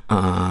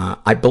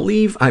 I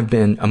believe I've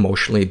been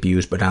emotionally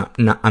abused, but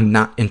I'm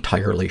not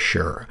entirely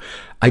sure.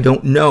 I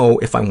don't know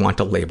if I want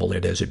to label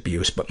it as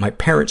abuse, but my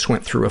parents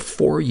went through a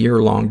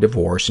 4-year-long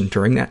divorce, and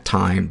during that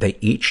time, they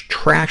each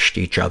trashed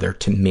each other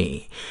to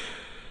me.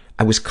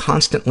 I was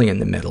constantly in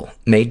the middle,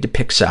 made to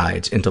pick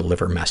sides and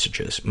deliver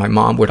messages. My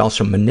mom would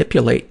also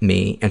manipulate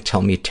me and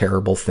tell me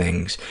terrible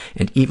things,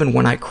 and even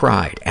when I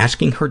cried,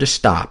 asking her to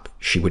stop,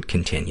 she would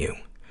continue.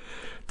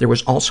 There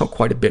was also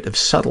quite a bit of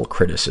subtle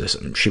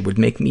criticism. She would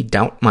make me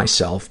doubt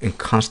myself and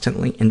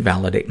constantly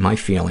invalidate my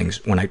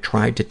feelings when I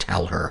tried to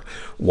tell her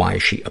why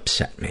she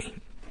upset me.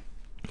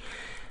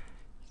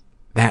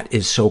 That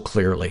is so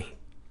clearly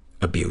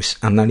abuse.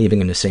 I'm not even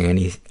going to say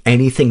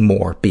anything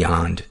more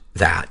beyond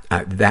that.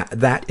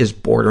 That is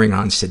bordering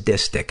on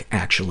sadistic,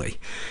 actually.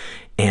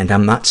 And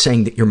I'm not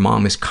saying that your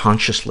mom is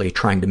consciously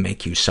trying to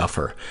make you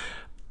suffer.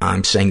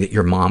 I'm saying that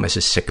your mom is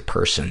a sick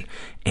person,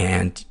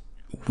 and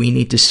we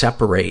need to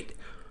separate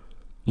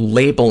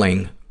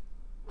labeling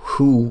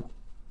who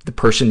the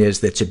person is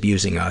that's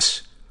abusing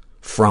us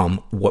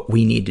from what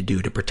we need to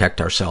do to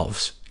protect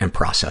ourselves and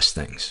process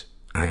things.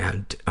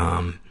 And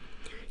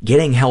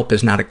getting help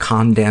is not a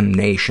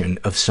condemnation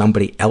of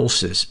somebody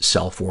else's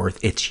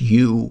self-worth. It's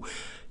you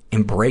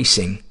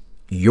embracing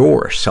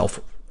your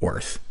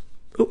self-worth.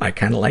 Ooh, I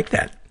kind of like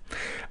that.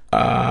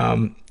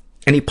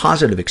 Any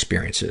positive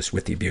experiences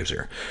with the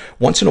abuser?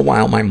 Once in a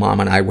while, my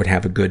mom and I would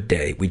have a good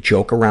day. We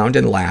joke around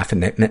and laugh,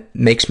 and that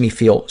makes me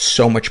feel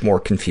so much more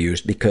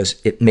confused because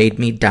it made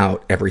me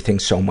doubt everything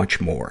so much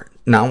more.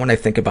 Now when I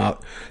think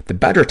about the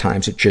better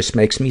times, it just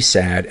makes me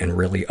sad and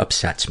really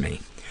upsets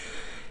me.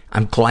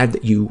 I'm glad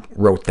that you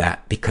wrote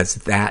that, because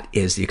that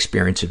is the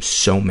experience of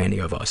so many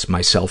of us,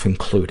 myself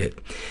included.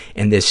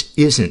 And this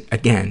isn't,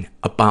 again,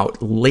 about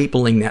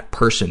labeling that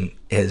person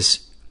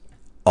as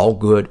all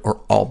good or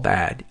all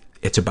bad.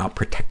 It's about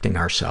protecting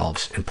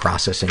ourselves and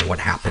processing what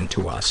happened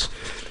to us.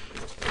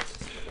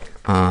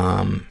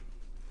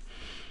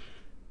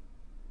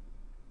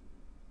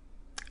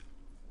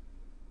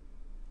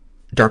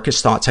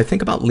 Darkest thoughts. I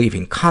think about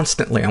leaving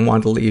constantly. I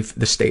want to leave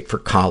the state for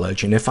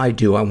college, and if I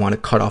do, I want to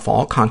cut off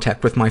all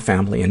contact with my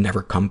family and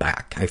never come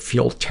back. I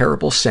feel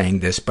terrible saying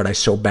this, but I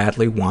so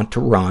badly want to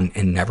run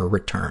and never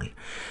return.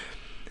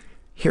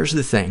 Here's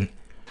the thing.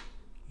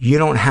 You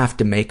don't have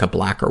to make a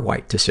black or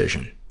white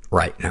decision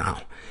right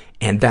now.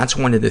 And that's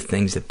one of the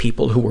things that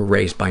people who were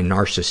raised by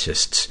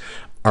narcissists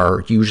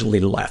are usually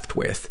left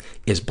with,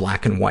 is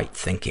black and white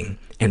thinking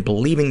and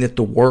believing that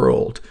the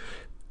world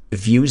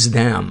views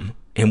them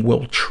and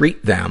will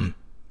treat them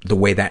the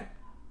way that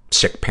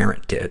sick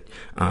parent did.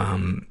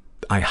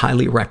 I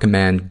highly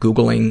recommend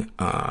Googling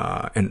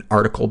an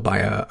article by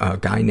a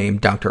guy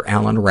named Dr.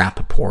 Alan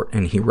Rappaport,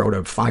 and he wrote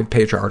a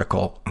 5-page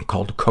article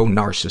called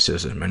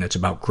Co-Narcissism, and it's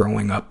about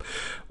growing up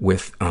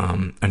with a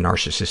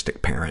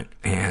narcissistic parent.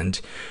 And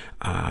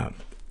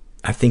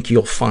I think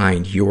you'll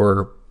find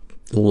your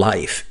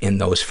life in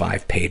those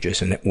 5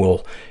 pages, and it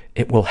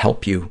will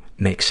help you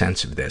make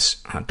sense of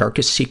this.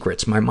 Darkest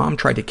secrets. My mom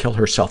tried to kill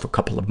herself a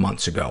couple of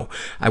months ago.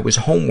 I was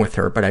home with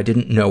her, but I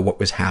didn't know what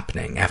was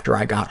happening. After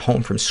I got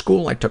home from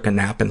school, I took a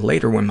nap, and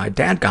later when my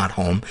dad got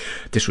home,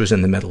 this was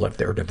in the middle of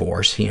their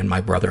divorce. He and my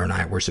brother and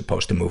I were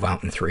supposed to move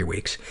out in 3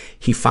 weeks.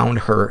 He found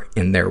her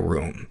in their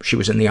room. She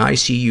was in the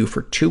ICU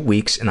for 2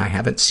 weeks, and I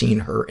haven't seen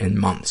her in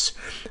months.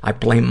 I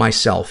blame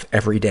myself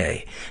every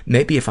day.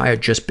 Maybe if I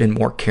had just been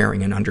more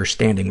caring and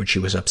understanding when she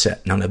was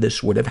upset, none of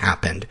this would have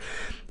happened.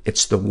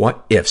 It's the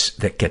what-ifs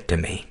that get to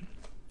me.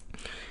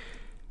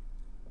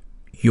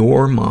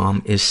 Your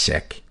mom is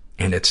sick,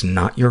 and it's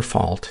not your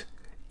fault,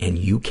 and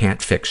you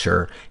can't fix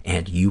her,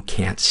 and you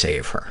can't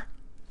save her.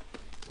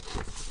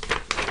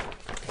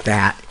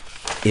 That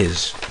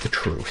is the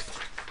truth.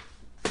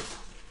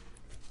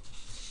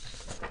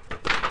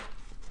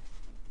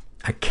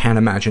 I can't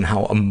imagine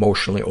how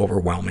emotionally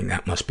overwhelming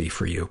that must be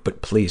for you,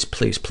 but please,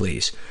 please,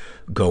 please,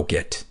 go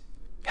get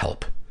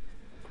help.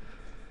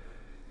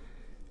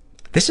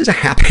 This is a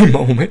happy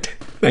moment,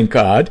 thank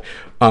God.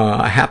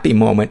 A happy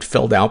moment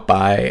filled out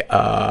by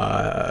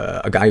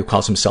a guy who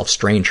calls himself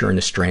Stranger in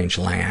a Strange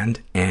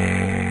Land.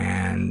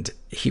 And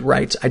he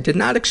writes, I did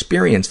not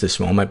experience this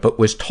moment, but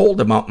was told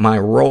about my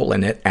role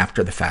in it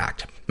after the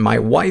fact. My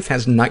wife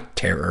has night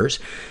terrors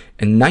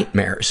and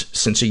nightmares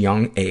since a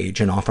young age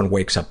and often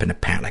wakes up in a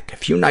panic. A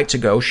few nights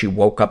ago, she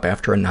woke up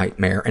after a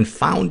nightmare and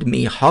found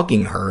me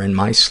hugging her in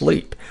my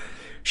sleep.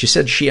 She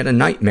said she had a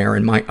nightmare,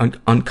 and my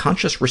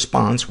unconscious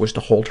response was to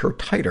hold her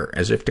tighter,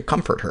 as if to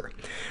comfort her.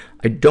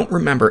 I don't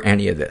remember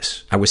any of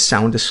this. I was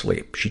sound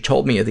asleep. She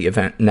told me of the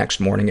event next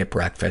morning at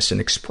breakfast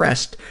and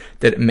expressed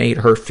that it made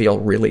her feel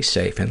really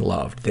safe and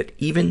loved, that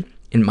even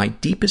in my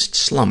deepest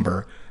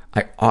slumber,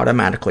 I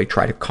automatically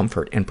try to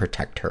comfort and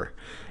protect her.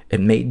 It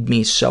made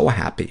me so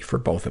happy for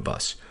both of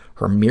us.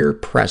 Her mere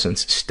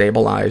presence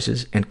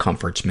stabilizes and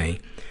comforts me,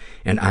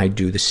 and I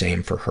do the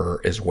same for her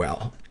as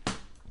well.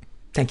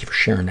 Thank you for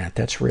sharing that.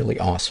 That's really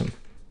awesome.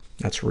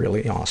 That's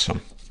really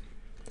awesome.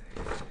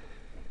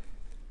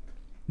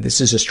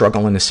 This is a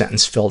struggle in a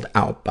sentence filled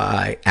out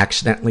by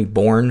accidentally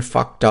born,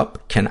 fucked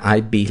up, can I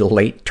be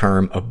late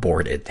term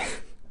aborted?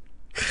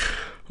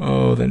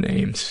 Oh, the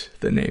names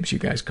you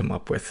guys come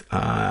up with.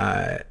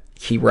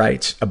 He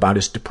writes about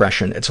his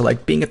depression. It's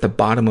like being at the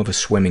bottom of a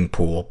swimming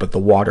pool, but the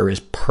water is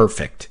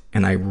perfect,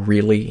 and I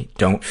really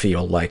don't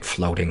feel like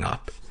floating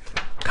up.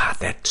 God,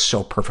 that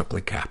so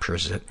perfectly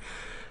captures it.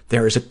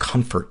 There is a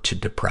comfort to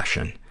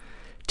depression,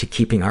 to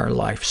keeping our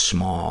life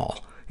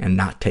small and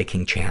not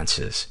taking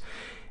chances.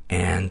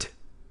 And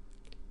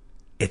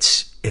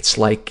it's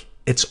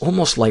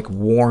almost like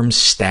warm,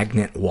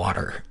 stagnant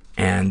water.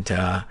 And,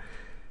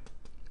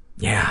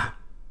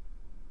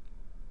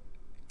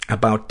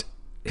 about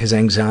his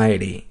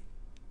anxiety,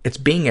 it's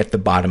being at the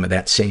bottom of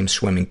that same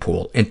swimming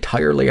pool,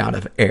 entirely out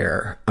of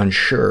air,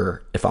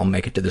 unsure if I'll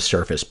make it to the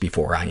surface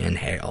before I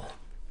inhale.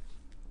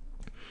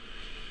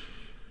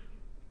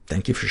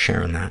 Thank you for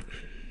sharing that.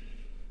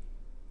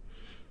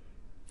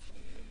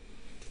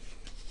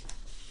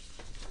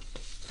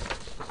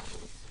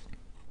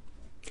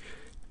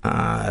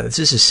 This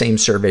is the same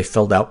survey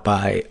filled out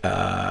by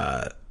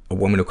a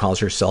woman who calls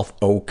herself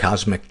O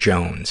Cosmic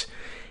Jones.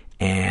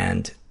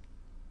 And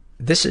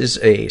this is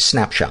a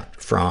snapshot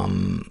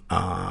from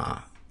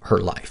her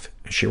life.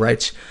 She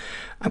writes,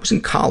 I was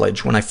in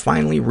college when I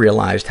finally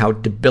realized how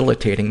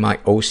debilitating my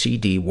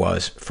OCD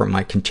was for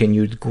my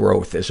continued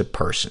growth as a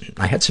person.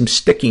 I had some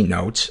sticky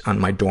notes on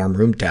my dorm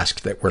room desk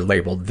that were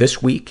labeled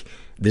this week,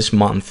 this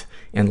month,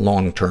 and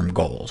long-term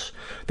goals.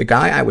 The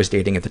guy I was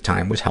dating at the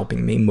time was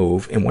helping me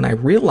move, and when I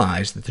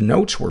realized that the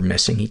notes were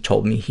missing, he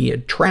told me he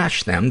had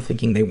trashed them,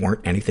 thinking they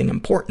weren't anything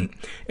important.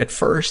 At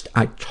first,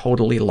 I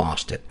totally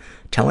lost it,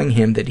 telling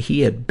him that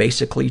he had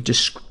basically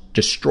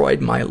destroyed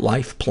my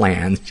life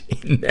plans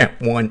in that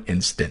one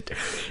instant.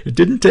 It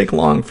didn't take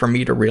long for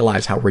me to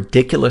realize how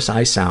ridiculous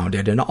I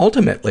sounded, and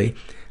ultimately,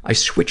 I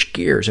switched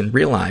gears and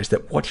realized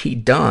that what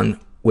he'd done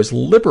was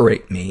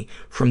liberate me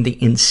from the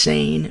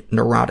insane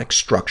neurotic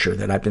structure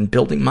that I've been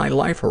building my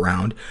life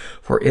around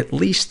for at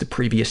least the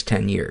previous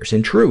 10 years.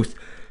 In truth,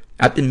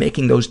 I've been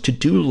making those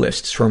to-do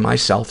lists for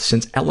myself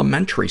since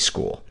elementary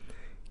school.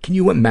 Can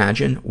you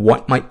imagine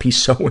what might be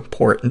so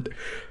important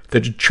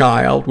that a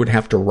child would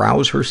have to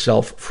rouse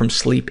herself from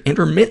sleep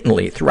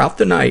intermittently throughout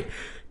the night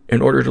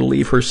in order to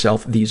leave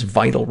herself these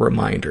vital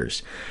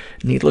reminders?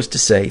 Needless to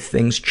say,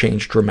 things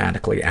changed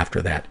dramatically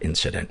after that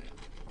incident.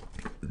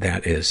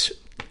 That is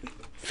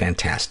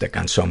fantastic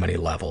on so many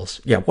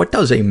levels. Yeah, what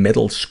does a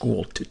middle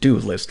school to-do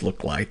list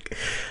look like?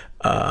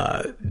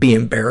 Be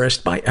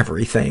embarrassed by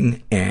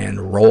everything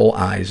and roll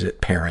eyes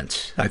at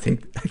parents. I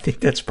think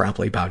that's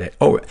probably about it.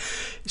 Oh,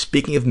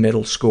 speaking of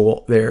middle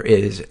school, there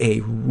is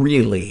a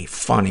really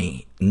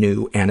funny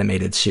new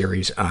animated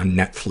series on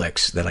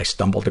Netflix that I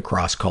stumbled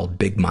across called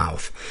Big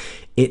Mouth.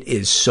 It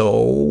is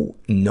so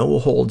no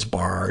holds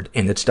barred,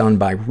 and it's done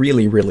by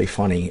really, really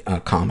funny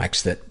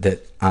comics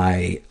that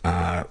I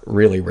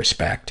really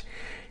respect.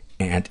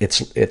 And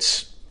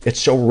it's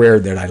so rare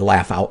that I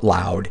laugh out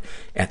loud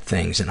at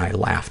things, and I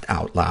laughed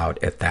out loud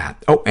at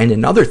that. Oh, and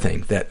another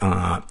thing that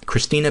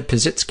Christina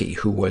Pazitsky,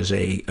 who was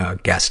a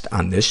guest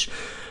on this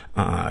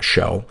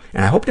show,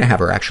 and I hope to have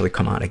her actually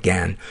come on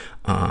again,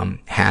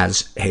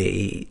 has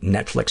a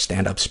Netflix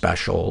stand-up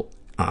special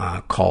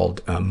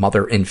called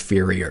Mother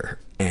Inferior.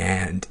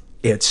 And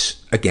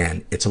it's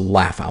a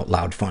laugh out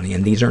loud funny.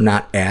 And these are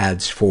not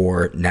ads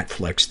for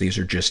Netflix. These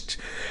are just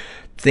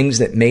things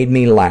that made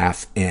me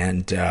laugh,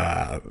 and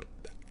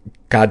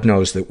God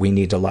knows that we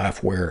need to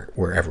laugh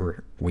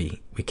wherever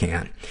we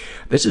can.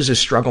 This is a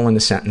struggle in a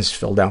sentence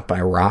filled out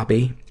by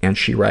Robbie, and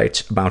she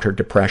writes about her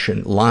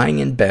depression, lying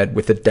in bed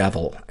with the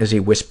devil as he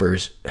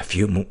whispers, a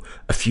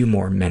few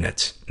more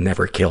minutes,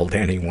 never killed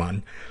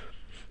anyone.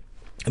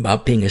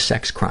 About being a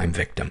sex crime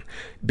victim,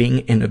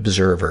 being an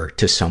observer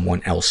to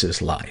someone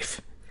else's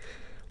life.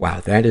 Wow,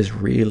 that is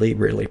really,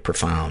 really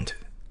profound.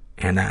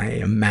 And I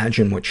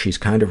imagine what she's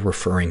kind of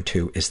referring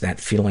to is that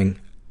feeling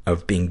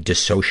of being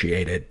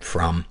dissociated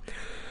from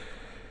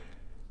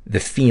the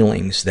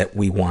feelings that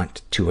we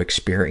want to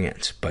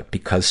experience. But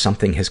because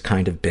something has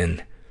kind of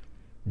been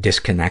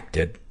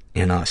disconnected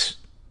in us,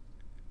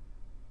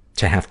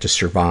 to have to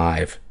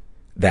survive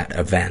that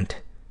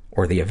event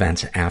or the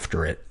events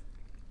after it,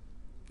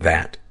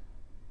 that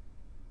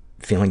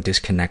feeling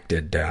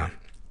disconnected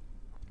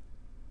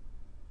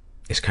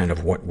is kind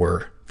of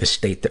the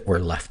state that we're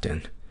left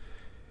in.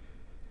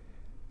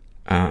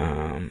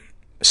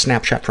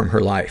 Snapshot from her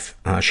life.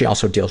 She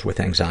also deals with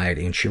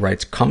anxiety, and she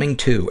writes, coming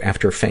to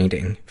after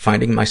fainting,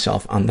 finding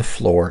myself on the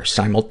floor,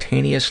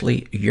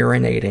 simultaneously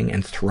urinating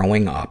and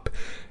throwing up.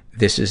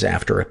 This is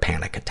after a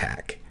panic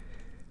attack.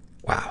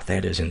 Wow,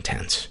 that is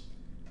intense.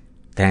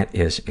 That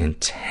is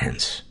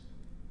intense.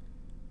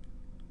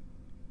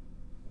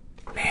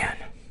 Man.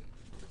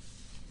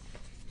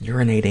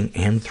 Urinating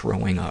and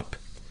throwing up.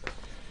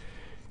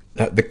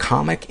 The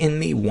comic in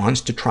me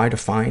wants to try to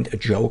find a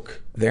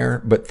joke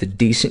there, but the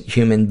decent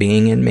human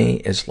being in me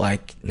is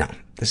like, no,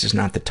 this is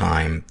not the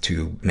time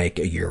to make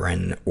a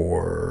urine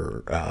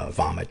or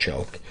vomit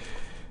joke.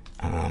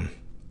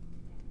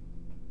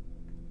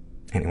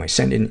 Anyway,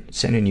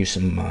 sending you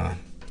some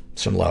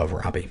love,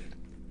 Robbie.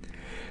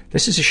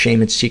 This is a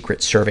shame and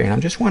secret survey, and I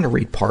just want to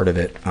read part of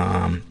it.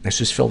 This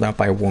is filled out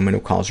by a woman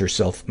who calls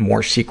herself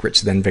More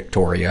Secrets Than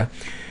Victoria.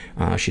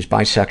 She's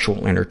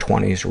bisexual, in her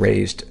 20s,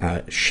 raised,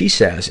 she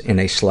says, in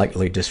a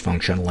slightly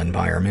dysfunctional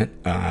environment.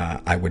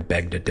 I would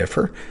beg to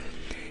differ.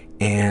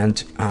 And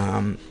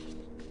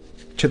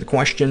to the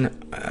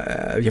question,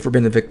 have you ever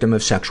been the victim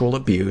of sexual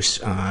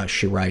abuse?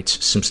 She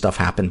writes, some stuff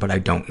happened, but I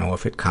don't know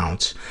if it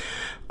counts.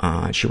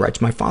 She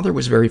writes, my father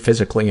was very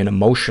physically and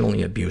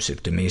emotionally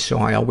abusive to me, so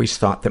I always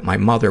thought that my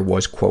mother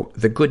was, quote,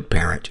 the good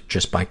parent,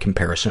 just by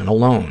comparison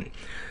alone.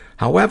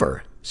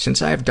 However,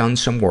 since I have done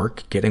some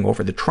work getting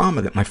over the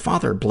trauma that my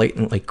father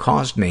blatantly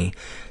caused me,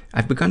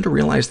 I've begun to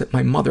realize that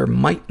my mother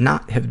might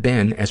not have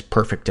been as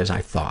perfect as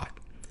I thought.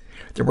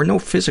 There were no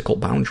physical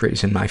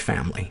boundaries in my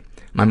family.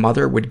 My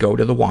mother would go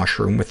to the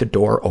washroom with the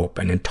door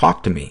open and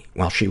talk to me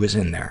while she was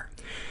in there.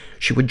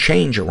 She would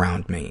change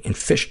around me and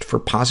fished for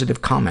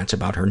positive comments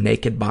about her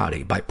naked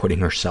body by putting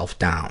herself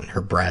down,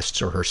 her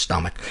breasts or her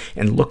stomach,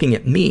 and looking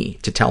at me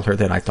to tell her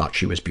that I thought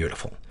she was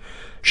beautiful.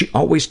 She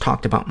always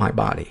talked about my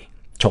body,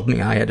 told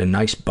me I had a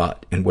nice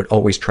butt, and would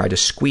always try to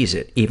squeeze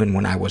it even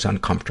when I was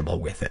uncomfortable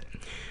with it.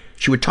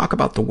 She would talk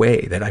about the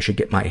way that I should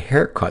get my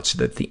hair cut so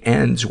that the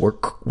ends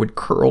would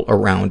curl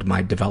around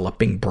my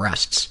developing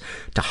breasts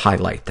to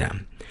highlight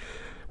them.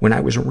 When I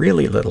was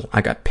really little,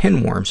 I got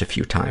pinworms a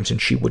few times,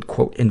 and she would,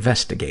 quote,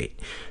 investigate.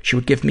 She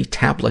would give me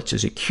tablets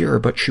as a cure,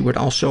 but she would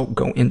also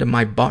go into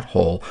my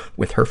butthole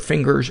with her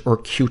fingers or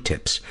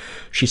Q-tips.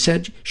 She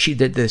said she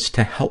did this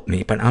to help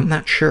me, but I'm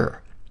not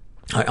sure.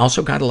 I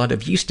also got a lot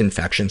of yeast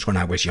infections when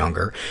I was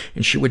younger,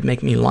 and she would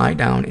make me lie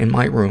down in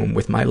my room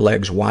with my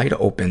legs wide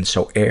open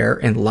so air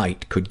and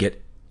light could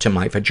get to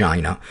my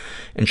vagina,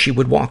 and she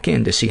would walk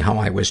in to see how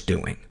I was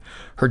doing.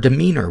 Her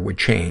demeanor would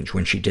change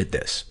when she did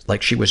this,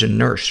 like she was a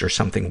nurse or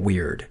something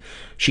weird.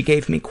 She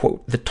gave me,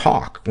 quote, the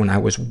talk when I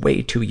was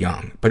way too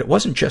young. But it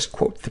wasn't just,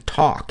 quote, the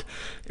talk.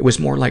 It was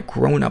more like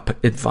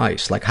grown-up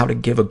advice, like how to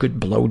give a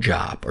good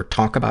blowjob or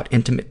talk about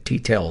intimate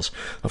details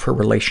of her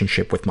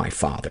relationship with my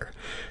father.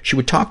 She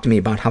would talk to me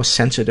about how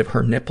sensitive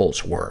her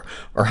nipples were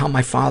or how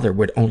my father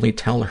would only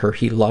tell her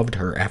he loved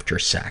her after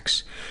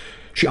sex.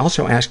 She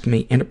also asked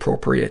me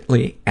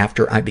inappropriately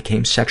after I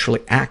became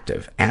sexually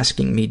active,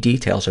 asking me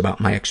details about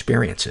my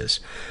experiences.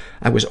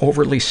 I was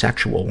overly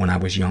sexual when I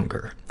was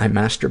younger. I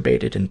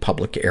masturbated in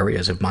public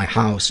areas of my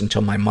house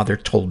until my mother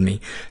told me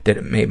that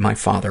it made my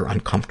father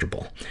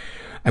uncomfortable.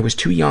 I was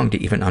too young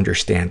to even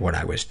understand what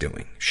I was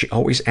doing. She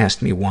always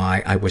asked me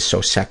why I was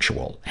so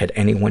sexual. Had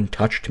anyone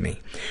touched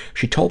me?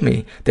 She told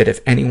me that if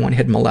anyone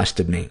had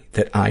molested me,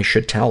 that I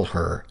should tell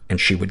her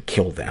and she would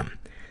kill them.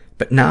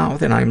 But now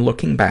that I'm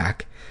looking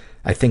back,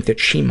 I think that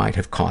she might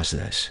have caused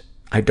this.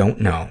 I don't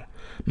know.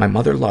 My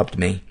mother loved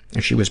me,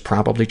 and she was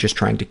probably just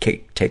trying to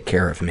take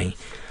care of me.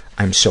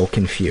 I'm so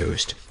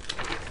confused.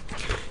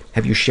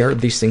 Have you shared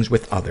these things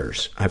with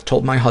others? I've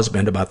told my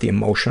husband about the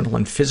emotional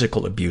and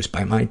physical abuse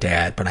by my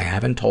dad, but I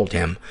haven't told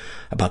him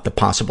about the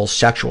possible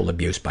sexual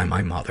abuse by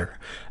my mother.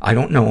 I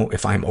don't know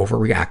if I'm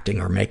overreacting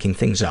or making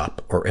things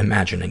up or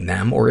imagining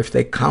them, or if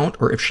they count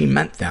or if she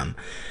meant them.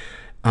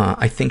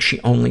 I think she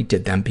only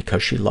did them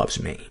because she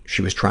loves me.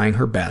 She was trying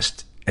her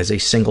best as a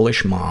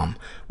single-ish mom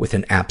with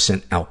an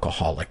absent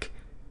alcoholic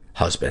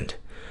husband.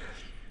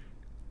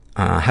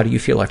 How do you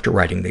feel after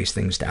writing these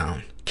things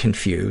down?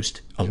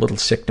 Confused, a little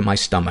sick to my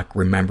stomach,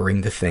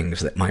 remembering the things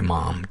that my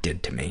mom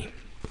did to me.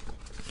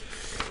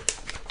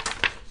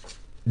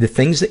 The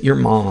things that your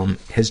mom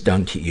has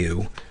done to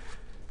you,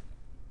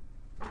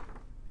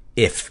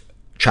 if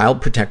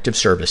Child Protective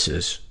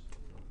Services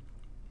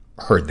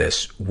heard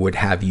this, would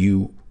have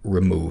you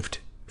removed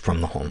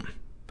from the home.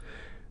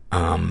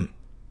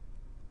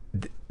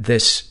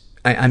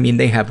 I mean,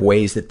 they have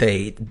ways that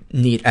they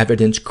need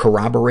evidence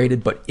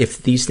corroborated, but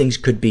if these things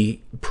could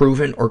be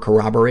proven or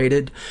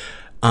corroborated,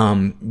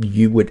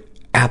 you would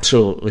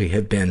absolutely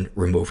have been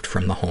removed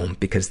from the home,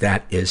 because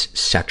that is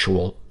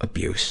sexual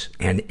abuse,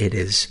 and it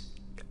is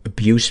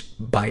abuse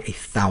by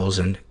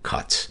 1,000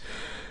 cuts.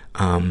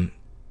 I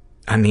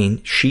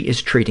mean, she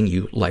is treating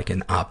you like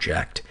an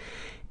object,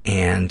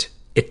 and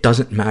it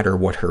doesn't matter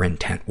what her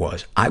intent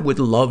was. I would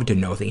love to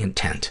know the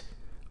intent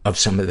of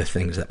some of the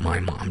things that my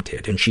mom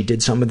did. And she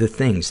did some of the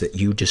things that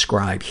you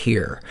describe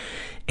here.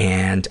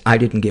 And I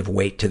didn't give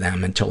weight to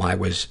them until I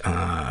was,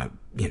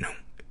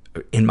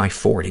 in my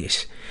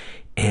 40s.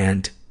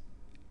 And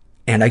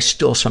I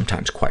still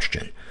sometimes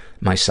question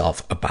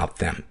myself about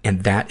them.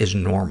 And that is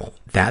normal.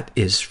 That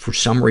is, for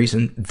some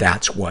reason,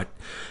 that's what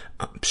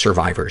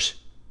survivors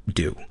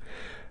do.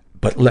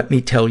 But let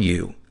me tell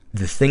you,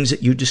 the things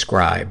that you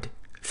described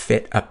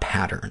fit a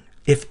pattern.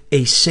 If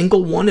a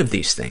single one of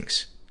these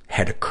things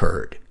had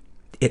occurred,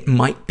 it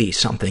might be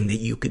something that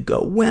you could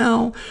go,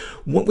 well,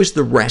 what was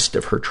the rest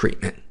of her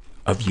treatment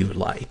of you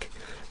like?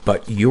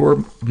 But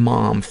your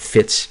mom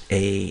fits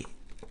a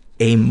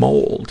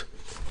mold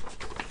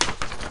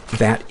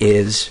that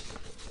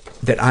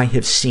I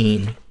have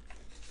seen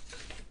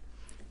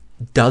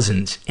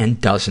dozens and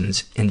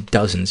dozens and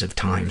dozens of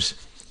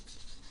times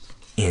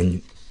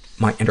in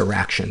my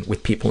interaction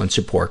with people in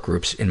support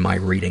groups, in my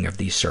reading of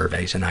these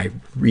surveys. And I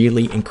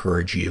really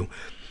encourage you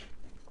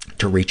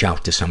to reach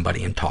out to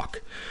somebody and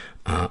talk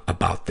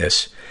about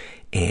this.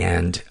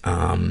 And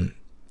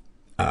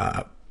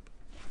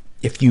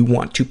if you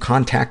want to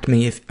contact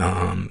me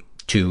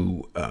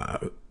to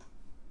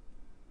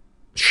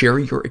share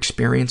your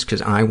experience,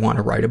 because I want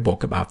to write a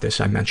book about this.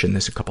 I mentioned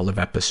this a couple of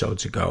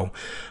episodes ago.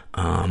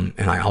 And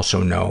I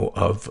also know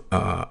of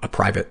a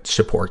private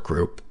support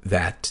group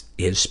that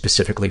is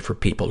specifically for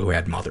people who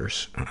had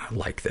mothers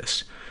like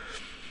this,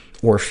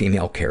 or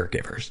female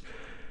caregivers.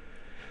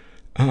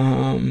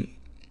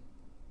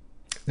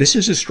 This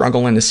is a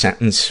struggle in a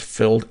sentence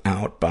filled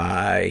out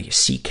by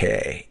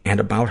CK,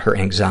 and about her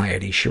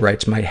anxiety, she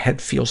writes, my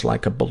head feels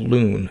like a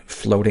balloon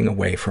floating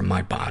away from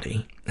my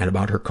body. And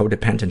about her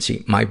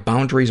codependency, my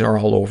boundaries are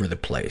all over the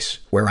place.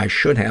 Where I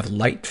should have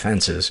light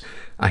fences,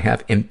 I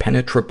have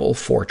impenetrable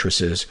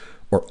fortresses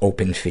or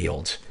open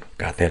fields.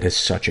 God, that is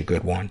such a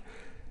good one.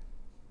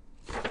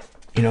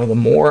 You know, the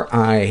more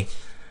I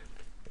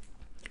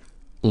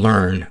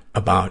learn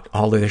about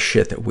all of the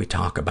shit that we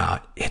talk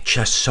about, it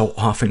just so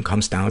often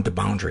comes down to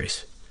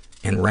boundaries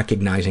and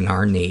recognizing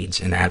our needs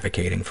and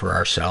advocating for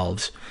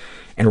ourselves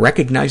and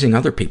recognizing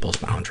other people's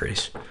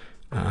boundaries.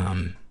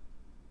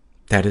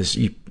 That is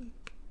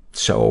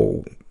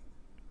so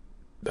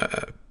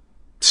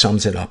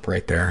sums it up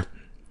right there.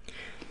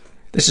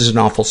 This is an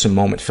awfulsome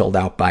moment filled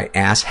out by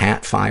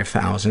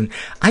AssHat5000.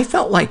 I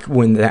felt like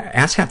when the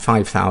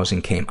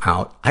AssHat5000 came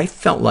out, I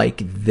felt like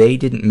they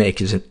didn't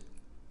make as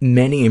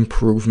many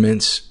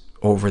improvements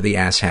over the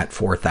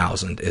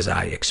AssHat4000 as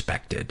I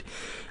expected.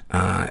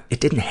 It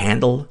didn't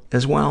handle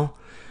as well.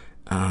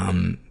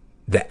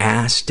 The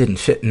ass didn't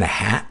fit in the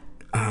hat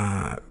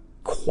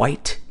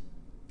quite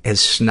as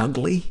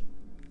snugly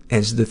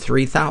as the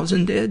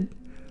 3,000 did.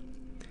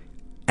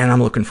 And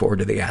I'm looking forward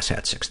to the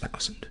asshat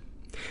 6,000.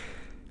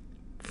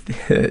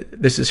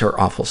 This is her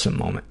awfulsome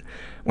moment.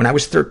 When I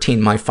was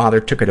 13, my father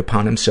took it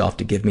upon himself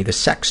to give me the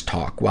sex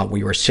talk while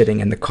we were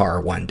sitting in the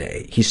car one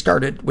day. He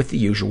started with the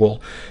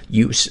usual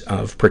use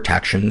of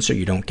protection so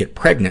you don't get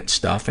pregnant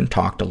stuff and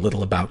talked a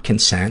little about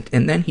consent.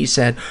 And then he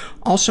said,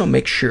 also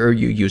make sure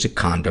you use a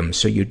condom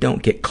so you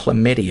don't get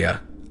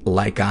chlamydia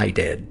like I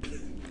did.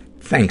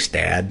 Thanks,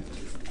 Dad.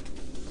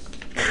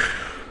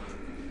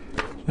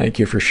 Thank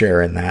you for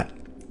sharing that.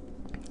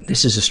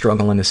 This is a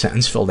struggle in a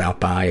sentence filled out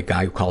by a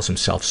guy who calls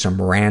himself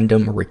some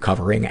random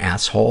recovering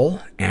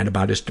asshole. And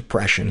about his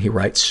depression, he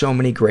writes, so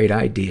many great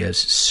ideas,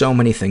 so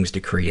many things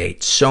to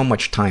create, so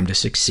much time to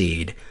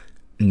succeed,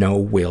 no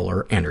will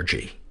or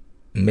energy.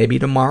 Maybe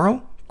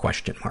tomorrow? ?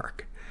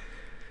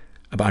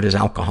 About his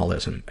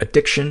alcoholism.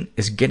 Addiction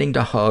is getting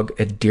to hug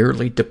a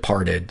dearly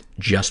departed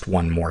just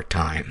one more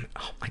time.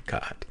 Oh my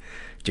God.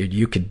 Dude,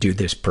 you could do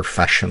this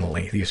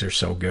professionally. These are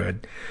so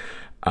good.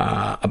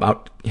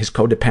 About his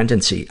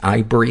codependency,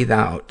 I breathe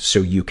out so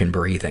you can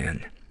breathe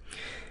in.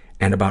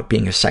 And about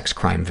being a sex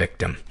crime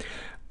victim.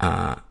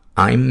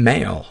 I'm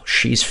male,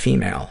 she's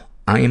female.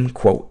 I am,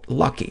 quote,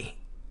 lucky.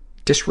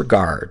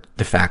 Disregard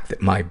the fact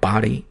that my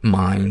body,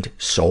 mind,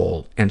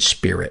 soul, and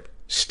spirit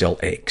still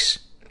aches.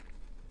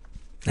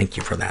 Thank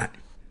you for that.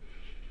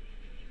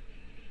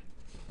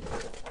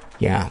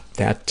 Yeah,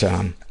 that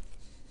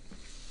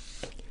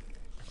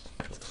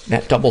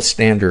double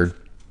standard,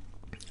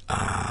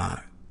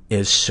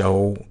 is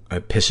so,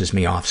 pisses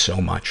me off so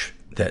much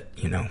that,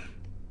 you know,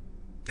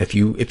 if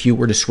you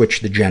were to switch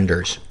the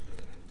genders,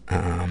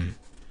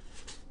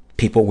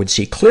 people would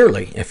see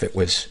clearly if it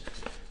was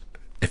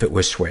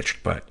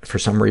switched. But for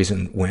some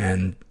reason,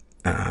 when,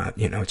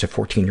 you know, it's a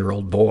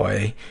 14-year-old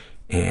boy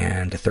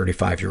and a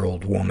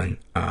 35-year-old woman,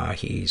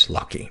 he's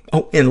lucky.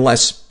 Oh,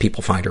 unless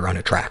people find her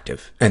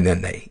unattractive and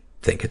then they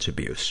think it's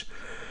abuse.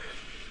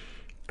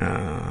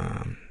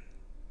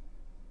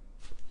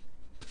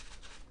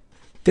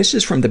 This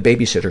is from the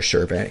babysitter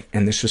survey,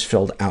 and this was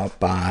filled out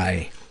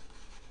by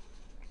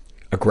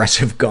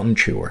Aggressive Gum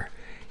Chewer.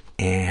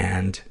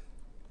 And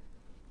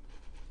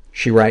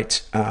she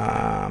writes,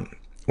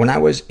 when I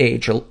was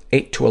age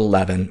 8 to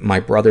 11, my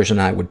brothers and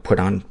I would put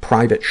on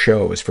private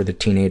shows for the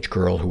teenage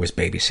girl who was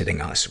babysitting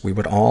us. We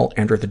would all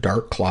enter the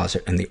dark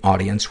closet, and the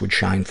audience would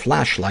shine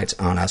flashlights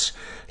on us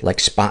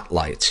like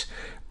spotlights,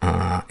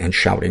 and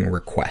shouting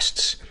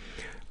requests.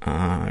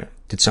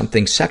 Did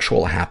something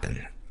sexual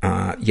happen?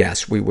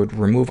 Yes, we would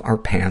remove our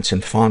pants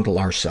and fondle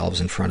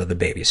ourselves in front of the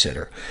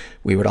babysitter.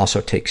 We would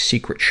also take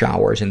secret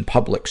showers in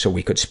public so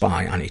we could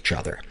spy on each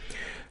other.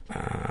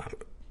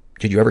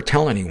 Did you ever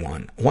tell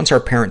anyone? Once our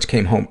parents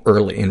came home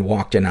early and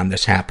walked in on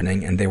this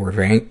happening, and they were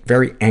very,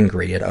 very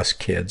angry at us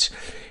kids,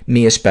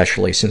 me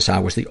especially since I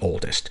was the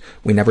oldest.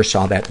 We never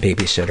saw that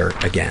babysitter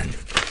again.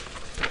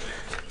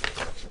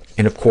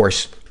 And of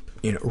course,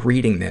 you know,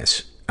 reading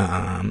this,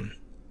 I'm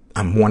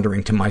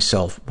wondering to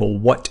myself, well,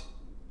 what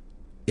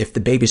if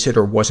the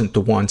babysitter wasn't the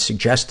one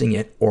suggesting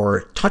it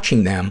or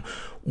touching them,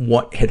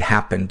 what had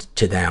happened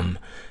to them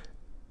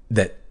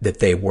that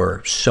they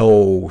were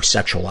so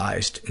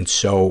sexualized and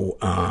so,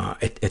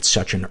 at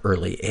such an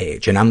early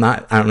age? And I'm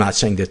not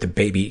saying that the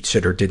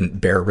babysitter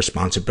didn't bear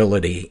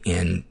responsibility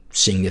in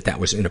seeing that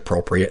was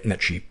inappropriate and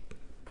that she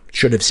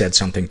should have said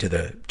something to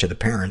the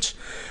parents.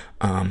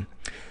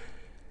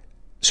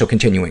 So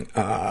continuing,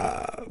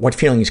 what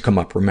feelings come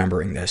up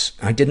remembering this?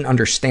 I didn't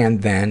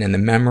understand then, and the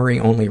memory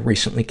only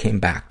recently came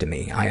back to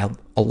me. I had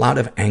a lot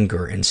of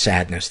anger and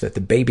sadness that the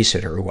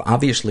babysitter, who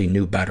obviously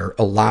knew better,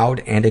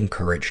 allowed and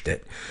encouraged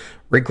it.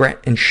 Regret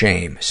and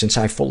shame, since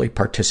I fully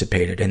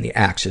participated in the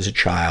acts as a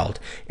child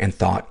and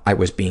thought I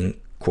was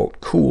being, quote,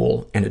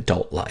 cool and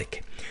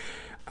adult-like.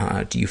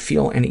 Do you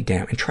feel any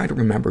damage? And try to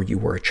remember you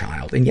were a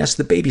child. And yes,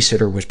 the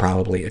babysitter was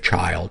probably a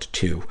child,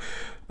 too.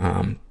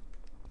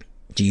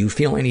 Do you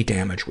feel any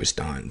damage was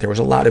done? There was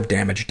a lot of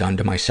damage done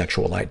to my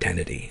sexual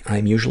identity.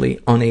 I'm usually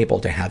unable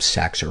to have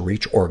sex or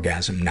reach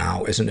orgasm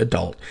now as an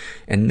adult,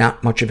 and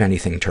not much of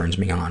anything turns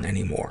me on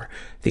anymore.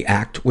 The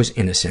act was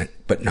innocent,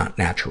 but not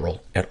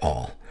natural at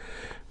all.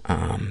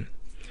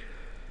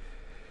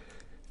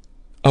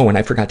 Oh, and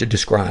I forgot to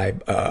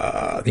describe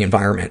the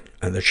environment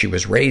that she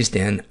was raised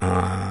in.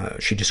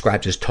 She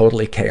describes as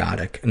totally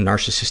chaotic, a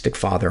narcissistic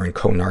father and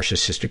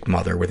co-narcissistic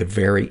mother with a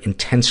very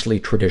intensely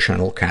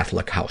traditional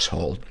Catholic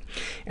household.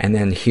 And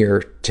then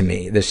here,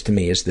 this to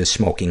me is the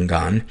smoking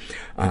gun.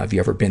 Have you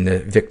ever been the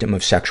victim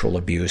of sexual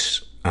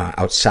abuse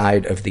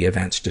outside of the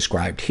events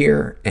described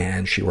here?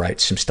 And she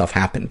writes, some stuff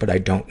happened, but I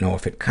don't know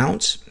if it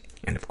counts.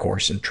 And of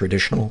course, in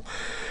traditional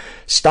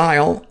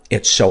style,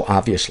 it's so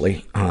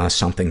obviously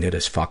something that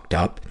is fucked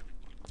up.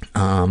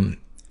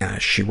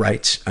 She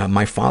writes,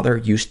 my father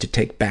used to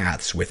take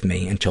baths with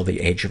me until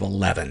the age of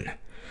 11.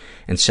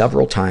 And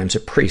several times a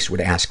priest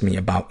would ask me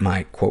about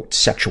my, quote,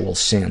 sexual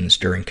sins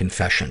during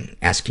confession,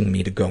 asking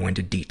me to go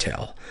into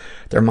detail.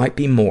 There might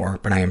be more,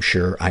 but I am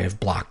sure I have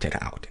blocked it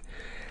out.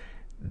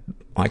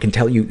 I can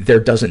tell you there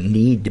doesn't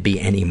need to be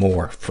any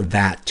more for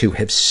that to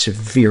have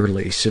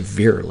severely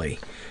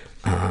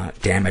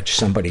damaged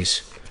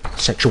somebody's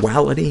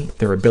sexuality,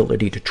 their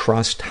ability to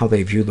trust, how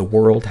they view the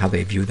world, how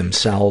they view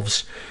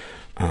themselves,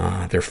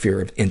 their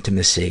fear of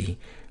intimacy,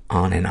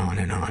 on and on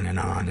and on and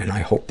on. And I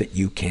hope that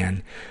you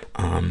can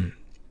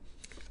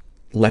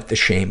let the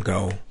shame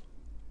go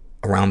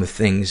around the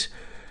things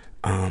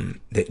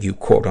that you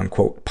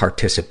quote-unquote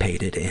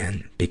participated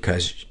in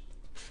because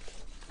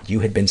you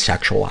had been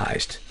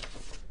sexualized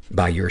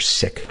by your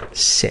sick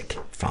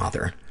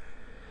father,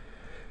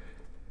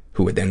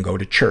 who would then go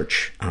to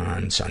church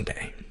on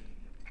Sunday.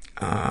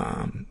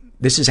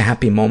 This is a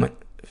happy moment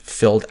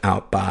filled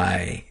out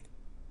by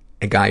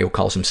a guy who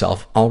calls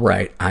himself, All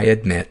Right, I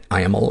Admit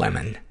I Am a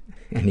Lemon.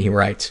 And he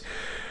writes,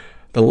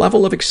 the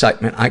level of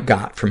excitement I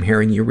got from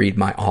hearing you read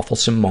my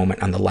awfulsome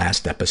moment on the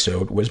last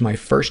episode was my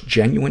first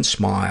genuine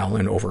smile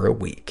in over a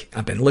week.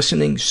 I've been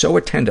listening so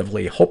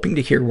attentively, hoping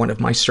to hear one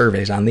of my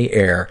surveys on the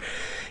air,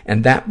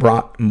 and that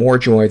brought more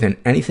joy than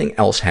anything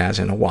else has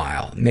in a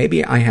while.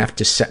 Maybe I have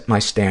to set my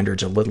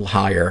standards a little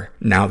higher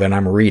now that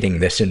I'm reading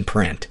this in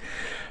print.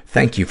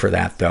 Thank you for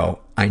that, though.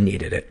 I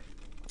needed it.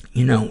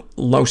 You know,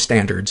 low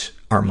standards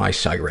are my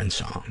siren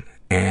song.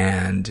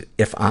 And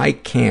if I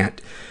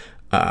can't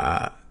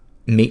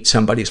meet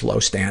somebody's low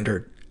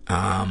standard,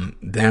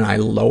 then I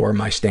lower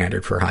my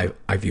standard for how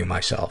I view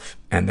myself.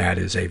 And that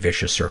is a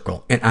vicious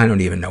circle. And I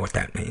don't even know what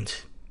that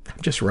means.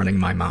 I'm just running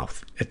my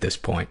mouth at this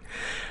point.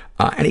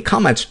 Any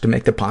comments to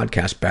make the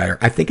podcast better?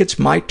 I think it's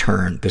my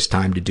turn this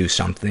time to do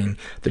something.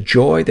 The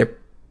joy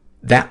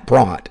that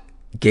brought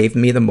gave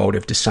me the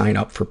motive to sign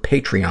up for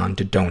Patreon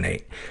to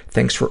donate.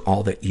 Thanks for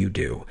all that you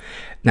do.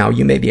 Now,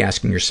 you may be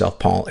asking yourself,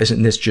 Paul,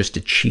 isn't this just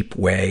a cheap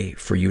way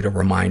for you to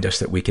remind us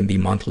that we can be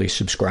monthly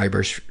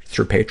subscribers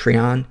through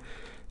Patreon?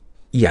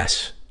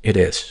 Yes, it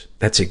is.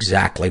 That's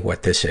exactly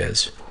what this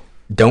is.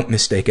 Don't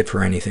mistake it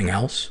for anything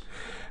else.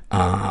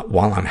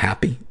 While I'm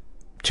happy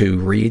to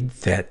read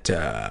that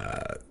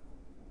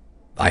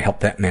I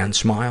helped that man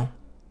smile,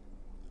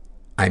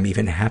 I'm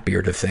even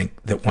happier to think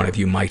that one of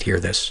you might hear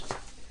this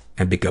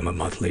and become a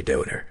monthly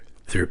donor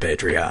through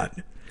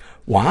Patreon.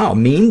 Wow,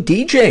 Mean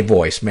DJ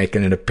voice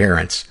making an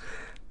appearance.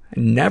 I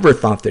never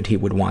thought that he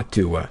would want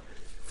to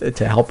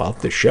help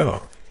out the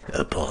show.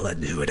 Paul, I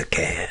do what I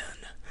can.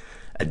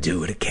 I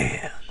do what I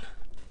can.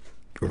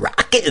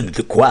 Rockin'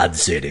 the Quad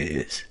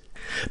Cities.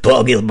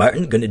 Paul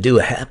Gilmartin gonna do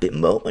a happy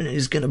moment and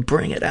he's gonna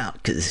bring it out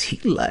because he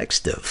likes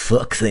to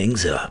fuck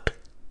things up.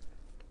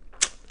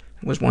 I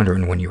was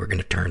wondering when you were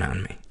gonna turn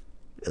on me.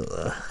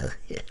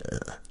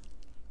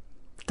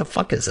 What the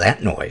fuck is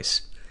that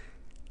noise?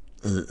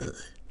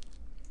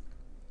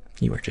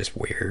 You are just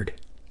weird.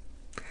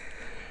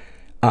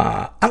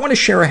 I want to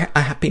share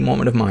a happy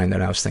moment of mine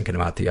that I was thinking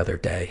about the other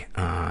day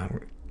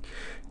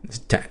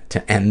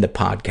to end the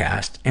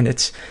podcast. And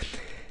it's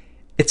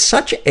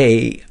such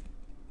a,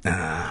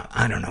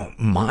 I don't know,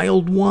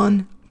 mild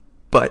one,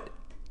 but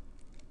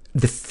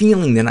the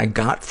feeling that I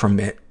got from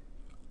it,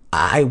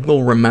 I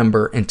will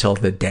remember until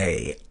the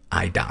day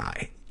I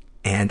die.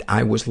 And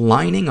I was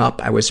lining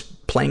up, I was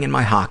playing in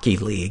my hockey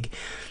league,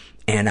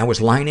 and I was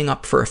lining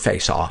up for a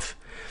face-off.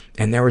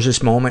 And there was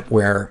this moment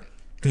where,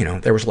 you know,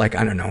 there was like,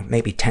 I don't know,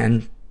 maybe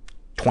 10,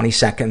 20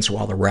 seconds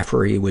while the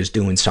referee was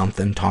doing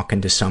something,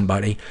 talking to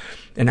somebody.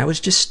 And I was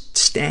just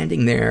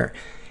standing there,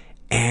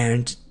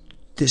 and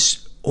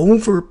this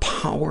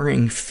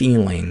overpowering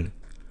feeling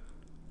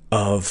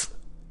of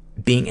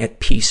being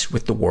at peace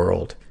with the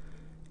world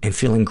and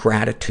feeling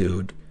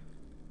gratitude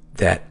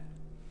that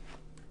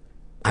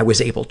I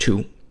was able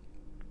to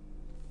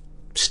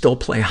still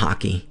play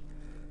hockey,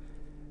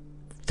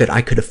 that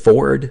I could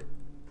afford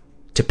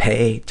to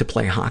pay to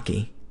play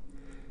hockey,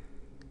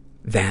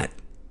 that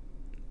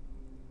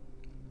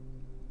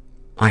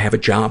I have a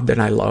job that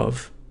I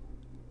love,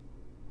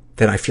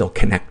 that I feel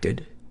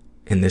connected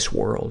in this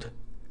world.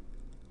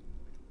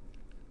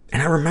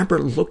 And I remember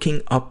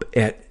looking up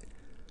at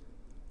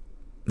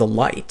the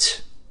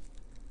lights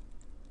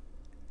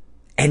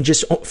and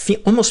just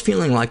almost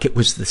feeling like it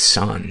was the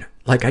sun.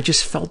 Like I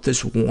just felt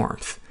this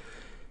warmth.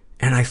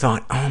 And I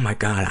thought, oh my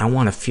God, I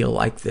want to feel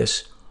like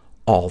this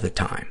all the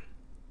time.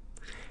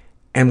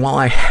 And while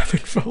I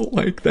haven't felt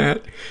like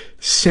that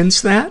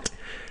since that,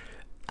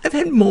 I've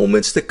had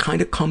moments that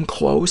kind of come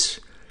close.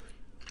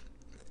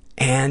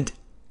 And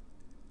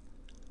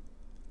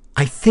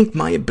I think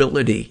my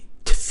ability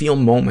to feel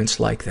moments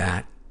like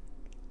that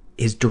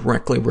is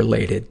directly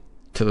related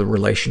to the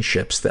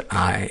relationships that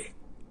I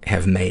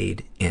have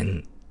made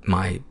in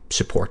my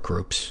support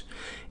groups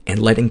and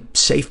letting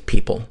safe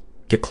people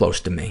get close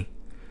to me,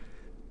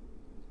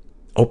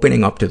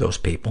 opening up to those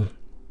people,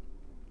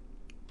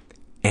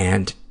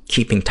 and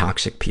keeping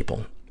toxic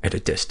people at a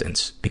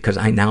distance, because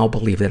I now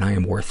believe that I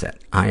am worth it.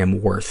 I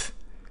am worth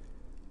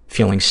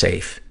feeling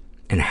safe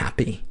and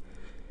happy,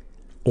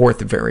 or at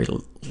the very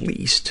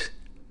least,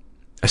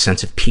 a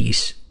sense of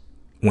peace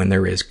when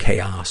there is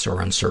chaos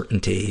or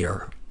uncertainty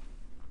or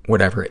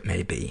whatever it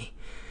may be.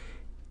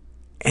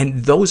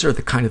 And those are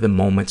the kind of the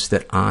moments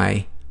that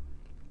I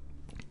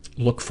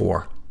look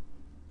for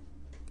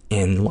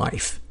in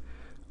life.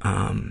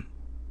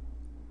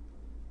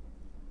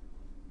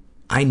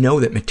 I know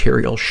that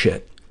material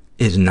shit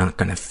is not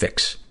going to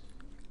fix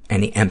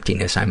any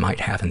emptiness I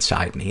might have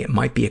inside me. It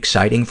might be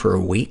exciting for a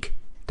week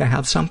to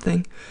have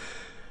something,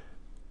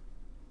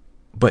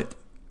 but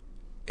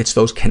it's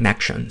those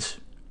connections.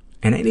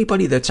 And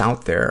anybody that's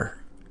out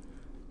there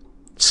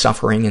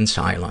suffering in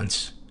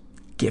silence,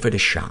 give it a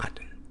shot.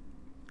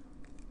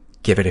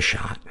 Give it a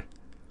shot.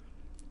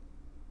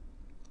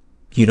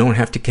 You don't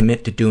have to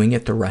commit to doing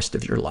it the rest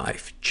of your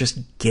life. Just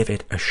give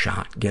it a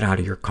shot. Get out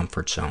of your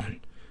comfort zone.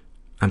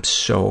 I'm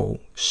so,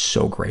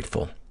 so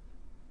grateful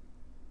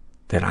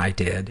that I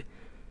did,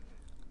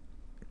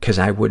 because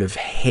I would have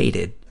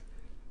hated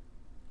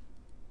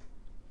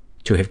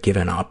to have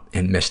given up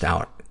and missed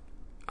out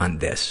on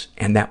this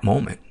and that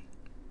moment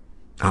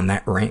on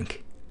that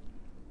rink.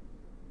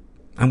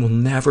 I will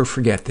never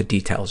forget the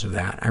details of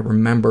that. I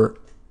remember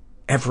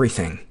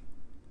everything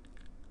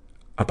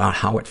about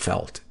how it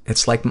felt.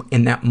 It's like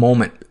in that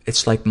moment,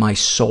 it's like my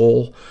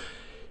soul,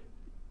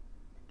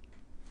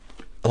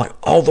 like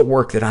all the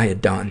work that I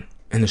had done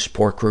in the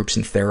support groups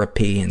and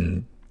therapy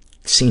and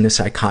seen a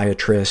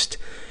psychiatrist,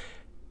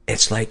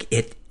 it's like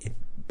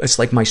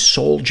my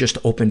soul just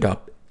opened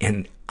up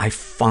and I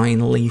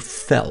finally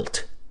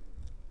felt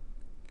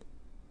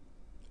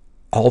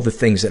all the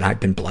things that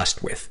I've been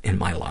blessed with in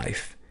my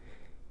life.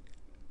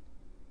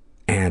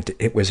 And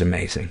it was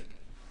amazing.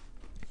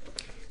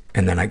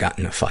 And then I got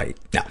in a fight.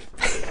 No.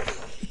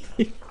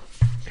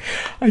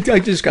 I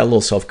just got a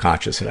little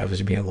self-conscious that I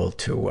was being a little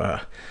too,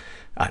 I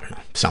don't know,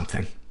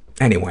 something.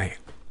 Anyway,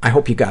 I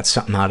hope you got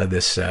something out of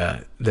this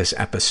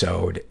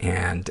episode,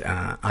 and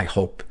I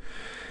hope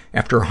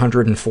after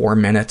 104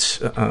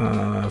 minutes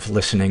of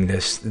listening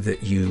that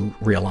you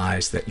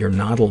realize that you're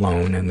not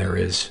alone and there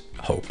is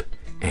hope,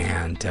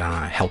 and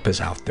help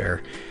is out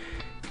there.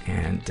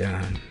 And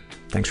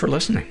thanks for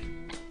listening.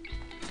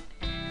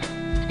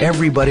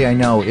 Everybody I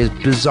know is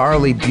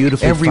bizarrely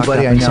beautifully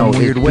Everybody fucked up I know in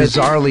some weird way.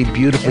 Bizarrely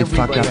beautifully Everybody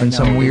fucked up I in know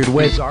some weird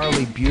way.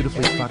 Bizarrely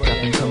beautifully fucked up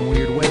in some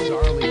weird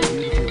way.